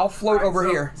 I'll float over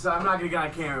here. So I'm not going to get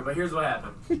on camera, but here's what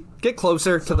happened. Get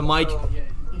closer to the mic.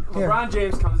 LeBron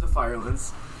James comes to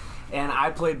Firelands, and I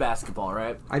played basketball,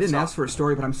 right? I didn't ask for a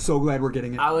story, but I'm so glad we're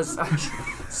getting it. I was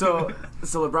so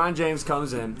LeBron James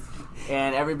comes in,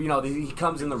 and he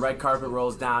comes in, the red carpet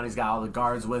rolls down. He's got all the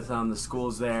guards with him. The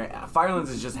school's there. Firelands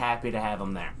is just happy to have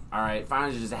him there. All right,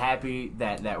 finally just happy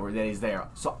that he's there.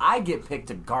 So I get picked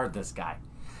to guard this guy.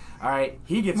 All right,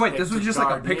 he gets. Wait, picked this was to just like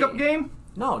a guard pickup me. game?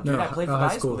 No, dude, I played for high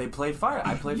high school. school. They played fire.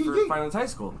 I played for Firelands High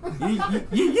School. And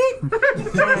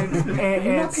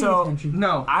so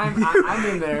No. I'm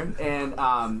in there, and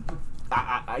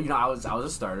I was a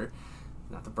starter,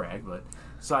 not to brag, but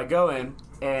so I go in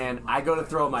and I go to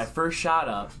throw my first shot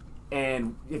up.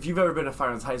 And if you've ever been to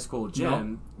Firelands High School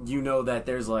gym, you know that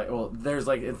there's like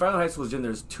in Firelands High School gym,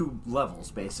 there's 2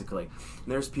 levels basically. And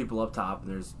there's people up top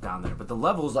and there's down there, but the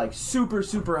level's like super,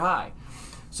 super high.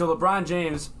 So LeBron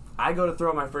James, I go to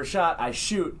throw my first shot, I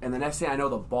shoot, and the next thing I know,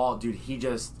 the ball, dude,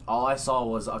 all I saw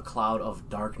was a cloud of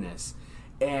darkness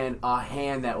and a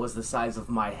hand that was the size of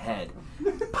my head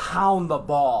pound the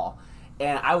ball.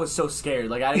 And I was so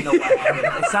scared. Like, I didn't know what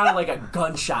happened. It sounded like a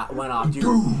gunshot went off,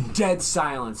 dude. Dead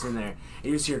silence in there. And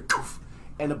you just hear, poof,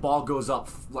 and the ball goes up.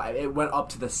 It went up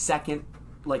to the second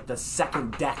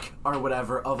deck or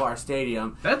whatever of our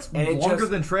stadium. That's and longer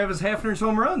than Travis Hafner's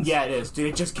home runs. Yeah, it is, dude.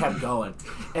 It just kept going.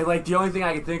 And, like, the only thing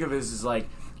I can think of is like,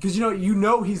 because you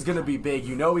know he's going to be big.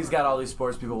 You know he's got all these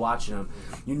sports people watching him.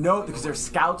 You know, because there's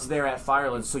scouts there at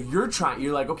Firelands. So you're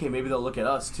like, okay, maybe they'll look at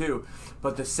us too.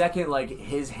 But the second, like,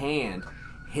 his hand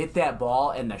hit that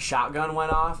ball and the shotgun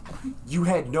went off, you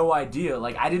had no idea.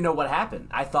 Like, I didn't know what happened.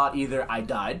 I thought either I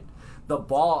died.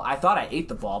 I thought I ate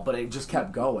the ball, but it just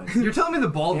kept going. You're telling me the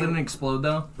ball didn't explode,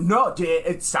 though? No,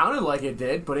 it sounded like it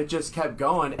did, but it just kept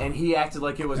going, and he acted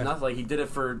like it was nothing. Like, he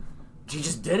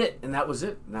just did it, and that was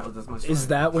it. And that's my story. Is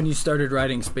that when you started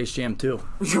writing Space Jam 2?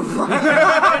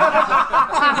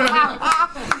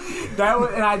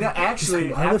 Actually,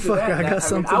 How the after fuck that, I got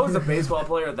something I was a here? baseball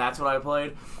player. That's what I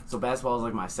played. So basketball was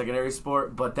like my secondary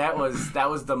sport. But that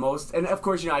was the most. And of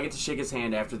course, I get to shake his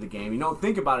hand after the game. You don't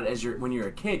think about it when you're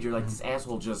a kid. You're like, this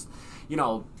asshole just,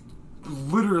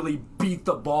 literally beat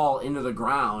the ball into the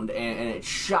ground and it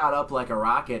shot up like a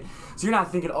rocket. So you're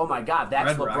not thinking, oh my God,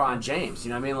 that's Red LeBron Rocket. James. You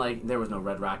know what I mean? Like, there was no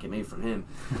Red Rocket made from him.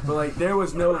 But like, there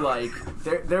was no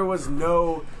there was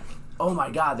no, oh my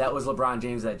God, that was LeBron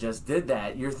James that just did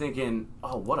that. You're thinking,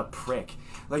 oh, what a prick.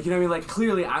 Like, you know what I mean? Like,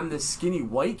 clearly I'm this skinny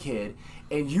white kid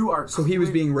and you are. So he was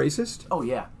being racist? Oh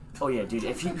yeah, dude.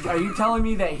 Are you telling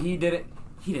me that he did it?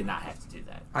 He did not have to do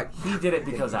that. He did it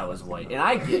because I was white, and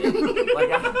I get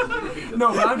it.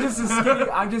 No, but I'm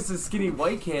just a skinny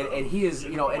white kid, and he is,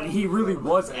 and he really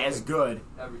was as good.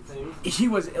 He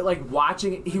was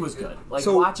watching. He was good.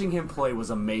 Watching him play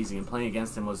was amazing, and playing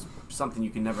against him was something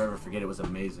you can never ever forget. It was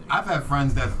amazing. I've had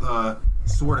friends that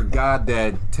swear to God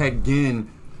that Ted Ginn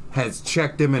has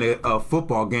checked him in a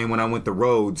football game when I went to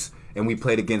Rhodes, and we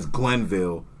played against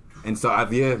Glenville. And so,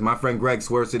 my friend Greg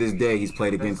swears to this day he's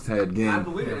played against Ted Ginn. I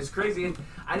believe it. It's crazy. And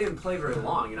I didn't play very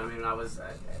long. You know what I mean?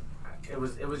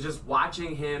 It was just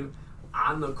watching him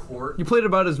on the court. You played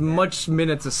about as much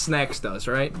minutes as Snacks does,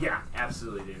 right? Yeah,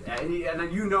 absolutely, dude. And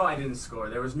I didn't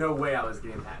score. There was no way I was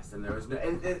getting past him. There was no,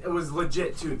 and it was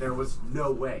legit too. There was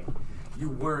no way. You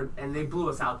weren't, and they blew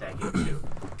us out that game too.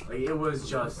 Like, it was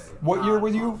just. What year were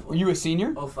you? Were you a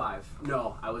senior? 05.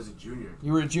 No, I was a junior.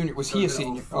 You were a junior. Was he a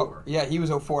senior? 04. Oh, yeah, he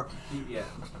was 04. Yeah.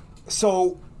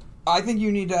 So, I think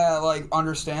you need to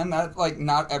understand that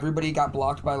not everybody got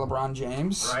blocked by LeBron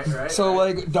James. Right.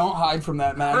 So don't hide from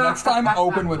that, man. Next time,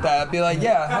 open with that. Be like,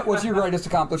 yeah, what's your greatest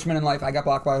accomplishment in life? I got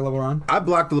blocked by LeBron. I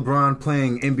blocked LeBron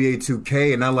playing NBA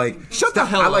 2K, and shut the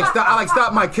hell up. I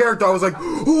stopped my character. I was like,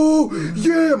 oh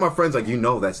yeah. My friend's like,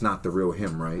 that's not the real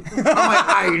him, right? I'm like,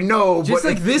 I know. Just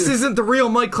but this isn't the real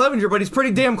Mike Clevenger, but he's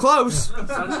pretty damn close.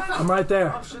 I'm right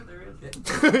there. Oh shit, there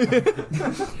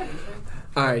is.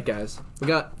 All right, guys. We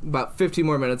got about 15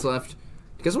 more minutes left.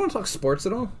 You guys want to talk sports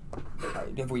at all?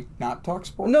 Did we not talk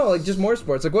sports? No, just more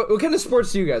sports. What kind of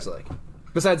sports do you guys like?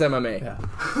 Besides MMA. Yeah.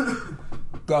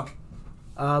 Go.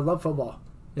 Love football.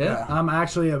 Yeah? I'm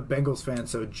actually a Bengals fan,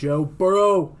 so Joe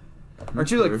Burrow. Aren't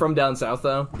you from down south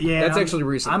though? Yeah. That's actually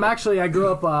recent. I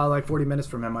grew up 40 minutes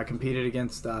from him. I competed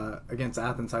against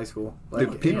Athens High School.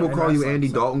 Did people call you Andy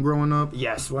Dalton growing up?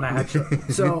 Yes, when I had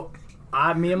so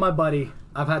me and my buddy,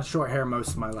 I've had short hair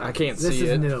most of my life. I can't this see is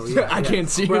it. New. Yeah, I can't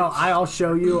see it. Well, I'll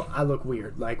show you. I look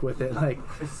weird, with it, like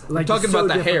You're talking about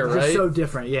the hair, right? Just so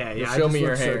different. Yeah. Well, show me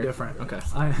your hair. So different. Okay.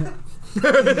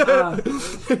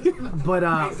 But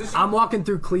I'm walking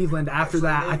through Cleveland after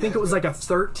that. I think it was like a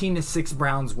 13-6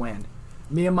 Browns win.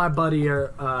 Me and my buddy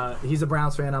are. He's a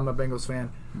Browns fan. I'm a Bengals fan.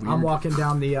 Weird. I'm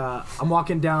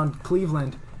walking down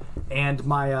Cleveland, and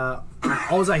my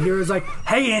all I hear is like,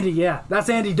 "Hey, Andy, yeah, that's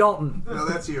Andy Dalton." No,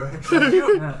 that's you. That's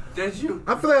you.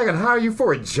 I feel like I can hire you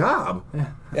for a job.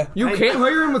 Yeah. You can't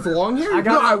hire him with long hair?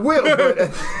 I will.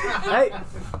 But Hey,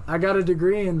 I got a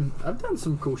degree and I've done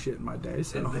some cool shit in my day.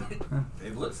 So.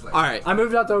 It looks like. All right. I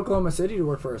moved out to Oklahoma City to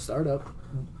work for a startup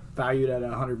valued at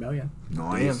 $100 million.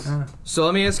 Nice. So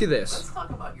let me ask you this. Let's talk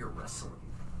about your wrestling.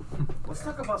 Let's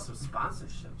talk about some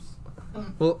sponsorships.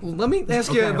 Well, let me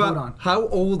ask you Okay, hold about on. how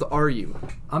old are you?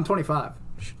 I'm 25.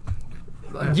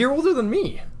 A year older than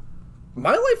me.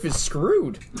 My life is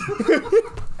screwed.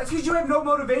 That's because you have no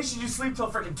motivation. You sleep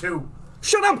till freaking 2.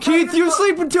 Shut up, Keith. You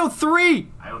sleep until 3.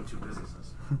 I own 2 businesses.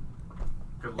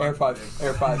 Good luck.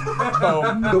 Air 5.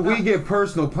 Boom. The We Get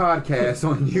Personal podcast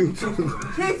on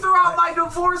YouTube. He threw out my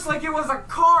divorce like it was a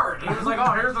card. He was like,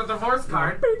 "Oh, here's a divorce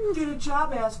card. Get a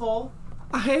job, asshole."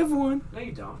 I have one. No,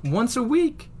 you don't. Once a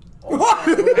week.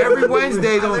 Every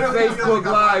Wednesdays on Facebook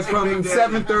Live from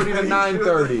 7:30 to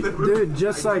 9:30. Dude,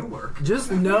 just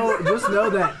know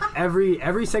that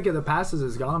every second that passes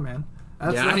is gone, man.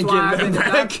 That's I ain't why getting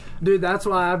that back. dude, that's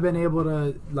why I've been able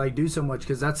to like do so much,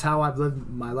 because that's how I've lived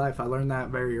my life. I learned that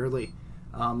very early.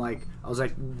 Like I was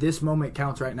like, this moment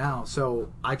counts right now,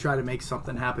 so I try to make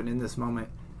something happen in this moment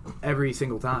every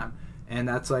single time, and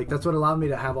that's what allowed me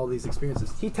to have all these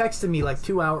experiences. He texted me like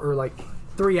 2 hours or like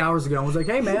 3 hours ago and was like,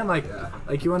 "Hey man, like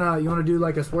you wanna do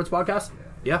like a sports podcast?"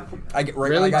 Yeah, I get right.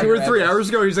 Really, 2 or 3 hours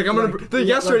ago, he's like, "I'm gonna."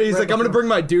 Yesterday, he's like, "I'm gonna bring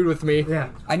my dude with me." Yeah,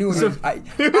 I knew.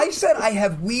 I said I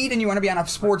have weed, and you want to be on a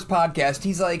sports podcast.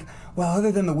 He's like, "Well,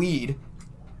 other than the weed,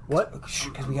 what?" Because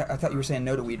I thought you were saying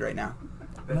no to weed right now.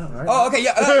 No, right? Oh, okay,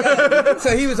 yeah.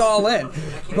 So he was all in,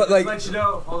 but like, Let you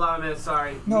know. Hold on a minute.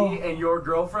 Sorry. No. Me and your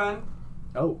girlfriend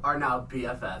are now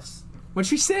BFFs. What'd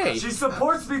she say? She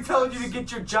supports me telling you to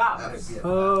get your job.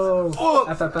 Oh. Well, Well,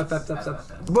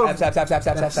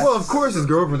 of course his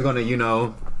girlfriend's gonna,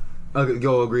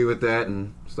 go agree with that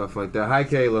and stuff like that. Hi,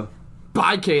 Kayla.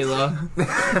 Bye, Kayla.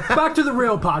 Back to the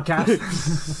real podcast.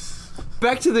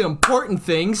 Back to the important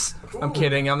things. I'm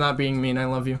kidding. I'm not being mean. I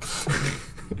love you.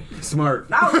 Smart.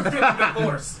 Now we're getting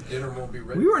divorced. Dinner won't be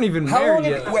ready. We weren't even how long?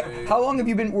 married yet. How long have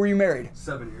you been? Were you married?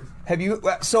 7 years. Have you?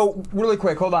 So really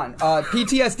quick, hold on.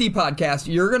 PTSD podcast.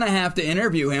 You're gonna have to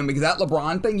interview him because that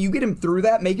LeBron thing. You get him through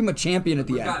that, make him a champion at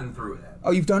the We've end. gotten through that. Oh,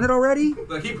 you've done it already?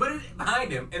 Look, he put it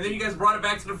behind him, and then you guys brought it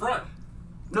back to the front.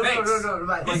 No, Thanks.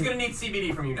 no. He's gonna need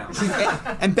CBD from you now.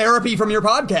 And therapy from your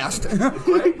podcast.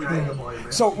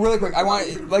 So really quick, I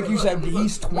want, like you said,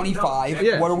 he's 25.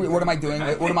 Yeah. What am I doing?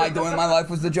 What am I doing? My life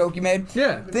was the joke you made.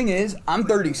 Yeah. Thing is, I'm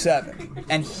 37,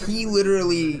 and he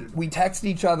literally, we text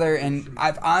each other, and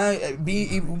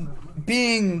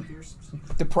being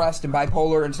depressed and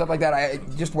bipolar and stuff like that, I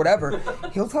just whatever.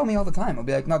 He'll tell me all the time. I'll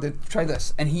be like, "No, dude, try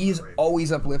this," and he's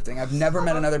always uplifting. I've never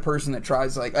met another person that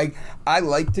tries like I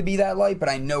like to be that light, but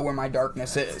I know where my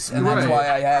darkness is, and that's Right.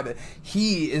 why I have it.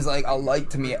 He is like a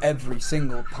light to me every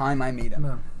single time I meet him.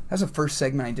 No. That's the first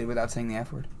segment I did without saying the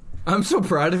F word. I'm so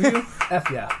proud of you.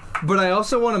 F yeah. But I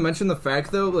also want to mention the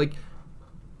fact, though, like,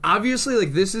 obviously,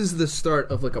 like, this is the start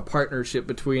of, like, a partnership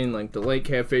between, like, the Lake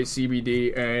Cafe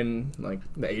CBD and, like,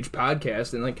 the Age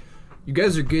Podcast. And, like, you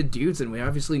guys are good dudes, and we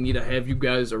obviously need to have you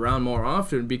guys around more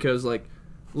often because, like,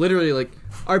 literally, like,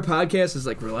 our podcast is,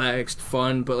 like, relaxed,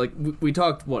 fun, but, like, we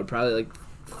talked, probably, like,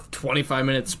 25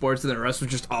 minutes sports, and the rest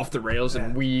was just off the rails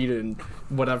and weed and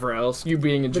whatever else. You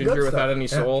being a ginger without any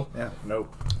soul. Yeah.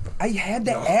 Nope. I had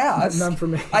to ask. None for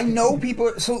me. I know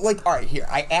people. So, like, all right, here.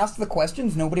 I asked the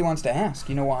questions nobody wants to ask.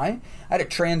 You know why? I had a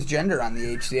transgender on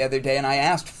the H the other day, and I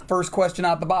asked first question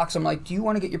out the box. I'm like, "Do you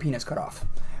want to get your penis cut off?"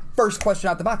 First question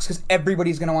out the box, because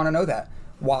everybody's going to want to know that.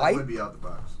 Why? That would be out the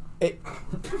box.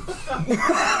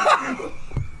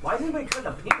 Why is anybody cutting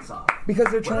a penis off? Because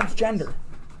they're transgender.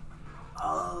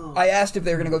 I asked if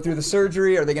they were going to go through the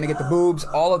surgery, are they going to get the boobs,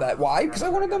 all of that. Why? Because I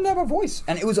wanted them to have a voice.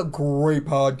 And it was a great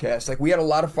podcast. Like, we had a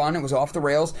lot of fun. It was off the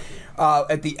rails.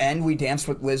 At the end, we danced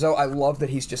with Lizzo. I love that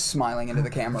he's just smiling into the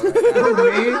camera right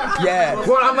now. Yeah.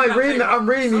 Well, I'm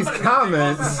reading these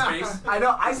comments. I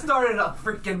know. I started a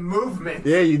freaking movement.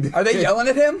 Yeah, you did. Are they yelling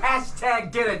at him?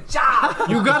 Hashtag get a job.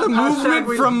 You got a movement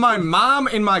from my mom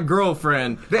and my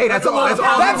girlfriend. Hey, that's all.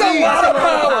 That's a lot of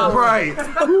power. Right.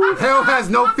 Hell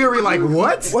has no fury. Like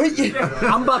what?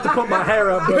 I'm about to put my hair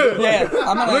up. Baby. Yeah.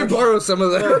 Let me borrow some of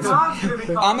that.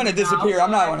 I'm going to disappear. I'm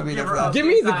not going to be there for that. Give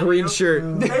me the green shirt.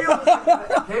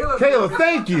 Kayla,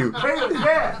 thank you. Caleb,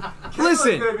 yeah.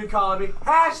 Listen. Caleb's gonna be calling me.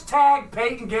 Hashtag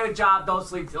Peyton get a job. Don't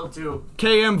sleep till 2.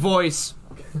 KM voice.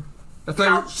 I thought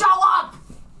Don't show up.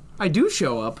 I do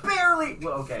show up. Barely.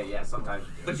 Well, okay, yeah, sometimes.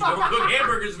 But you don't cook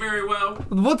hamburgers very well.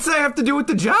 What's that have to do with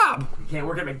the job? You can't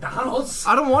work at McDonald's.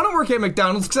 I don't want to work at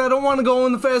McDonald's because I don't want to go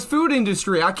in the fast food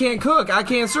industry. I can't cook. I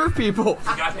can't serve people.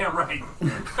 Goddamn right.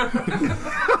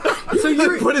 So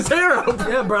you put his hair up.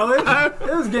 Yeah, bro. It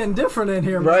was getting different in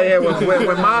here, man. Right, yeah,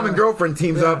 when mom and girlfriend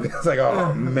teams up, it's like,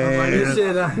 oh, man. You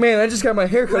should, Man, I just got my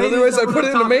hair cut. ladies Otherwise, I don't put it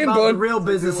in the talk main about bun. The real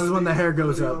business is when the hair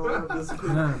goes up.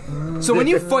 So when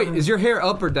you fight, is your hair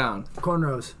up or down?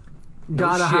 Cornrows.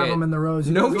 Gotta have shit. them in the rows.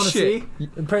 You No guys wanna shit. See?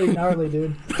 They're pretty gnarly,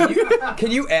 dude. Can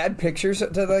you add pictures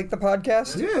to like the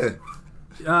podcast? Yeah.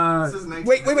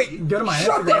 Wait. Go to my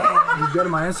Shut Instagram. You go to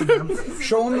my Instagram.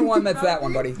 Show them the one that's that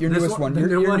one, buddy. Your This newest one. the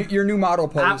new one? Your new model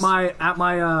pose. At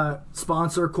my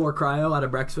sponsor, Core Cryo, out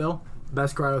of Brecksville,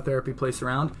 best cryotherapy place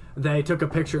around. They took a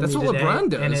picture of That's me what today,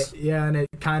 LeBron and does. it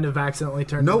kind of accidentally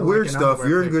turned. No into weird like an stuff. underwear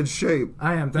You're in pic. good shape.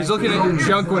 I am. He's looking at your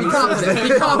junk when he says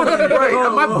that.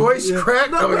 Right, my voice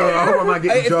cracked. I'm like, oh, I hope I'm not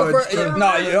getting judged.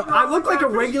 No, you don't. I look like a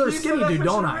regular skinny dude,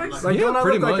 don't I? Like, Yeah, don't I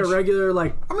pretty look like much. a regular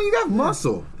like? I mean, you got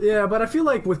muscle. Yeah, but I feel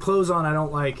like with clothes on, I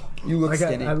don't like. You look like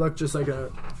skinny. I look just like a.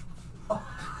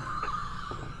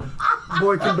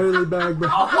 Boy can barely bag, bro.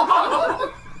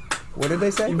 What did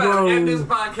they say? Whoa. End this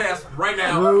podcast right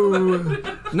now.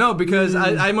 No, because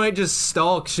I might just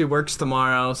stall 'cause she works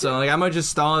tomorrow. So like I might just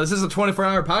stall. This is a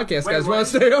 24-hour podcast, guys. Want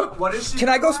to stay up? What is she? Can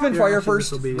I go spin fire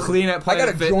first? Clean at I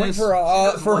got Planet a joint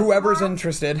Fitness. for whoever's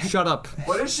interested. Shut up.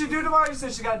 What does she do tomorrow? You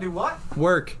said she got to do what?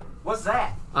 Work. What's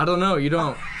that? I don't know. You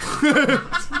don't.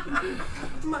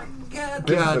 My God.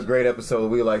 This is a great episode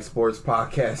of We Like Sports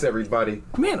podcast, everybody.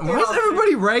 Man, why is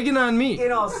everybody ragging on me?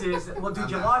 In all seriousness, well, dude,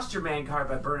 you lost your man card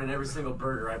by burning every single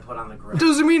burger I put on the grill.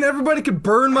 Doesn't mean everybody could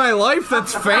burn my life.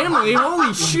 That's family.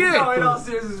 Holy shit. No, in all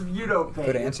seriousness, you don't pay.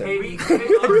 Good answer.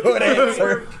 Good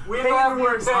answer. Peyton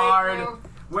works hard.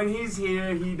 When he's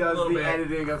here, he does the bit.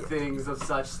 editing of things, of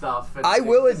such stuff. And I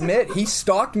will admit, he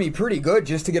stalked me pretty good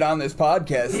just to get on this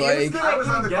podcast. Like, I was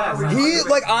on the car. he,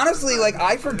 like, honestly, like,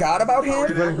 I forgot about him.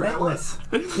 Relentless.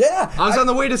 Yeah. I was on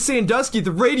the way to Sandusky,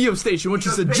 the radio station, which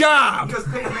is a job. Because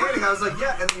Peyton Manning, I was like,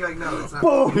 yeah, and then you're like, no, it's not.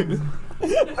 Boom.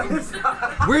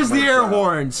 Where's the air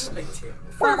horns?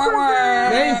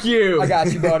 Thank you. I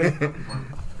got you, buddy.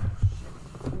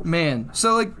 Man,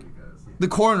 so like the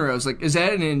cornrows, like is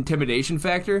that an intimidation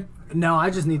factor? No, I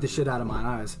just need the shit out of my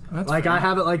eyes. That's like fair. I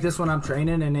have it like this when I'm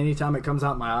training, and anytime it comes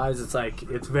out my eyes, it's like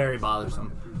it's very bothersome.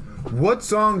 What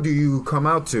song do you come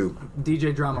out to?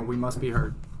 DJ Drama, We Must Be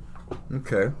Heard.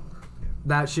 Okay.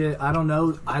 That shit, I don't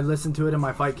know. I listen to it in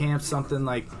my fight camps. Something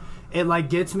like it like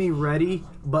gets me ready,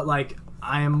 but like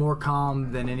I am more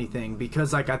calm than anything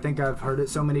because like I think I've heard it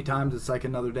so many times. It's like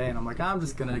another day, and I'm like I'm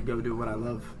just gonna go do what I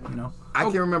love, you know. I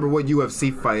can't remember what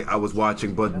UFC fight I was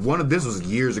watching, but this was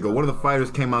years ago. One of the fighters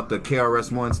came out the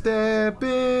KRS-One, step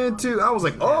into. I was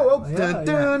like, oh,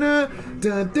 Yeah,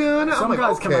 Some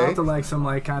guys come out to like some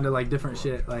like kind of like different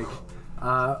shit. Like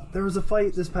there was a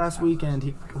fight this past weekend.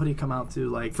 What did he come out to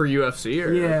like for UFC?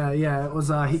 Or? Yeah. It was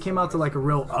he came out to like a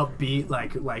real upbeat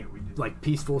like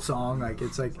peaceful song. Like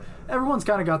it's like everyone's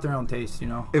kind of got their own taste, you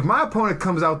know. If my opponent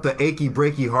comes out the Achy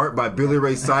Breaky Heart by Billy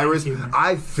Ray Cyrus,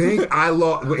 I think I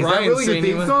lost. Is that really your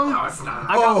theme song? No, it's not.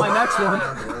 I got my next one.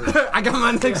 I got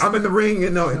my next. I'm in the ring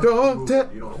and no, don't.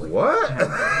 What?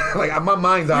 Like my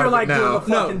mind's out You're of like it now. doing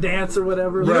the fucking dance or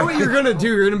whatever. You know what you're gonna do?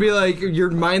 You're gonna be like,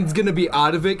 your mind's gonna be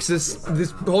out of it because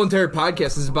this whole entire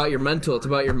podcast is about your mental. It's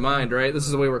about your mind, right? This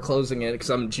is the way we're closing it because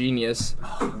I'm a genius.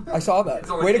 I saw that.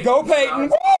 Way to go, Peyton!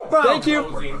 Woo! Thank you.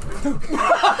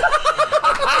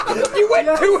 You went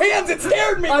two hands. It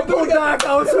scared me. I pulled back.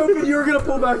 I was hoping you were gonna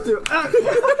pull back too.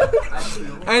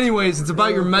 Anyways, it's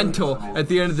about your mental at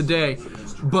the end of the day.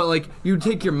 But like you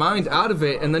take your mind out of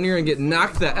it, and then you're gonna get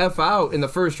knocked the f out in the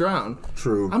first round.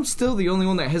 True. I'm still the only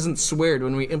one that hasn't sweared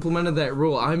when we implemented that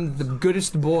rule. I'm the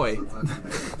goodest boy.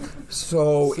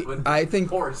 So I think.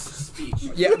 Horse speech.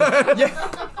 Yeah.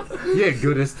 Yeah,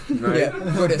 goodest. Right. Yeah,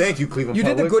 goodest. Thank you, Cleveland. You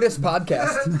did the Public. goodest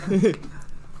podcast.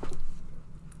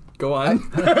 Go on.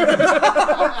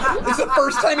 It's the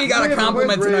first time he got a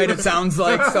compliment tonight, it sounds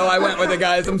like, so I went with it,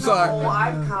 guys. I'm sorry. Oh,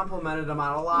 I've complimented him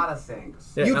on a lot of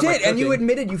things. Yeah, You not my did, and you cooking.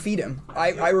 admitted you feed him.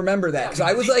 I remember that, because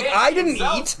I was like, I didn't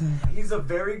eat. He's a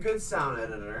very good sound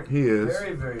editor. He is.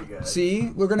 Very, very good. See,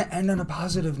 we're going to end on a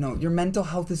positive note. Your mental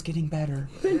health is getting better.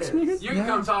 Thanks, man. You can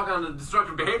come talk on the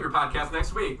Destructive Behavior podcast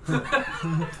next week.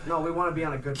 No, we want to be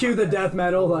on a good. Cue the death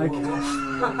metal, like.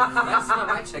 Last time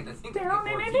I checked, I think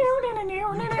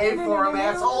Pay for him,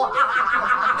 asshole.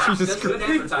 Jesus that's good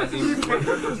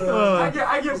advertising.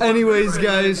 I get Anyways,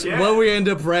 guys, while we end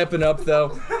up wrapping up,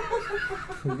 though,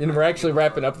 and we're actually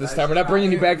wrapping up this time. We're not bringing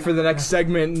you back for the next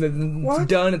segment. It's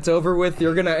done. It's over with.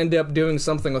 You're gonna end up doing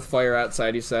something with fire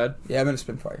outside. You said. Yeah, I'm going to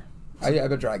spin fire. I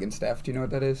have a dragon staff. Do you know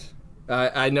what that is?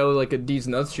 I know like a D's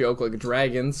Nuts joke, like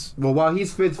dragons. Well, while he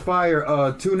spits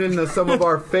fire, tune into some of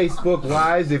our Facebook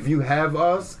Lives if you have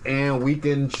us, and we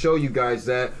can show you guys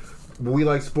that. We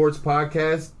Like Sports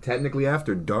podcast, technically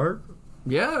after dark.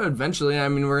 Yeah, eventually. I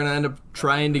mean, we're going to end up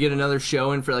trying to get another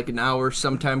show in for like an hour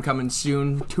sometime coming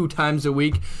soon, 2 times a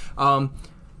week. So,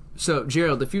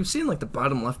 Gerald, if you've seen like the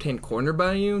bottom left-hand corner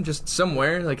by you, just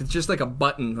somewhere, like it's just like a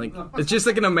button. Like it's just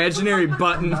like an imaginary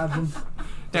button.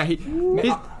 Yeah,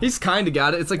 he's kind of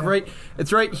got it. It's like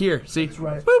it's right here. See? That's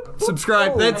right. Boop,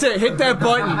 subscribe. That's it. Hit that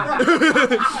button.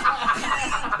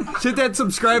 Hit that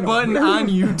subscribe button on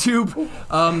YouTube.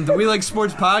 The We Like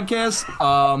Sports podcast.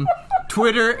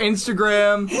 Twitter,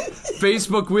 Instagram,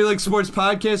 Facebook, We Like Sports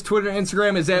Podcast. Twitter,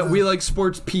 Instagram is at We Like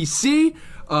Sports PC.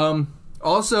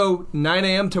 Also, 9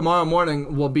 a.m. tomorrow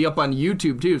morning will be up on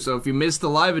YouTube, too. So if you missed the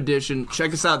live edition,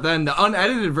 check us out then. The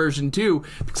unedited version, too,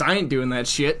 because I ain't doing that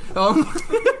shit. Oh,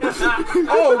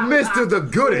 Mr. The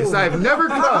Goodest. I've never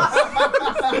cussed.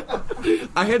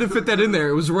 I had to fit that in there.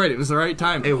 It was right. It was the right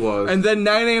time. It was. And then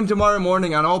 9 a.m. tomorrow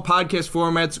morning on all podcast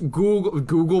formats,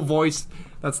 Google Voice.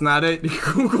 That's not it.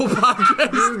 Google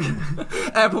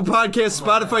Podcasts, Apple Podcasts,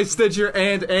 Spotify, Stitcher,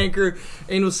 and Anchor.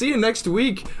 And we'll see you next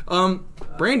week.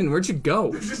 Brandon, where'd you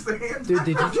go? Dude, did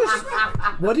you just...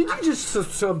 What did you just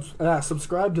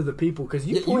subscribe to the people? Because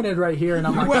you pointed right here, and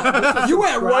I'm like... You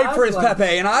went right for his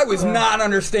Pepe, and I was not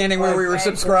understanding where we were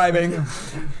subscribing.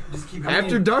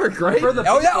 After Dark, right?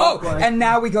 Oh, yeah. Oh, and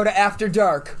now we go to After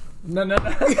Dark. No. All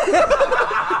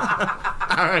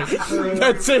right.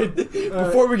 That's it.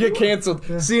 Before we get canceled.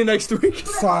 See you next week.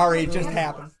 Sorry, it just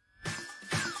happened.